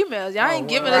about these females. Y'all ain't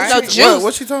giving us no right. juice.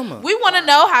 What you talking about? We want to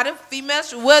know how the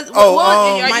females are you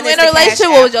minus in the a cash relationship?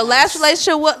 What was your app. last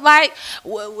relationship? What like?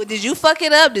 What, did you fuck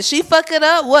it up? Did she fuck it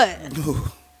up? What?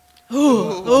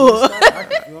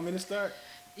 You want me to start?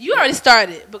 You already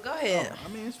started, but go ahead. I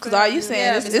mean, it's Cause all you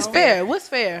fair. saying Yeah, it's fair. What's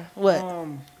fair? What?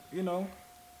 You know,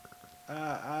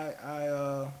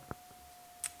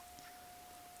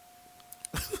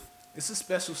 it's a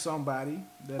special somebody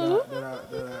that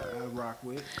I rock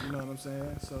with. You know what I'm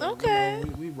saying? So Okay. you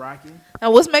know, we rocking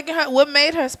And what's making her? What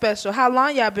made her special? How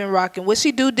long y'all been rocking? What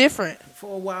she do different?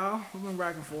 for a while. We've been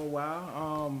rocking for a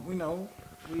while. You know,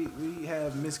 we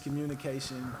have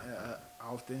miscommunication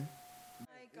often.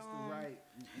 It's the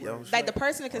right. Like the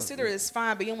person to consider is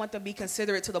fine, but you don't want them to be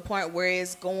considerate to the point where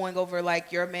it's going over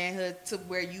like your manhood to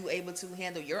where you able to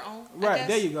handle your own. I Right, guess.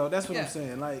 there you go. That's what Yeah. I'm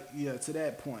saying. Like, yeah, to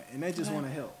that point. And they just want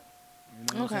to help.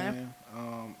 You know what Okay. I'm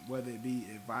saying? Whether it be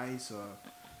advice or,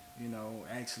 you know,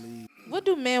 actually. What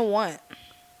do men want?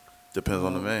 Depends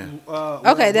on the man.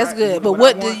 Okay, that's good. But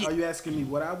what I do want, you- Are you asking me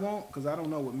what I want? Because I don't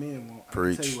know what men want. I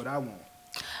Preach. can tell you what I want.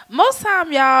 Most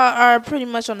time y'all are pretty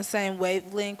much on the same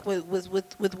wavelength with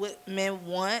what men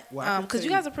want. Well, I can Because tell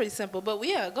you you- guys are pretty simple. But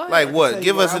yeah, go ahead. Like tell what? you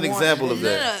Give what us I an want, example of and No,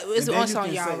 that. no, it's And then on you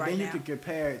y'all can say- right Then now. you can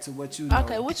compare it to what you know.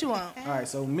 Okay, what you want? All right,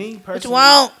 so me personally. What you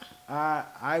want?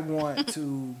 I want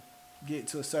to get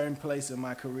to a certain place in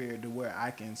my career to where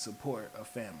I can support a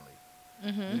family.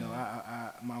 Mm-hmm. You know,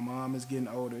 my mom is getting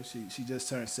older. She just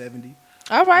turned 70.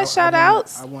 All right, shout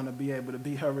outs. I want to be able to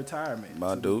be her retirement.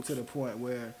 My dude. To the point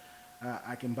where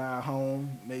I can buy a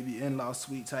home, maybe in-law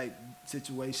suite type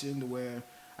situation, to where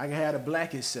I can have a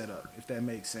Blackish set up, if that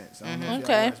makes sense. I don't know if y'all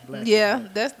Okay. watch Blackish, Yeah,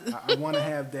 but that's I want to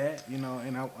have that, you know,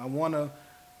 and I want to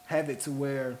have it to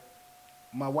where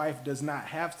my wife does not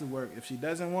have to work if she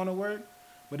doesn't want to work,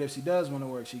 but if she does want to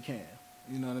work, she can.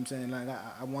 You know what I'm saying? Like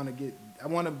I want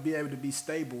to be able to be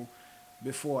stable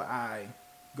before I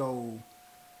go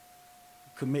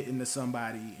committing to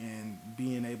somebody and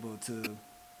being able to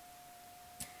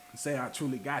say I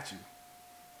truly got you.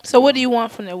 So what do you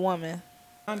want from that woman?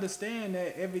 Understand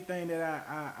that everything that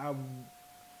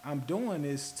I'm doing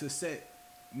is to set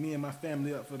me and my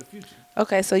family up for the future.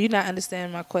 Okay, so you're not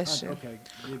understanding my question. Okay.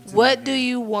 give it to What me do again.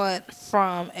 you want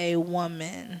from a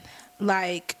woman?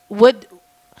 Like what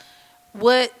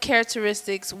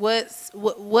characteristics?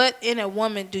 What in a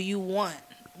woman do you want?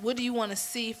 What do you want to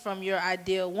see from your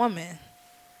ideal woman?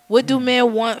 What do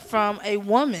men want from a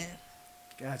woman?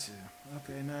 Gotcha.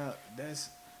 Okay, now that's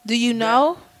Do you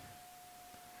know?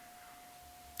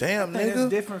 Damn, I think that's nigga.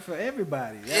 different for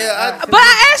everybody. Yeah, But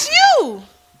I asked you.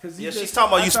 Yeah, she's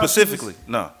talking about you specifically.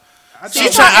 No. She She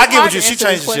tried- I get what you. hard to She answer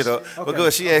changed this the shit up. question. But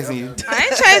good, she asking you. I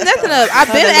ain't changed nothing up. I've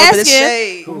been A little bit of asking,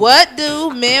 shade. what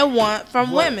do men want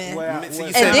from women? And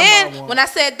then when I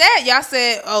said that, y'all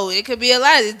said, "Oh, it could be a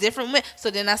lot. It's different men."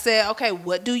 So then I said, "Okay,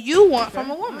 what do you want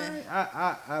from a woman?"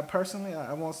 I personally,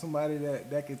 I want somebody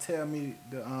that can tell me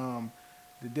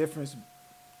the difference.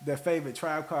 Their favorite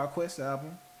Tribe Called Quest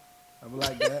album. I would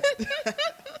like that.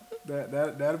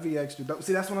 That'll be extra dope.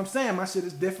 See, that's what I'm saying. My shit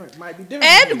is different. Might be different.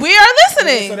 And from you. we are So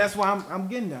listening. that's why I'm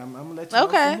getting there. I'm gonna let you know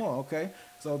Okay. some more. Okay.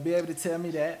 So be able to tell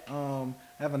me that.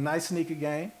 Have a nice sneaker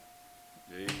game.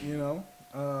 You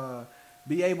know.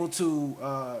 Be able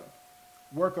to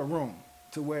work a room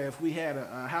to where if we had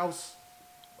a house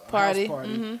Party.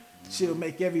 party, she'll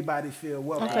make everybody feel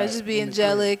welcome. Okay, just be in the crib.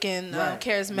 angelic and Right.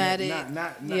 charismatic.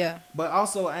 Not, Yeah. But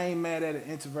also, I ain't mad at an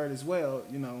introvert as well.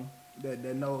 You know, that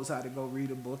knows how to go read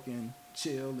a book and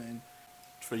chill and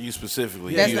For you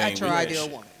specifically. That's you not ain't your with that ideal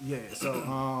shit. woman. yeah.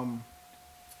 So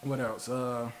what else?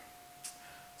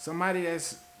 Somebody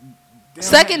that's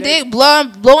Sucking dick,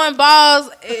 blowing balls,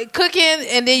 cooking,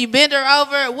 and then you bend her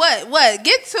over. What?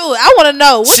 Get to it. I want to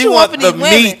know what She you want want from the these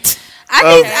women. meat.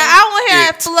 I want to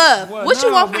hear that fluff. Well, What you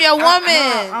no, want from but your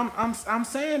woman? I'm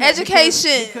saying that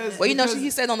Education. because Well, you know, because- he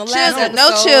said on the last Children, episode,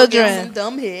 no children. give him some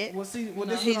dumb head. Well, see, well,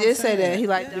 this He is what did I'm say that. saying. He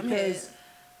liked them because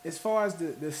as far as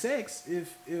the sex,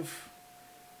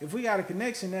 if we got a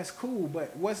connection, that's cool.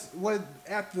 But what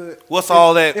after? What's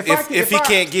all that if he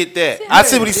can't get that? I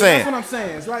see what he's saying. That's what I'm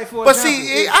saying. It's like for But example,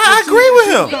 see, if I she- agree if with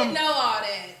she him. come- know all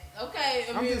that. Okay,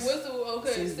 I'm just-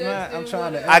 see, man, I'm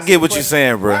trying to. I get what you're but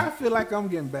saying, bro. I feel like I'm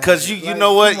getting back. Cause you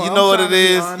know what? come You on, know I'm what trying it to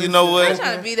be is. honest You know and what? I'm open.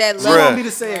 trying to be that She Bruh. love. want me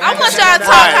to say it. I want y'all to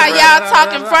talk how y'all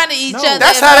talk in front of each other.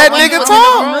 That's and how that when nigga you-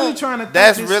 talk. I'm really trying to. think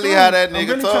That's this really through. how that I'm nigga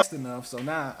really talk. trust enough. So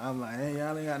now I'm like, hey,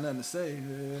 y'all ain't got nothing to say.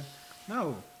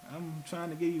 No, I'm trying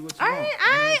to give you what you want. You know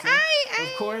what I'm saying?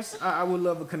 Of course, I would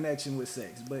love a connection with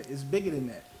sex, but it's bigger than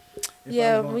that. If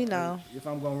Yeah, I'm gonna- we know. If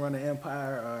I'm gonna run an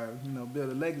empire or build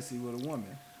a legacy with a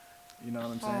woman, you know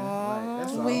what I'm saying? Like,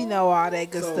 that's all. We know all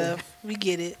that good So- stuff. We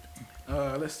get it.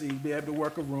 Let's see, be able to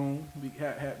work a room, be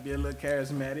a little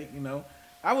charismatic,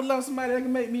 I would love somebody that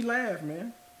can make me laugh,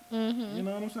 man. Mm-hmm. You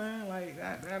know what I'm saying? Like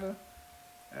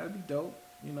that'll be dope,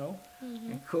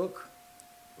 Mm-hmm. and cook.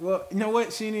 Well, you know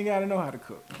what? She ain't gotta know how to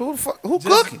cook. Who the fuck? Who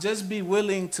cooking? Just be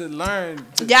willing to learn.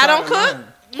 To Y'all try don't to cook? learn.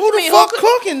 Who the fuck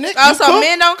cooking, Nick? Oh, You so cook?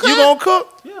 men don't cook? You gonna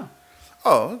cook? Yeah,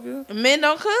 Oh, okay. Men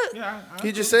don't cook? yeah. I He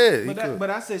cook. just said he But, cook. but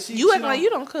I said she. You she acting like you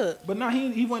don't cook. But no,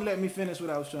 he wouldn't let me finish what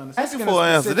I was trying to say. Asking Asking for a an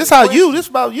answer. specific This how you. question. This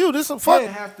about you. This a She fuck.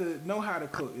 didn't have to know how to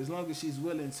cook as long as she's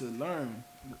willing to learn.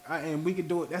 And we could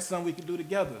do it. That's something we could do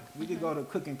together. We could go to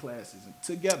cooking classes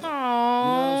together. You know what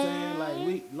I'm saying?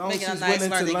 Like long as Making a she's nice willing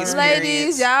to learning learn. experience.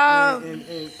 Ladies, y'all, And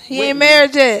he with ain't me.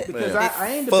 married yet. Because Yeah. I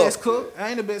ain't the Fuck. best cook. I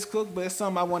ain't the best cook, but it's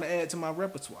something I want to add to my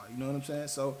repertoire. You know what I'm saying?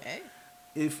 So Hey.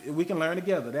 if we can learn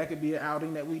together, that could be an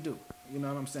outing that we do. You know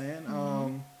what I'm saying?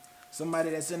 Somebody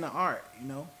that's in the art,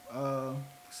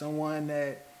 someone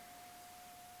that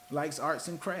likes arts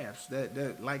and crafts,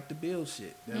 that like to build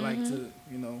shit, that like to,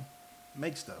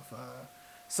 make stuff.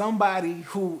 Somebody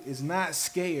who is not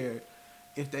scared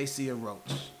if they see a roach.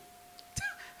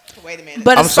 Wait a minute.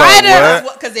 But I'm a sorry, spider,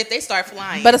 what? Because if they start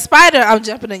flying. but a spider, I'm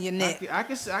jumping in your neck. I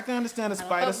can understand a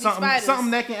spider. love these spiders.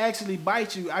 Something that can actually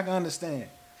bite you. I can understand.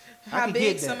 I how can big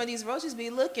get that. some of these roaches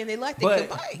be looking, they like they could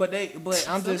bite. But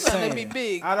I'm just Sometimes they saying. be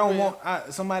big, I don't real.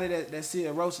 want somebody that see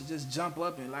a roach to just jump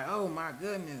up and like, oh my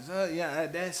goodness,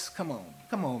 that's come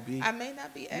on, B. I may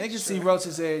not be extra. Niggas see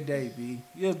roaches every day, B.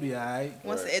 You'll be alright.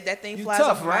 Once that thing You flies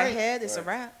tough, over my right? head, it's a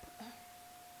wrap.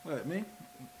 What me?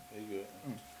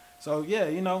 So yeah,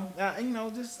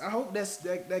 just I hope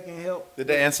that can help. Did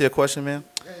that answer your question, man?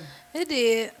 It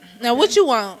did. Now, what you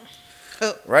want?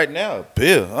 Right now,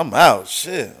 Bill, I'm out.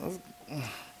 Shit.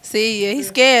 See, yeah, he's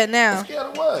scared now. Scared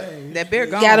of what? That bear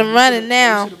gone. Got him running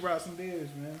now. Should have brought some beers,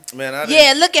 man. Man, I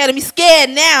Yeah, look at him. He's scared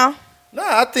now. No,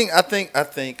 I think.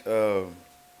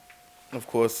 Of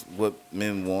course, what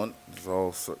men want is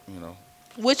all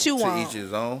What you to want? each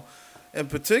his own. In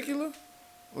particular,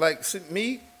 like see,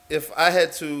 me, if I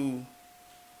had to,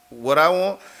 what I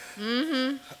want,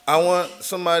 I want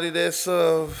somebody that's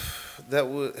that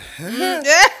would.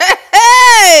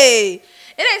 Hey,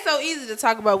 it ain't so easy to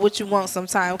talk about what you want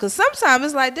sometimes, because sometimes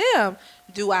it's like, damn,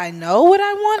 do I know what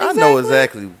I want exactly? I know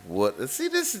exactly what. See,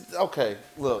 this is okay.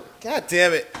 Look, god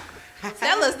damn it.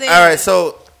 Tell us then. All right,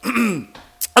 so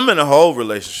I'm in a whole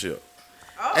relationship,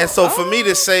 and so for me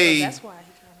to say, That's why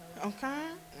he kind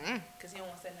Okay. of, because he don't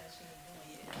want to say that she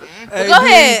ain't doing yet. Hey, Go B,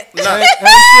 ahead. nah.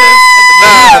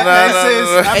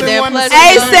 I've And been then wanting to plus, say-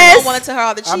 Hey, you don't sis. want to tell her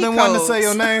all the cheat I've been codes. wanting to say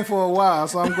your name for a while,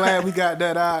 so I'm glad we got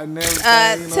that out and everything.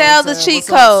 You know tell what I'm the saying? cheat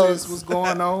What's up, codes. sis? What's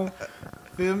going on?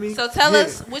 Feel me? So tell Yeah.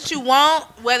 us what you want,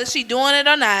 whether she doing it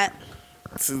or not.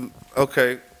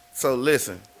 Okay, so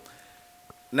listen.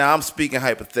 Now I'm speaking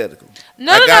hypothetical.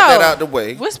 No, I no, got no. that out the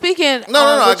way. We're speaking. No,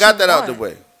 on I what got you that out the want.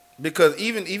 way. Because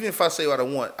even if I say what I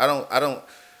want, I don't.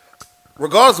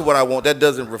 Regardless of what I want, that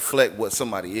doesn't reflect what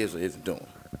somebody is or isn't doing.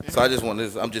 So I just want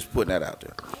this. I'm just putting that out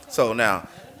there. So now,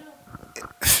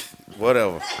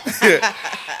 whatever.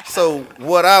 So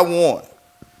what I want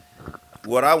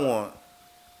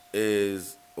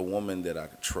is a woman that I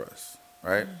can trust,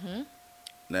 right?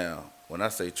 Now, when I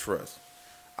say trust,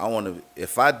 I want to.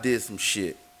 If I did some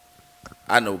shit,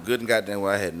 I know good and goddamn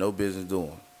well I had no business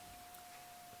doing.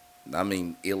 I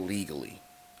mean, illegally.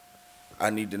 I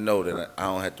need to know that I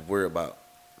don't have to worry about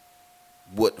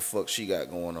what the fuck she got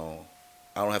going on.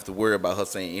 I don't have to worry about her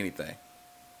saying anything.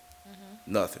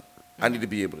 Nothing. I need to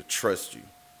be able to trust you.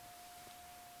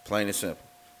 Plain and simple.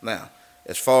 Now,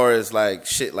 as far as like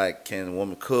shit like can a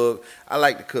woman cook, I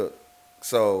like to cook.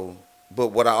 So, but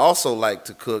what I also like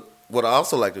to cook, what I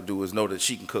also like to do is know that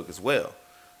she can cook as well.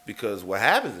 Because what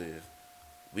happens is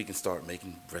we can start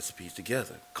making recipes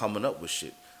together, coming up with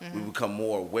shit. We become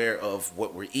more aware of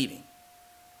what we're eating.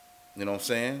 You know what I'm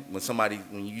saying?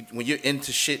 When you're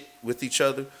into shit with each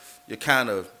other, you're kind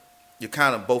of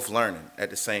both learning at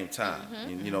the same time.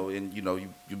 And,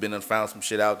 you've been and found some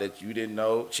shit out that you didn't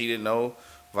know, she didn't know,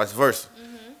 vice versa.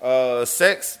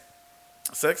 Sex,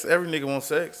 every nigga wants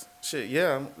sex. Shit,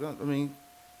 yeah. I mean,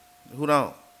 who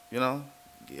don't? You know,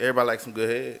 everybody likes some good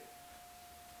head.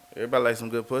 Everybody likes some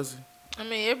good pussy. I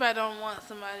mean, everybody don't want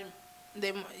somebody.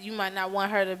 You might not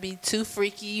want her to be too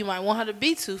freaky. You might want her to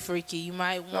be too freaky. You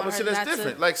might want No, but see, her that's not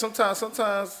different. to. Like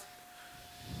sometimes,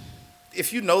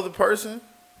 if you know the person,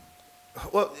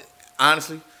 well,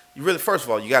 honestly, first of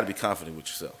all, you got to be confident with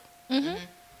yourself,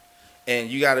 and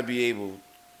you got to be able,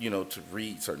 to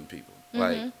read certain people.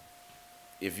 Like,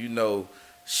 if you know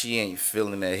she ain't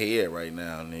feeling that head right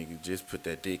now, nigga, just put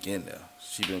that dick in there.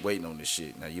 She been waiting on this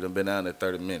shit. Now you done been down there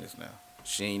 30 minutes now.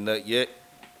 She ain't nut yet.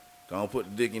 Don't put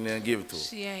the dick in there and give it to her.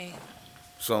 She ain't.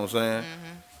 So what I'm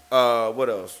saying? What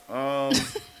else?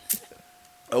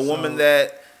 A woman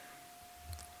that.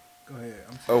 Go ahead.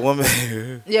 A woman.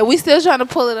 Yeah, we still trying to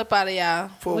pull it up out of y'all.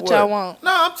 For what y'all want?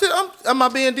 No, am I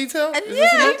being detailed? Is Yeah,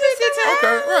 this me? you just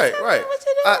Okay, right. What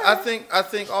you doing?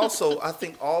 I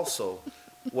think also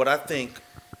what I think.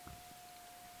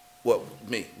 What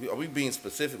me? Are we being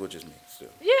specific or just me still?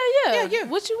 Yeah.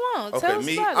 What you want? Tell Okay, us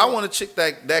me. about I it. want a chick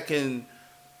that can,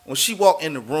 when she walk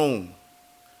in the room,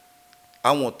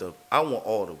 I want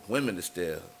all the women to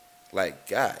stare. Like,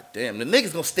 god damn, the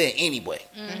niggas gonna stare anyway.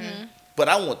 But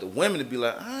I want the women to be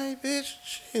like, all right, bitch,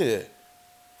 shit,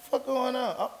 fuck going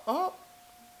on?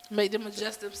 Make them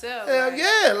adjust themselves. Hell like,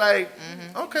 yeah, like,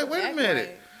 okay, wait a act minute,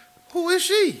 right. who is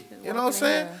she? You know what I'm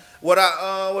saying? What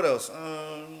else?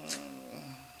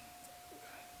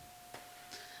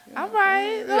 All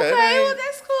right. Yeah, Okay. it Well, ain't-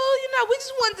 that's cool. We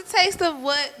just wanted to taste of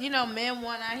what men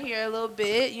want out here a little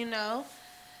bit.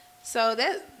 So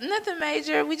that's nothing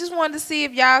major. We just wanted to see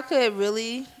if y'all could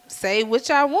really say what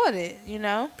y'all wanted.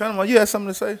 Panama, you had something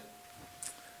to say?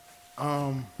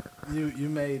 You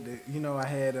made the, I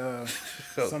had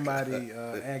somebody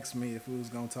ask me if we was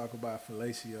gonna talk about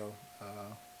fellatio.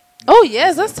 Oh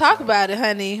yes, let's talk about it,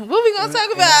 honey. What we gonna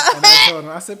talk about? And I told him,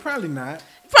 I said probably not.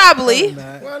 Probably.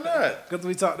 Why not? Because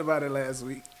we talked about it last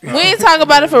week. We ain't talking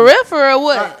about it for real,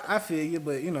 what? I feel you,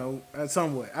 but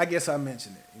somewhat. I guess I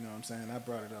mentioned it. You know what I'm saying? I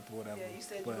brought it up or whatever. Yeah, you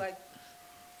said but you like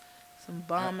some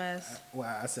bomb ass.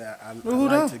 I said I Who like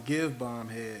done? to give bomb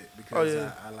head because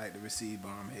yeah. I like to receive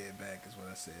bomb head back is what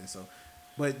I said. So,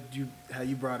 but how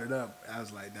you brought it up, I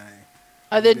was like, dang.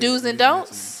 Are there You do's did and mention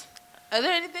don'ts? Are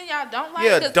there anything y'all don't like?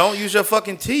 Yeah, 'Cause- don't use your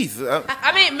fucking teeth.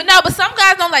 I mean, but some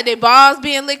guys don't like their balls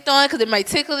being licked on because it might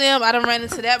tickle them. I done ran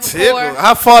into that before. Tickle.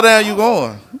 How far down you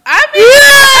going? I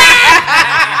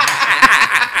mean,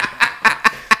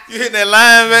 You hitting that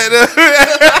line back there?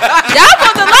 y'all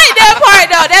supposed to like that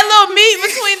part though. That little meat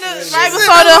between right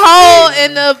before the hole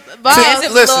and the balls. Yes,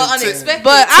 it was a Listen, little to- unexpected.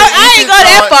 But I ain't go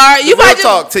that far. You Real might just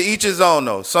talk. To each his own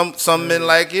though. Some men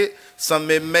like it. Some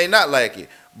men may not like it.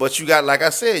 But you got, like I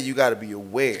said, you got to be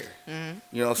aware. You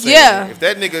know what I'm saying? Yeah. If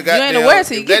that nigga got ain't aware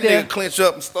till you if that get there. nigga clench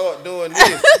up and start doing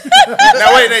this,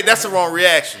 now wait, that's the wrong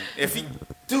reaction. If he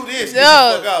do this, get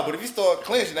No. the fuck out. But if he start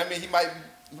clenching, that mean he might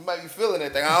be feeling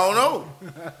that thing. I don't know.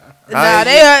 Nah,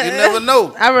 you never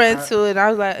know. I ran into it. And I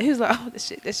was like, he was like, oh,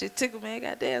 that shit tickle, man.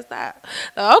 Goddamn, stop.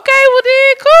 Okay, well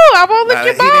then, cool. I won't lick Nah,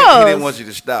 your he balls. didn't want you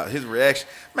to stop. His reaction,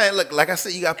 man. Look, like I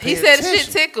said, you got to pay He said the attention.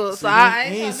 shit tickles, so See, I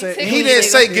he ain't ain't gonna be say- tickling He didn't niggas.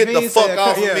 say If get he the ain't fuck say,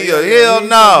 off of yeah, me. yeah, Or yeah, hell he ain't say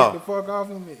no. Get the fuck off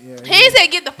of me. Yeah, He ain't say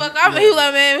get the fuck off. He was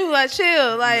like, man, he was like,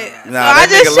 chill. Like, so Nah, I that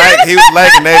just nigga he was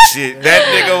liking that shit. That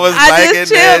nigga was I liking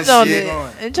just chilled that on shit. it.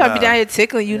 And trying to be Nah. down here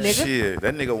tickling you, nigga. Shit,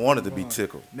 that nigga wanted to be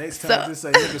tickled. Next So- time, just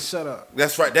say nigga shut up.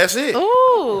 That's right. That's it.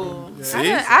 Ooh. See?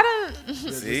 I don't.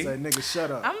 Just See? say nigga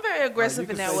shut up. I'm very aggressive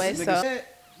Like, in you that way, can say, so. nigga,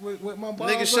 shut with my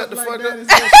balls Nigga, shut up the like fuck that, up. it's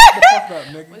like, shut the fuck up,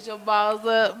 nigga. With your balls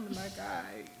up. Like, all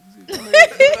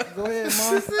right. Go ahead,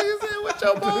 mom. Nigga said, "With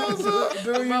your balls up."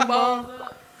 Do you, My mom? balls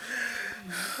up.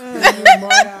 Do you,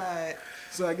 mom?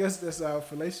 So I guess that's our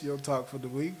fellatio talk for the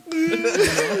week.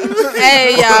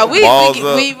 Hey, y'all, Balls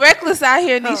up. we reckless out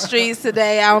here in these streets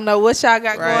today. I don't know what y'all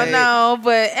got going Right. on,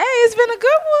 but hey, it's been a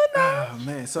good one though. Oh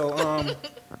man. So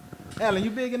Alan, you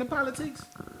big into politics?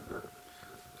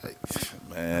 Like,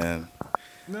 man,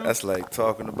 No. that's like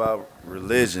talking about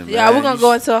religion, man. Yeah, we're gonna You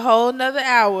go into a whole nother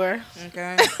hour.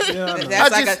 Okay. Yeah, I know.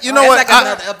 That's I like just- a, you know that's what? like I-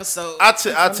 another episode. I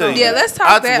tell you. Yeah, let's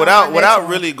talk that without on the without next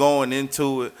one. really going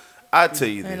into it. I tell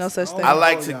you Ain't no this. such thing. I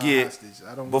like hold to y'all get hostage.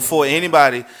 I don't before want-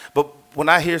 anybody. But when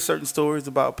I hear certain stories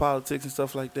about politics and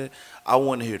stuff like that, I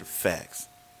want to hear the facts.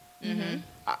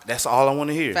 That's all I want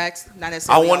to hear. Facts, not I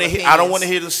necessarily. want to all hear. I don't opinions. want to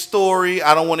hear the story.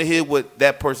 I don't want to hear what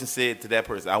that person said to that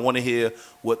person. I want to hear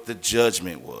what the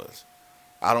judgment was.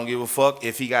 I don't give a fuck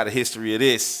if he got a history of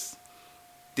this.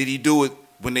 Did he do it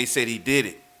when they said he did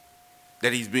it?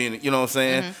 That he's being, you know what I'm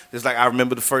saying? It's like I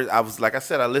remember the first. I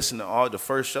listened to all the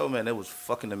first show, man. It was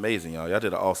fucking amazing, y'all. Y'all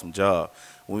did an awesome job.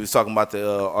 When we was talking about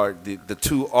the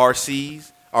two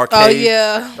RCs. Arcade. Oh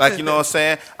yeah. Like, you know what I'm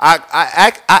saying?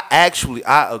 I actually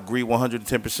agree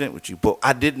 110% with you, but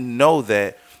I didn't know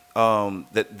that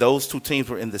that those two teams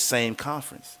were in the same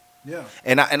conference. Yeah.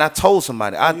 And I told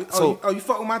somebody. You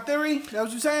fuck with my theory? That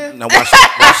what you saying? Now watch this.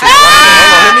 Hold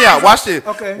on, hear me out. Watch this.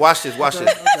 Okay. Watch this.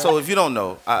 Okay. So if you don't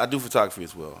know, I do photography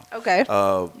as well. Okay.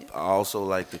 I also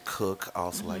like to cook. I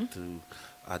also like to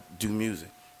do music.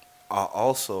 I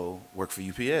also work for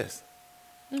UPS.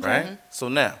 Right? So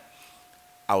now,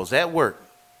 I was at work,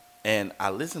 and I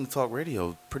listen to talk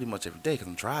radio pretty much every day because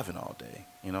I'm driving all day,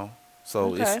 you know?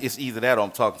 So Okay. it's either that or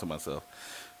I'm talking to myself.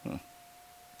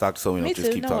 Dr. Somi Me don't just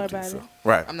too. keep Don't talking worry to about yourself. it.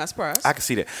 Right. I'm not surprised. I can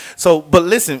see that. So, but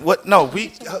listen,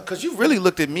 because you really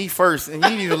looked at me first, and you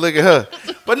didn't even look at her.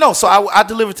 But no, so I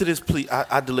delivered to this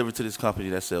I delivered to this company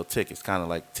that sells tickets, kind of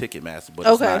like Ticketmaster, but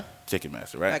it's Okay. not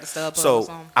Ticketmaster, right? Like a StubHub or so,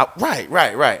 something?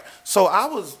 right. So I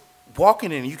was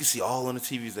walking in, and you can see all on the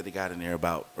TVs that they got in there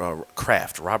about Robert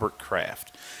Kraft,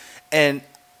 and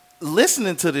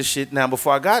listening to this shit. Now,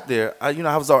 before I got there, I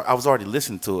was already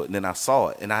listening to it, and then I saw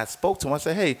it, and I spoke to him. I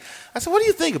said, what do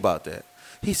you think about that?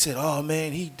 He said, oh,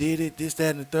 man, he did it, this,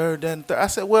 that, and the third, that, and the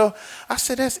third. I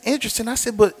said, that's interesting. I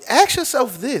said, but ask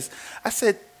yourself this. I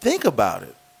said, think about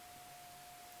it.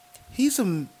 He's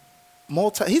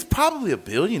probably a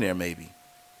billionaire, maybe.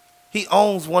 He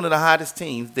owns one of the hottest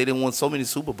teams. They didn't win so many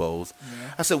Super Bowls.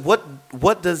 Yeah. I said,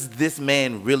 what does this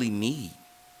man really need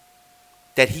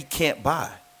that he can't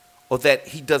buy or that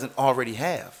he doesn't already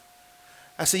have?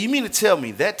 I said, you mean to tell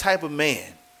me that type of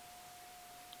man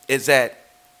is at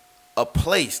a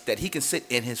place that he can sit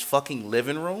in his fucking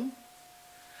living room?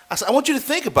 I said, I want you to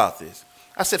think about this.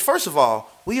 I said, first of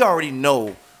all, we already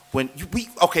know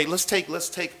let's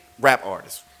take rap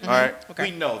artists. All right?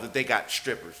 Okay. We know that they got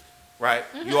strippers. Right,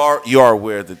 you are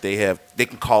aware that they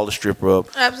can call the stripper up.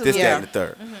 Absolutely. This, that, and the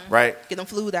third. Right, Get them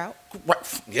flued out.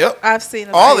 right. Yep, I've seen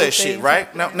all that shit.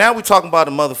 Right now we're talking about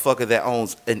a motherfucker that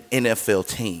owns an NFL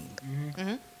team.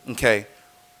 Okay,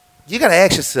 you gotta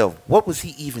ask yourself, what was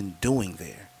he even doing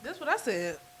there? That's what I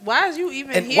said. Why is you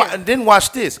even here? And then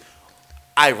watch this.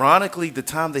 Ironically, the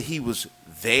time that he was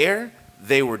there,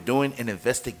 they were doing an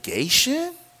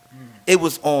investigation. It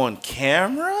was on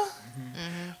camera.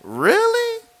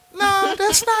 Really? No,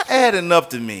 that's not adding up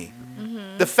to me.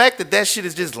 The fact that shit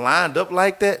is just lined up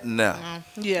like that, no.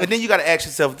 Yeah. And then you got to ask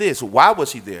yourself this: why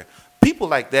was he there? People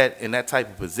like that in that type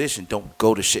of position don't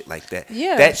go to shit like that.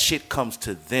 Yeah. That shit comes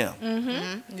to them.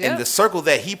 And the circle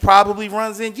that he probably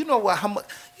runs in, you know what?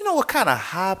 What kind of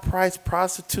high priced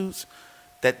prostitutes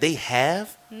that they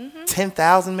have?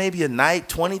 10,000 maybe a night,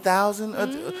 20,000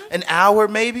 an hour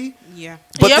maybe. Yeah.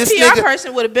 But your this PR nigga,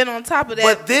 person would have been on top of that.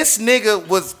 but this nigga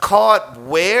was caught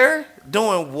where?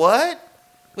 Doing what?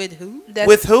 With who? That's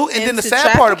With who? And then the into sad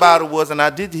part trafficking? about it was, and I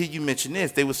did hear you mention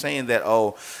this, they were saying that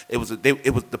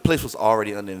the place was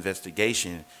already under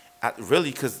investigation.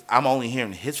 Really, because I'm only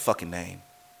hearing his fucking name.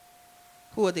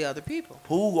 Who are the other people?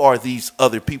 Who are these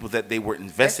other people that they were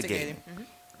investigating?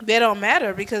 They don't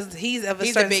matter because he's of a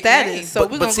He's a certain big status. name. So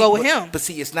we're going to go with him. But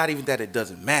see, it's not even that it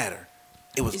doesn't matter.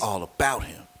 It was all about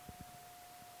him.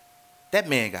 That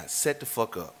man got set the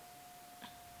fuck up.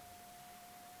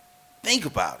 Think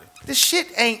about it. This shit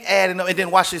ain't adding up. And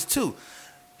then watch this too.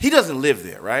 He doesn't live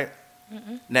there, right?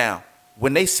 Now,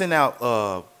 when they send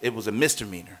out, it was a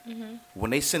misdemeanor. When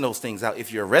they send those things out,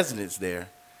 if you're a resident there,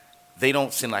 they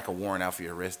don't send like a warrant out for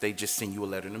your arrest. They just send you a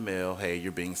letter in the mail. Hey,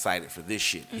 you're being cited for this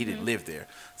shit. He didn't live there.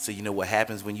 So you know what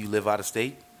happens when you live out of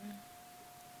state?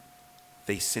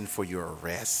 They send for your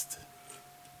arrest.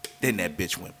 Then that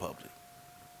bitch went public.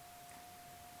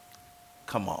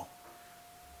 Come on.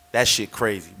 That shit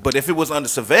crazy. But if it was under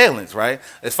surveillance, right?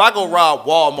 If I go rob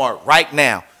Walmart right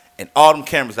now and all them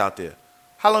cameras out there,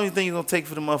 how long do you think it's going to take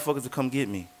for the motherfuckers to come get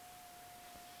me?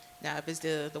 Now, if it's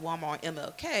the Walmart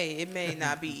MLK, it may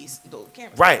not be the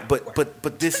camera. Right,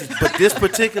 but this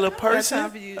particular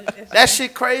person, that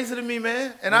shit crazy to me,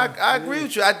 man. And I agree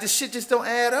with you. This shit just don't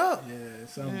add up. Yeah,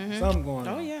 something going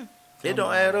on. Oh, yeah. It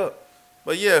don't add up.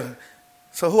 But yeah,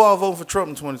 so who all voting for Trump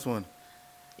in 2020?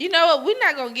 You know what? We're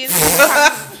not going to get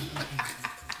into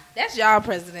That's y'all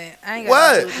president. I ain't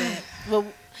got to do that. But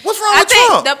what's wrong I with think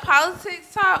Trump? the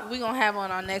politics talk we're going to have on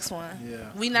our next one. Yeah.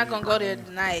 We're not going to go there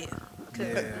tonight. 'Cause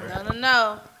Yeah.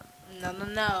 no.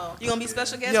 No. You gonna be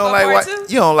special guest You for don't like part white.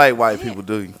 two? You don't like white people,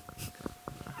 do you?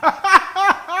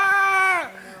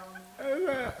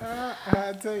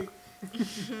 I take.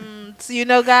 So you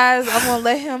know, guys, I'm gonna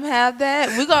let him have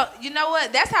that. We go. You know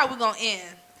what? That's how we're gonna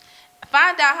end.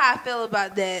 Find out how I feel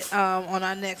about that on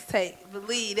our next take.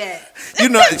 Believe that. You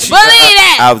know, Believe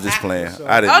that. I was just playing.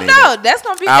 I didn't. Oh mean no, that. that's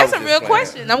gonna be I that's was a just real playing.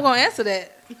 question. I'm gonna answer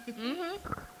that.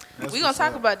 We gonna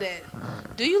talk about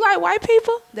that. Do you like white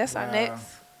people? That's our next.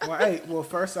 Well, hey,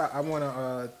 first I want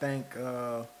to thank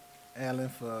Alan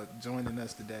for joining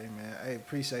us today, man. Hey,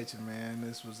 appreciate you, man.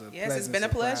 This was a Yes, it's pleasant been a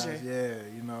surprise. pleasure.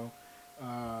 Yeah, you know.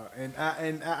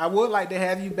 And I would like to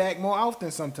have you back more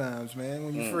often sometimes, man,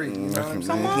 when you're free. You know what I'm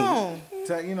saying? Come on.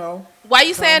 You know. Why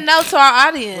you saying no to our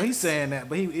audience? Well, he's saying that,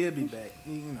 but he'll be back.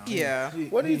 Yeah.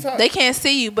 What are you talking? They can't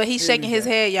see you, but he's shaking his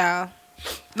head, y'all.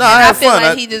 No, And I I had feel fun.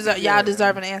 like y'all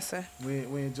deserve an answer. We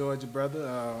enjoyed you, brother,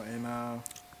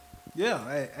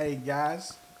 yeah. Hey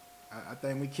guys, I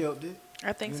think we killed it.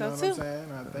 I think You so know what too. I'm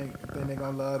saying? I think they're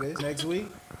gonna love this next week.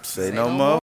 Say no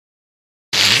more.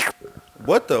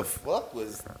 What the fuck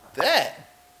was that?